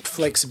hip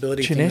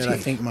flexibility thing that I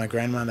genetic. think my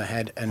grandmother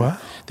had. And Wow.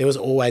 there was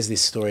always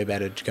this story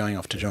about her going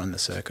off to join the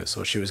circus,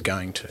 or she was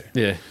going to.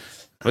 Yeah.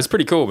 It was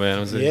pretty cool, man.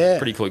 It was a Yeah.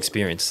 pretty cool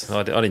experience.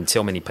 I didn't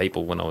tell many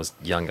people when I was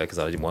younger because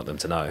I didn't want them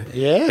to know.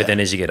 Yeah. But then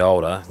as you get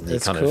older, you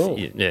That's kind cool. of,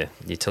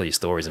 you tell your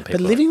stories and people.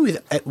 But living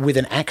with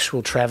an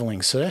actual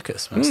travelling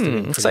circus must have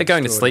been It's pretty like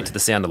going to sleep to extraordinary. the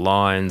sound of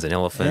lions and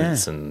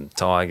elephants and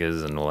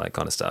tigers and all that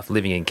kind of stuff.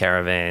 Living in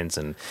caravans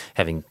and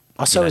having.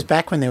 Oh, so it was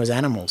back when there was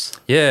animals.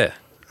 Yeah,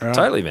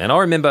 totally, man. I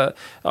remember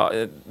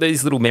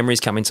these little memories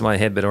come into my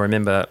head, but I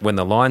remember when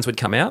the lions would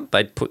come out,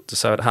 they'd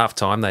so at half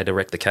time they'd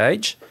erect the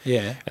cage,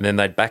 Yeah. and then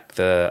they'd back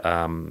the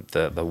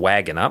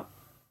wagon up,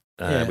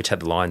 Yeah. which had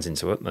the lions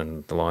into it,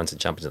 and the lions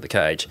would jump into the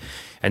cage.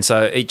 And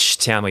so each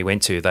town we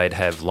went to, they'd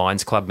have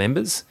Lions Club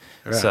members.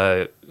 Right.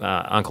 So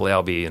Uncle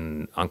Albie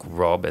and Uncle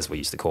Rob, as we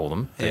used to call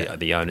them, Yeah.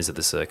 the owners of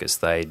the circus,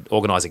 they'd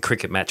organise a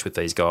cricket match with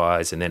these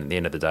guys, and then at the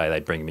end of the day,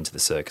 they'd bring them into the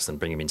circus and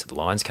bring them into the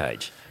lions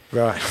cage.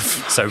 Right.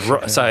 So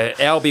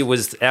Albie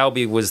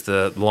was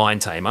the lion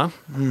tamer,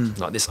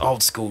 like this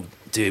old school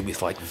dude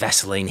with like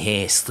Vaseline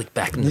hair, slicked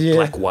back in the Yeah.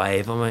 black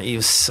wave. I mean, he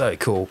was so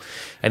cool.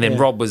 And then Yeah.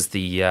 Rob was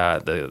the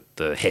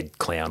head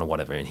clown or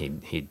whatever, and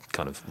he'd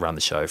kind of run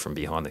the show from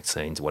behind the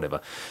scenes or whatever.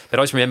 But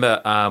I just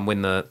remember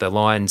when the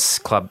Lions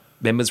Club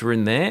members were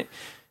in there,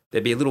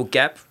 there'd be a little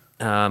gap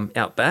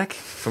out back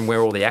from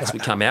where all the acts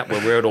would come out, where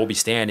we'd all be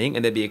standing,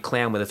 and there'd be a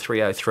clown with a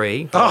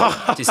 303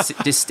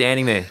 just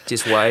standing there,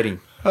 just waiting.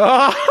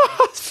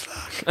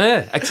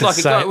 Yeah, it's like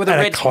a guy with a And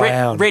a red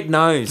clown.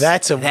 nose.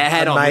 That's a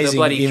hat on with a amazing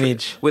bloody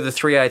image. with a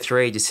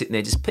 303 just sitting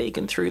there, just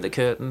peeking through the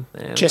curtain.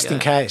 There we Just go. in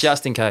case.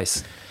 Just in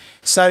case.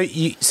 So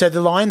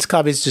the Lions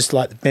Club is just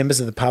like members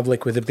of the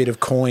public with a bit of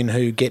coin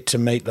who get to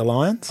meet the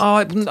lions? Oh,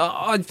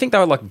 I think they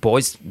were like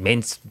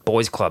men's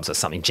boys clubs or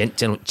something.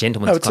 Gentlemen's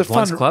No, it's a club,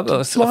 Lions club.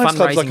 Lions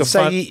Club's like a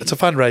So fun. you- It's a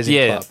fundraising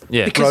Yeah, club.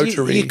 yeah. Because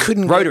Rotary. you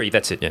couldn't Rotary.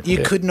 That's it. Yeah. You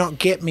could not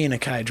get me in a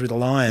cage with a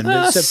lion.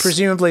 But Yes. so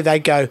presumably they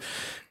go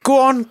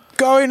and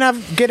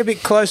get a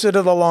bit closer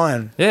to the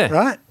lion. Yeah.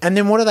 Right? And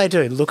then what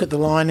do? Look at the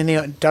lion in the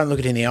eye. Don't look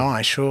it in the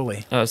eye,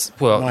 surely. Might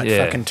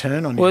yeah. fucking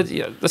turn on you. Well,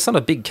 yeah, that's not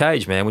a big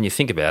cage, man. When you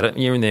think about it,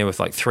 you're in there with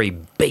like three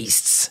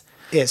beasts.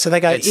 Yeah, so they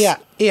go, It's-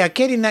 yeah,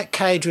 get in that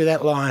cage with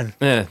that lion.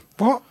 Yeah.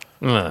 What?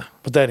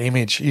 But that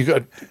image,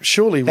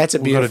 surely That's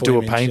a we've got to beautiful do a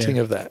image, painting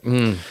yeah. of that.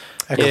 A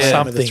Or collab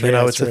something, with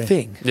the it's a 303.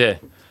 thing. Yeah.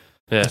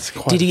 Yeah. It's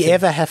quite Did a he thing.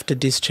 ever have to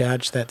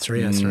discharge that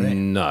 303?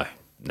 No.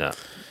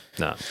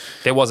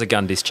 There was a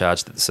gun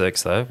discharged at the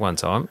circus though one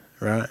time.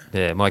 Right.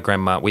 Yeah, my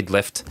grandma. We'd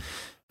left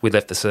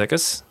the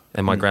circus,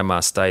 and my grandma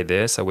stayed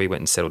there, so we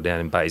went and settled down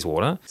in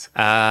Bayswater.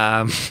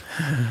 And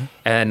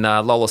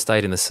Lola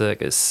stayed in the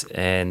circus,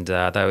 and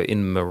they were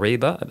in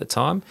Mariba at the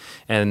time.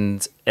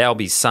 And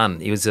Albie's son,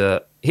 he was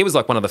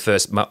like one of the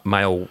first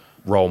male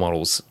role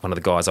models. One of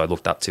the guys I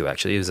looked up to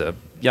actually. He was a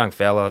young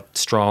fella,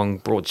 strong,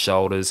 broad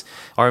shoulders.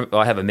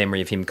 I have a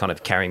memory of him kind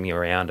of carrying me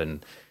around,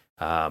 and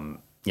I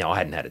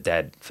hadn't had a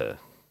dad for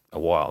a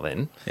while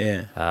then.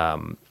 Yeah.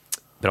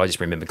 But I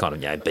just remember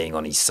kind of, being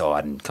on his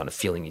side and kind of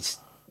feeling his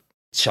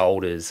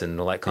shoulders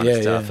and all that kind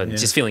of stuff, and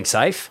just feeling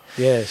safe.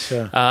 Yeah,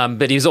 sure.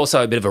 But he was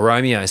also a bit of a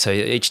Romeo, so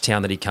each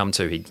town that he'd come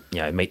to, he'd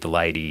meet the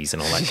ladies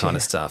and all that kind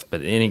of stuff.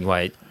 But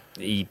anyway,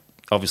 he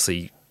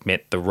obviously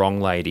met the wrong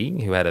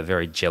lady who had a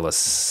very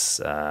jealous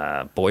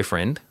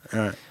boyfriend.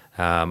 Right.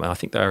 And I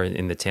think they were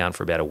in the town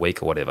for about a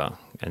week or whatever.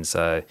 And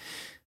so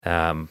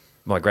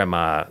my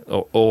grandma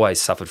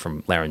always suffered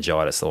from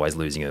laryngitis, always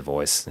losing her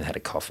voice, and had a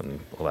cough and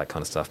all that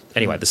kind of stuff.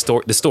 Anyway, the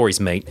stories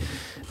meet.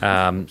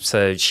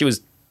 So she was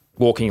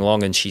walking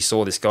along and she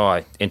saw this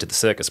guy enter the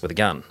circus with a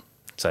gun.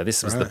 So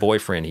this was the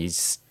boyfriend.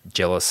 He's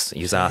jealous.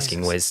 He was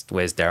asking, "Where's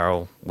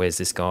Daryl? Where's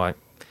this guy?"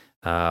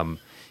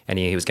 And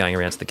he was going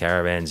around to the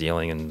caravans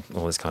yelling and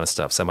all this kind of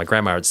stuff. So my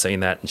grandma had seen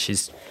that, and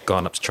she's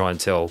gone up to try and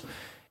tell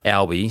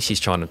Albie. She's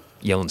trying to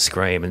yell and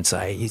scream and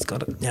say,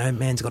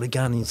 man's got a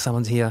gun and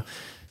someone's here.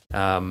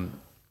 And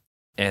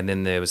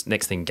then there was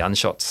next thing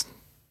gunshots,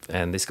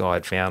 and this guy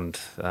had found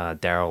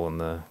Daryl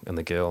and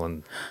the girl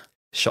and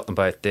shot them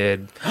both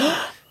dead.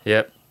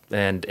 Yep.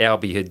 And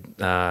Albie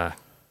had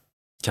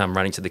come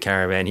running to the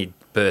caravan. He'd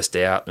burst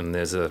out, and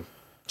there's a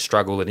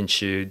struggle that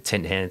ensued.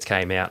 10 hands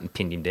came out and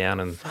pinned him down,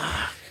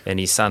 and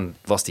his son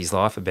lost his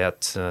life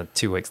about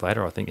 2 weeks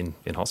later, I think,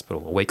 in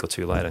hospital, a week or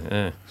two later.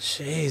 Yeah.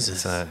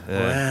 Jesus. So,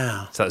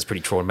 Wow. So that was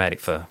pretty traumatic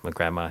for my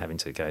grandma having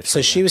to go through.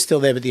 So she was still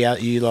there, but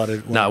you lot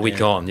had... No, we'd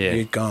gone, yeah.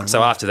 You'd gone. So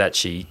right. after that,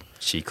 she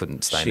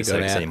couldn't stay in the She got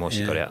circus out, anymore.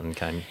 She yeah. got out and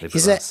came live Is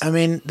with that... us. I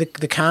mean,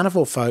 the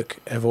carnival folk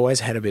have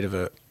always had a bit of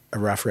a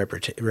rough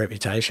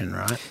reputation,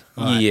 right?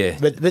 Yeah.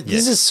 But Yeah.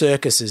 this is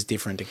circus is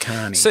different to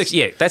carnies. So,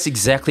 yeah, that's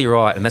exactly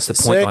right, and that's the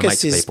point I make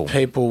Circus to is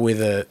people.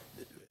 with a...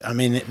 I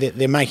mean,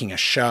 they're making a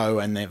show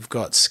and they've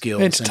got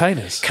skills.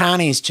 Entertainers. And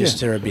carnies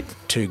just are a bit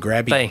too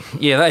grabby.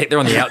 They're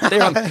on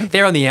the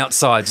they're on the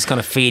outside, just kind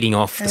of feeding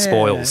off the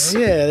spoils.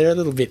 Yeah, they're a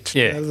little bit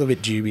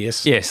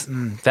dubious. Yes,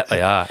 that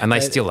they are, and they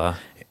still are.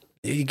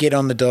 You get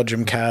on the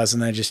Dodgem cars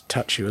and they just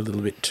touch you a little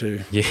bit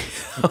too. Yeah.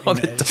 Any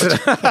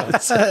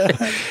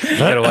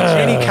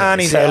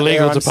carnies So out there,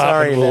 legal I'm department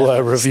sorry will,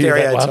 about review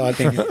that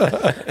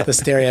one. the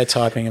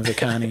stereotyping of the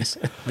carnies.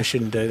 We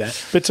shouldn't do that.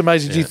 But it's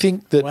amazing. Do you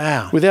think that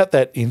Wow. without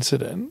that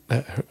incident,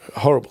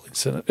 horrible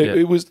incident,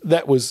 it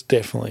was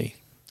definitely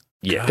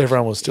Yeah.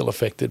 everyone was still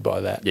affected by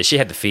that. Yeah, she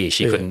had the fear.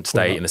 She couldn't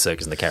stay in the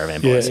circus in the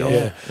caravan by herself.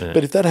 Yeah.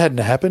 But if that hadn't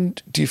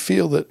happened, do you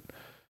feel that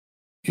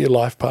your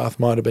life path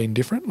might have been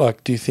different?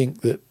 Like, do you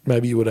think that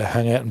maybe you would have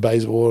hung out in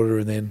Bayswater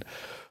and then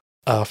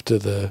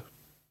after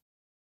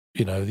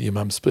your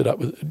mum split up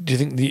with, do you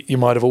think you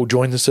might have all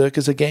joined the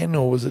circus again,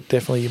 or was it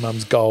definitely your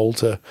mum's goal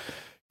to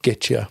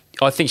get you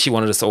I think she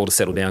wanted us all to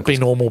settle down. be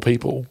normal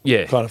people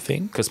kind of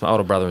thing? Because my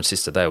older brother and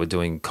sister, they were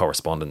doing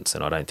correspondence,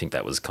 and I don't think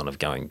that was kind of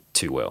going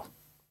too well.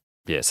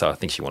 Yeah, so I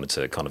think she wanted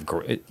to kind of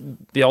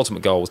the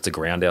ultimate goal was to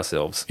ground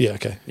ourselves. Yeah,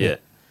 okay. Yeah.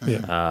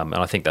 Yeah. And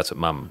I think that's what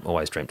Mum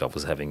always dreamt of,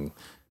 was having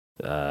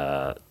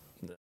a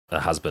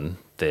husband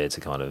there to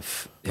kind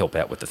of help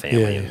out with the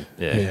family.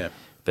 Yeah.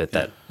 But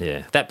that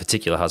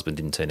particular husband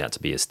didn't turn out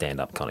to be a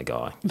stand-up kind of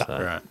guy. So,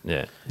 Right.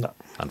 Yeah. No.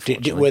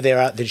 Unfortunately.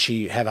 Did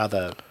she have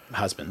other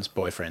husbands,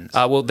 boyfriends?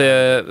 Well,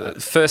 the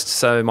first,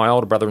 so my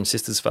older brother and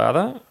sister's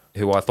father,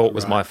 who I thought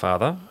was my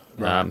father,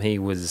 he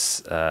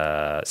was,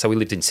 so we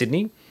lived in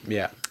Sydney.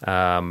 Yeah.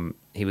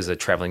 He was a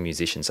travelling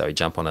musician, so he'd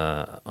jump on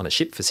a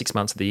ship for 6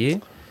 months of the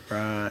year.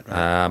 Right.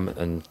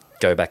 And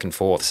go back and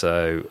forth.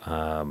 So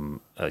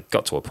it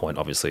got to a point,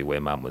 obviously,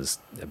 where Mum was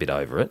a bit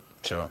over it.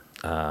 Sure.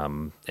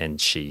 And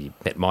she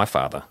met my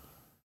father.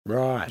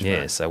 Right.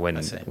 Yeah. Right. So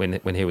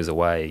when he was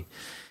away,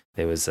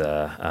 there was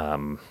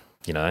a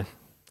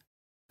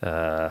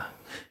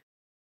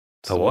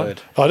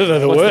what? I don't know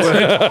the word.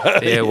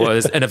 Yeah, it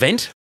was an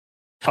event.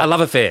 A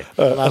love affair.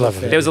 Love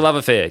affair. There was a love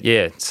affair.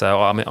 Yeah.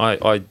 So I mean,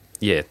 I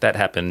that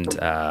happened.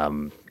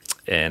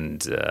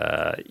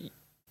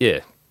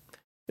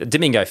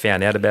 Domingo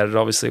found out about it,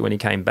 obviously, when he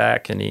came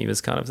back, and he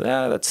was kind of,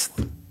 that's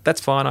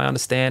fine. I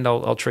understand.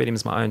 I'll treat him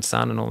as my own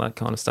son and all that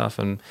kind of stuff.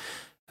 And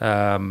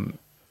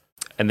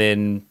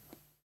then,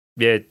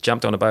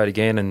 jumped on a boat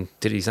again and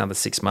did his another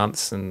 6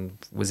 months and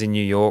was in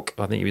New York.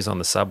 I think he was on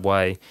the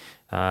subway,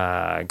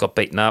 got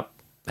beaten up,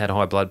 had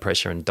high blood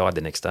pressure and died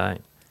the next day.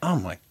 Oh,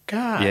 my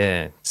God.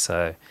 Yeah.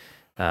 So,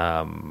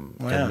 and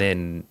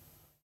then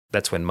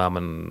that's when Mum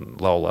and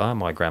Lola,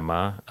 my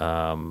grandma,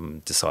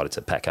 decided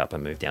to pack up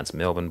and move down to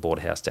Melbourne, bought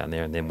a house down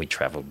there, and then we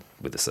travelled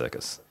with the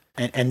circus.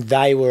 And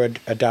they were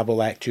a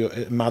double act, your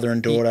mother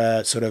and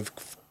daughter sort of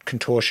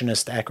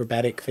contortionist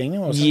acrobatic thing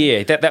or something?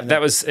 Yeah,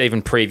 that was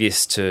even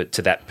previous to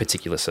that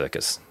particular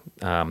circus.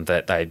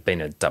 That they'd been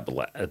a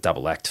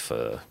double act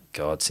for,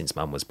 God, since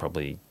Mum was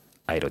probably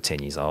 8 or 10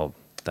 years old.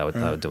 They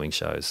were doing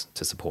shows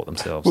to support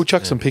themselves. We'll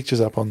chuck some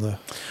pictures up on the.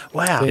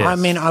 Wow. Yeah. I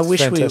mean, I wish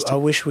Fantastic.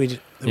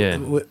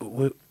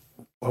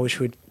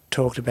 we'd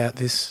talked about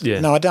this. Yeah.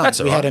 No, I don't. That's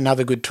all We had right.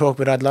 another good talk,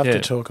 but I'd love Yeah. to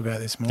talk about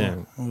this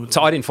more. Yeah.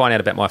 So I didn't find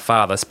out about my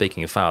father.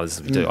 Speaking of fathers,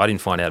 as we do, I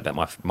didn't find out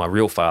about my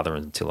real father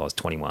until I was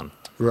 21.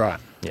 Right.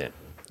 Yeah,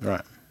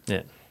 Right.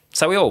 yeah.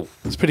 So we all,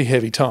 It's a pretty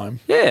heavy time.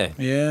 yeah,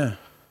 Yeah.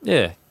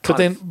 yeah. But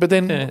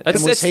then yeah.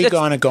 And was he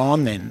kind of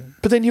gone then?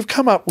 But then you've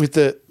come up with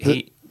the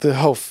He-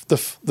 whole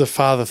the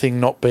father thing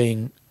not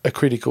being a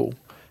critical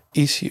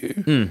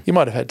issue. You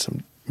might have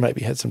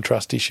had some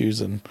trust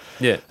issues and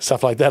Yeah.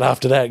 stuff like that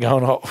after that.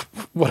 Going, oh,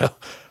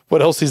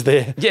 what else is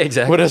there? Yeah,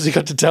 exactly. What else you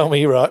got to tell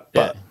me, right?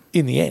 Yeah. But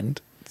in the end,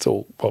 it's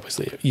all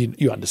obviously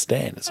you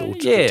understand. It's all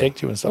to Yeah.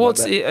 protect you and stuff Well, like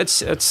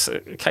that. it's a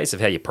case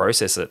of how you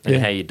process it and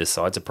Yeah. how you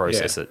decide to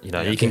process Yeah. it. You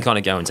know, you can kind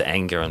of go into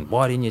anger and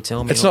why didn't you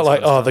tell me? It's all not this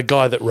like, kind oh, of the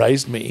guy that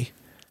raised me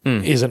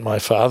isn't my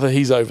father.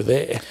 He's over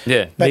there. stuff.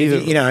 Yeah, But,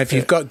 Neither- if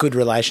you've got good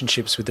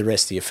relationships with the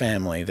rest of your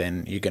family,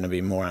 then you're going to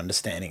be more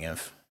understanding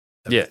of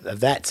Yeah.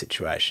 that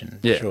situation,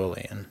 Yeah.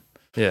 surely. And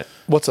yeah.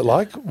 What's it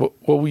like?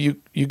 Well,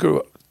 you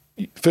grew up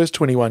first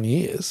 21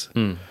 years.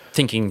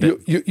 Thinking that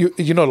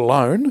You're not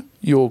alone.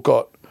 You've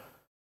got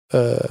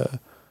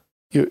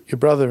your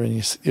brother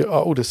and your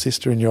older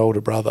sister and your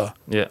older brother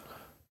yeah,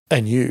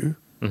 and you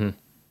Mhm.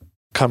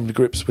 come to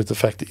grips with the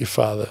fact that your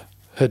father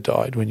had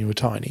died when you were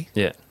tiny,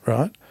 yeah,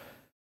 right?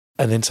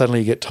 And then suddenly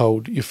you get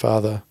told your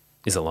father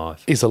is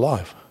alive. is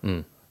alive.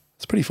 Mm.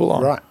 It's pretty full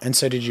on. right. And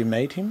so, did you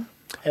meet him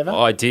ever?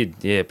 I did,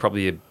 yeah,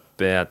 probably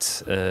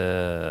about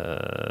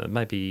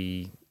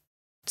maybe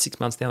 6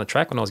 months down the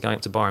track when I was going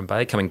up to Byron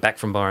Bay, coming back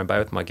from Byron Bay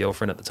with my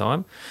girlfriend at the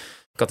time.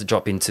 Got to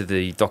drop into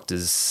the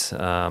doctor's,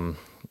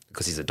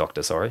 because he's a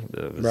doctor, sorry,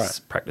 that was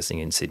Right. practicing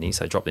in Sydney.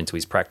 So I dropped into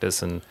his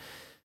practice and,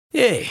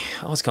 yeah,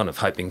 I was kind of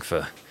hoping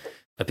for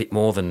a bit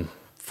more than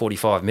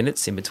 45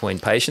 minutes in between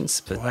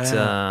patients. But,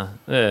 Wow.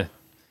 yeah.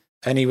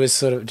 And he was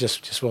sort of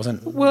just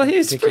wasn't. Well, he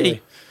was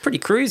particularly- pretty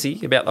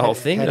cruisy about the whole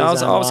thing. had And I his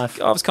was, own I was, life.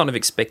 I was kind of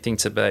expecting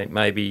to be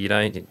maybe,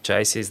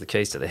 Jay says the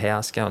keys to the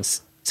house, go and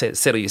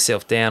settle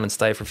yourself down and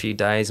stay for a few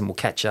days, and we'll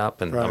catch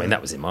up. And I Right. mean,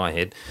 that was in my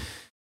head,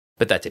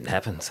 but that didn't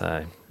happen.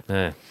 So,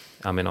 yeah,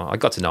 I mean, I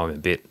got to know him a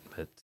bit,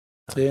 but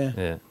Yeah.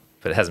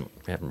 but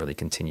we haven't really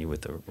continued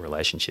with the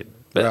relationship.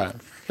 But Right.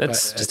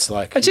 that's But just it's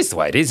like it's just the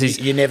way it is. He's,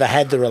 you never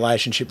had the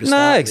relationship to no,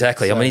 start with,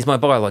 exactly. I so- mean, he's my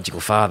biological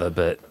father,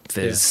 but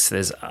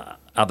there's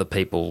other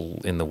people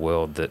in the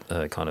world that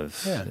kind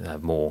of Yeah.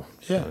 have more.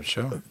 yeah,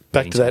 sure.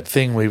 Back to that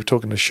thing, we were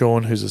talking to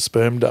Sean, who's a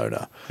sperm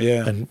donor,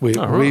 Yeah. and Oh,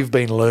 right. we've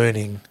been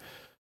learning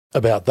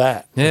about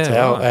that. Yeah, it's right.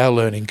 our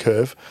learning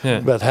curve Yeah.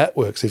 about how it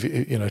works. If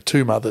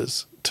two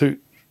mothers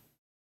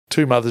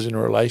in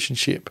a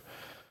relationship,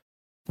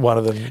 one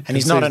of them And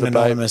he's not an conceives the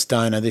babe, anonymous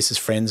donor. This is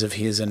friends of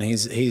his, and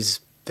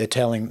they're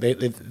telling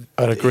an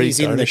agreed he's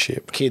in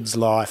ownership. the kid's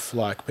life,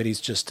 but he's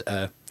just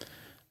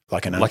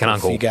like an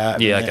uncle Yeah,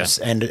 okay.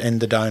 and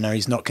the donor.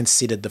 He's not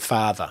considered the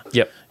father.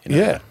 Yep. you know.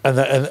 Yeah, and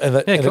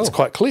it's cool.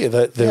 quite clear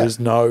that there Yeah. is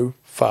no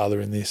father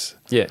in this.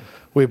 Yeah.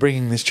 We're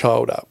bringing this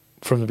child up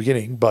from the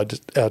beginning by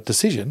our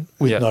decision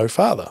with Yeah. no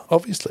father.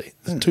 Obviously,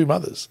 there's two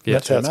mothers. Yeah,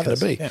 That's how two it's going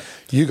to mothers, be. yeah.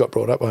 You got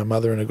brought up by a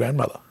mother and a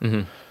grandmother.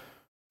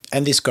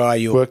 And this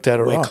guy Worked out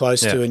all we're right.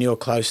 close to Yeah. and you're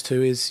close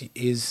to is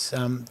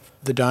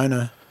the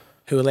donor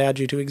who allowed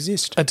you to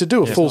exist. And to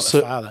do a full not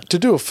the father.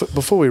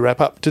 before we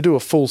wrap up, to do a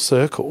full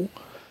circle,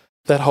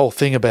 that whole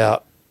thing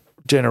about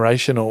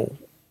generational,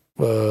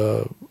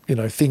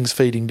 things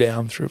feeding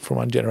down from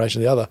one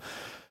generation to the other.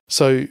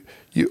 So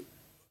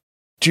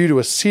due to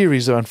a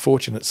series of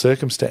unfortunate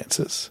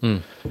circumstances,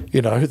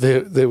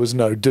 there was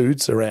no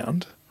dudes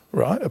around,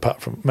 right?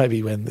 Apart from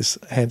maybe when this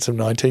handsome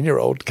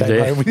 19-year-old came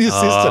home with your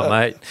sister. Oh,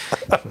 mate.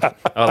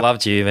 I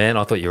loved you, man.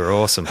 I thought you were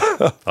awesome.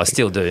 I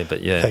still do,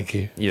 but yeah. Thank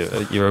you.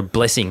 You're a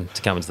blessing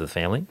to come into the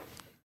family.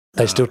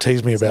 They still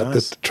tease me about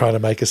nice. trying to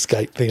make a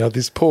skate thing. Oh,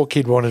 this poor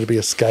kid wanted to be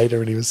a skater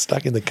and he was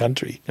stuck in the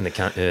country. And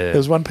the There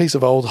was one piece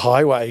of old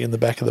highway in the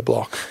back of the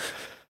block,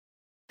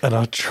 and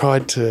I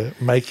tried to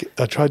make it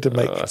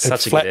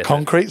such a good flat effort.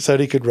 concrete so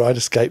that he could ride a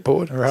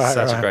skateboard. Right,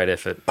 such right. a great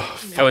effort.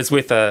 I was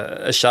with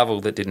a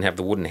shovel that didn't have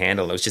the wooden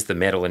handle. It was just the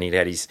metal, and he'd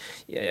had his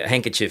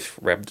handkerchief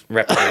wrapped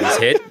around his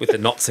head with the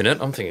knots in it.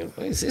 I'm thinking,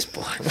 what is this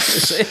boy? What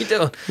is he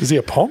doing? Is he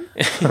a pong?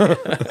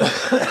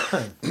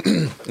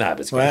 No, but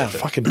it's Wow.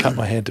 great. Fucking cut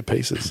my hand to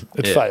pieces.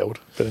 It Yeah. failed,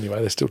 but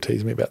anyway, they still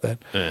tease me about that.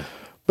 Yeah.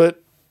 But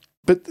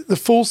the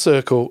full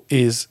circle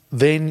is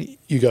then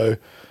you go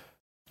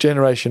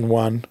generation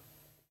one.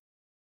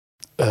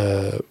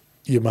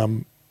 Your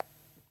mum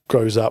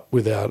grows up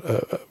without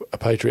a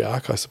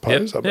patriarch, I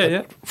suppose, Yep.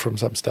 Yeah. from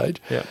some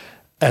stage. Yeah.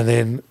 And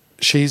then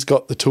she's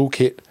got the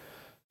toolkit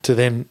to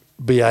then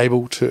be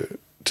able to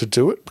to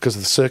do it because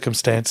of the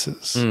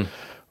circumstances,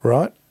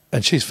 right?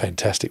 And she's a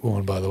fantastic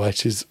woman, by the way.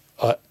 She's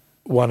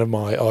one of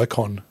my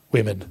icon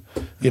women.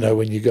 You know,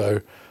 when you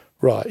go,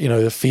 right, you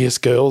know, the Fierce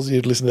Girls,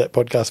 you'd listen to that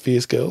podcast,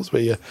 Fierce Girls,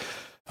 where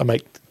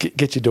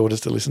get your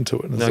daughters to listen to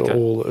it. And it's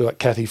all like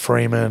Kathy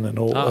Freeman and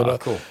all.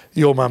 Cool.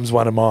 Your mum's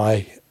one of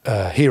my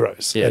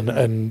heroes. Yeah.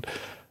 And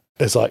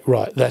it's like,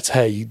 right, that's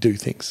how you do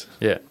things.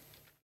 Yeah.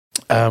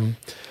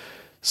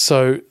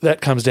 So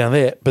that comes down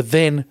there. But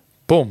then,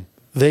 boom,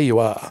 there you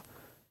are.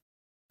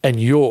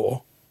 And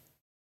you're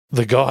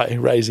the guy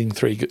raising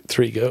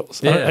three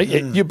girls. Yeah.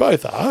 You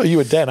both are. You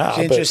and Dan are.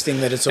 It's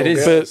interesting that it's all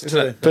is, girls.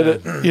 isn't it?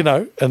 But you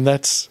know, and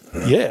that's,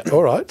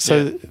 all right.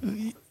 So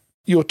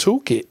your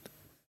toolkit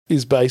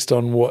is based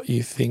on what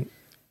you think,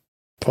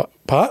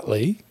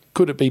 partly,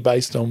 could it be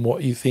based on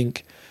what you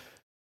think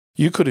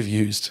you could have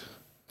used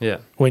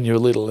when you were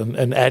little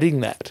and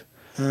adding that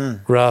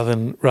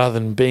rather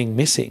than being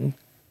missing,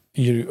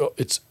 you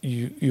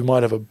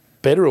might have a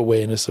better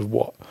awareness of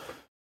what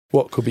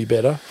could be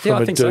better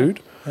from a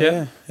dude.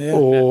 So.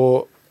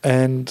 Or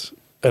and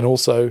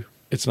also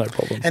it's no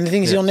problem. And the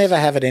thing is, you'll never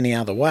have it any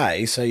other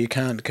way, so you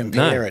can't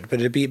compare it.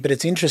 But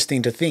it's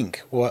interesting to think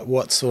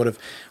what sort of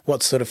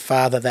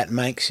father that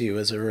makes you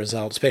as a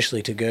result,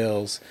 especially to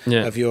girls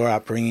of your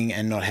upbringing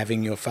and not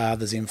having your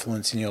father's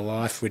influence in your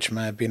life, which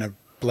may have been a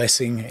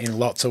blessing in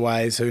lots of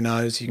ways. Who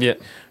knows? You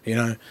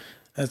know,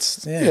 that's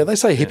they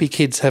say hippie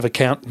kids have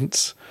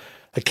accountants.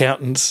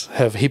 Accountants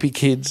have hippie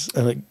kids,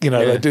 and they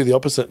do the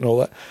opposite and all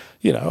that.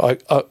 You know,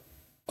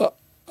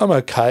 I'm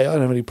okay. I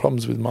don't have any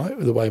problems with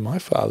the way my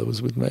father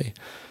was with me.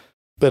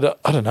 But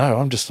I don't know.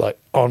 I'm just like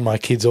on my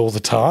kids all the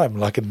time,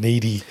 like a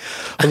needy,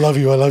 I love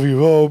you,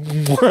 oh,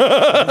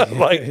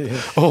 like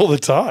all the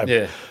time.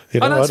 Yeah.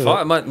 You know, that's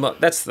fine.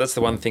 That's the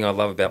one thing I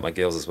love about my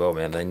girls as well,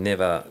 man. They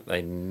never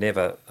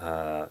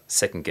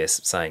second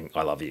guess saying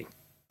I love you.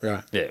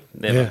 Right. Yeah,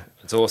 never. Yeah.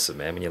 It's awesome,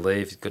 man. When you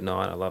leave, good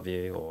night, I love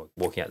you, or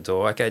walking out the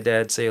door, okay,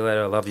 Dad, see you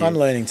later, I love you. I'm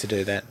learning to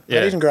do that.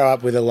 Yeah. I didn't grow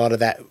up with a lot of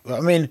that. I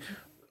mean,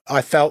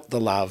 I felt the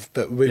love,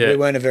 but we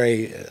weren't a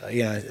very,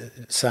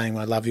 saying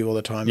I love you all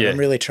the time. Yeah. I'm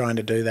really trying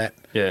to do that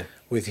Yeah.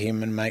 with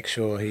him and make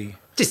sure he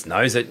Just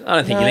knows it. I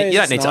don't think you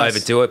don't need nice. to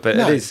overdo it, but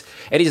No.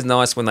 it is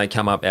nice when they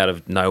come up out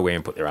of nowhere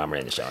and put their arm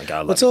around your shoulder and go, I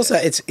love It's you, also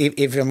Dad.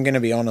 if I'm going to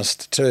be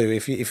honest too,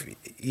 if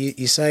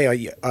you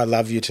say I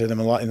love you to them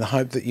a lot in the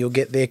hope that you'll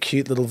get their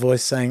cute little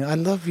voice saying I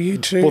love you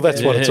too. well,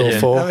 that's what it's all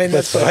for. I mean,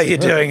 that's why you're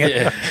doing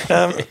it.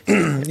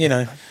 You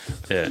know,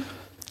 Yeah.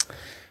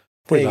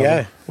 there you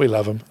go. We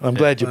love them. I'm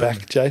glad you're back,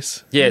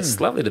 Jace. Yeah, it's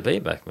lovely to be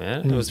back,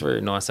 man. It was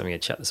very nice having a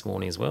chat this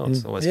morning as well.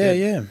 It's always Yeah,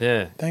 good.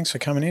 Yeah. Thanks for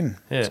coming in.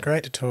 Yeah. It's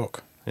great to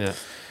talk. Yeah.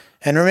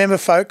 And remember,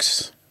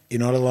 folks,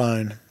 you're not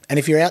alone. And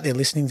if you're out there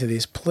listening to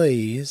this,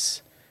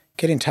 please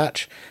get in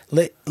touch.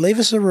 Leave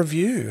us a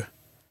review.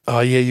 Oh,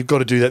 yeah, you've got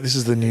to do that. This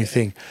is the new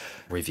thing.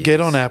 Reviews. Get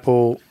on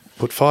Apple,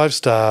 put 5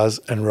 stars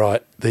and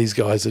write, these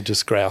guys are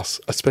just grouse,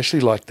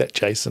 especially like that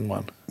Jason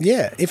one.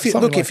 Yeah. If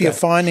you're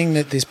finding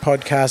that this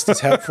podcast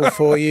is helpful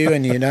for you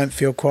and you don't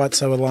feel quite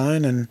so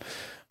alone and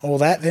all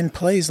that, then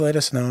please let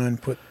us know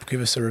and give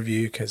us a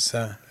review because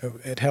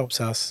it helps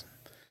us.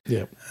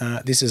 Yeah.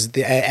 This is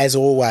as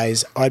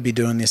always. I'd be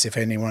doing this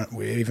even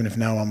if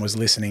no one was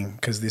listening,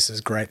 because this is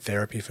great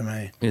therapy for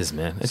me. It is,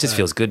 man. It just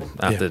feels good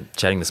after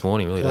chatting this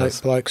morning. It really does.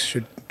 Blokes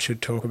should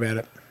talk about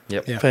it.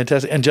 Yep. Yeah.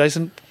 Fantastic. And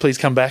Jason, please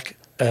come back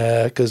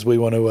because we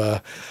want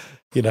to,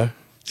 you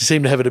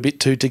seem to have it a bit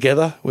too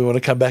together. We want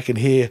to come back and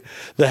hear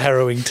the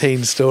harrowing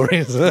teen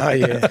stories. Oh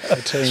yeah,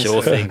 the teens.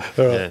 Sure thing.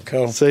 All right. Yeah.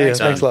 Cool. See you.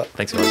 Thanks a lot.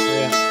 Thanks, guys.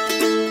 Yeah.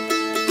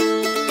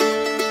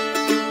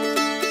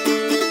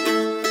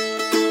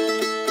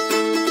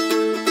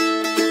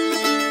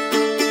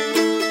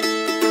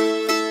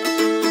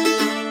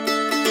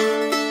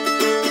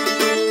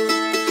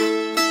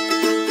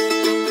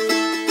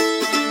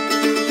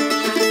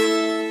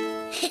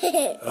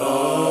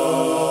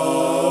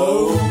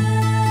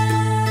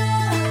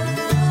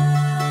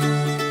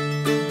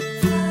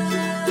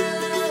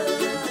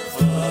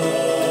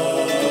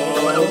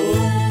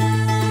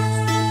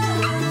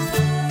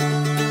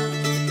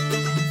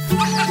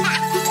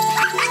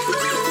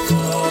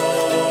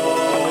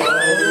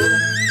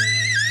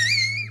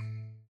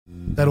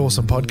 That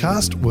Awesome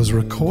Podcast was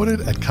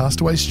recorded at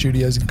Castaway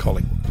Studios in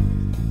Collingwood.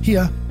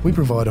 Here, we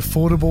provide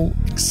affordable,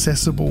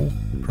 accessible,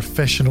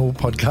 professional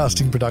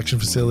podcasting production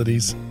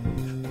facilities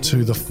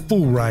to the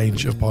full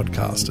range of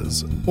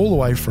podcasters, all the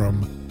way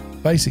from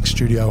basic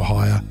studio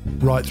hire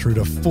right through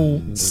to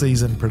full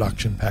season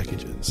production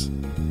packages.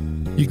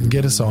 You can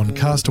get us on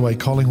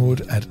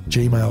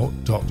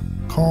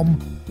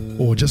castawaycollingwood@gmail.com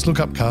or just look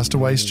up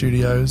Castaway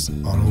Studios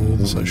on all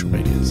the social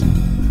medias.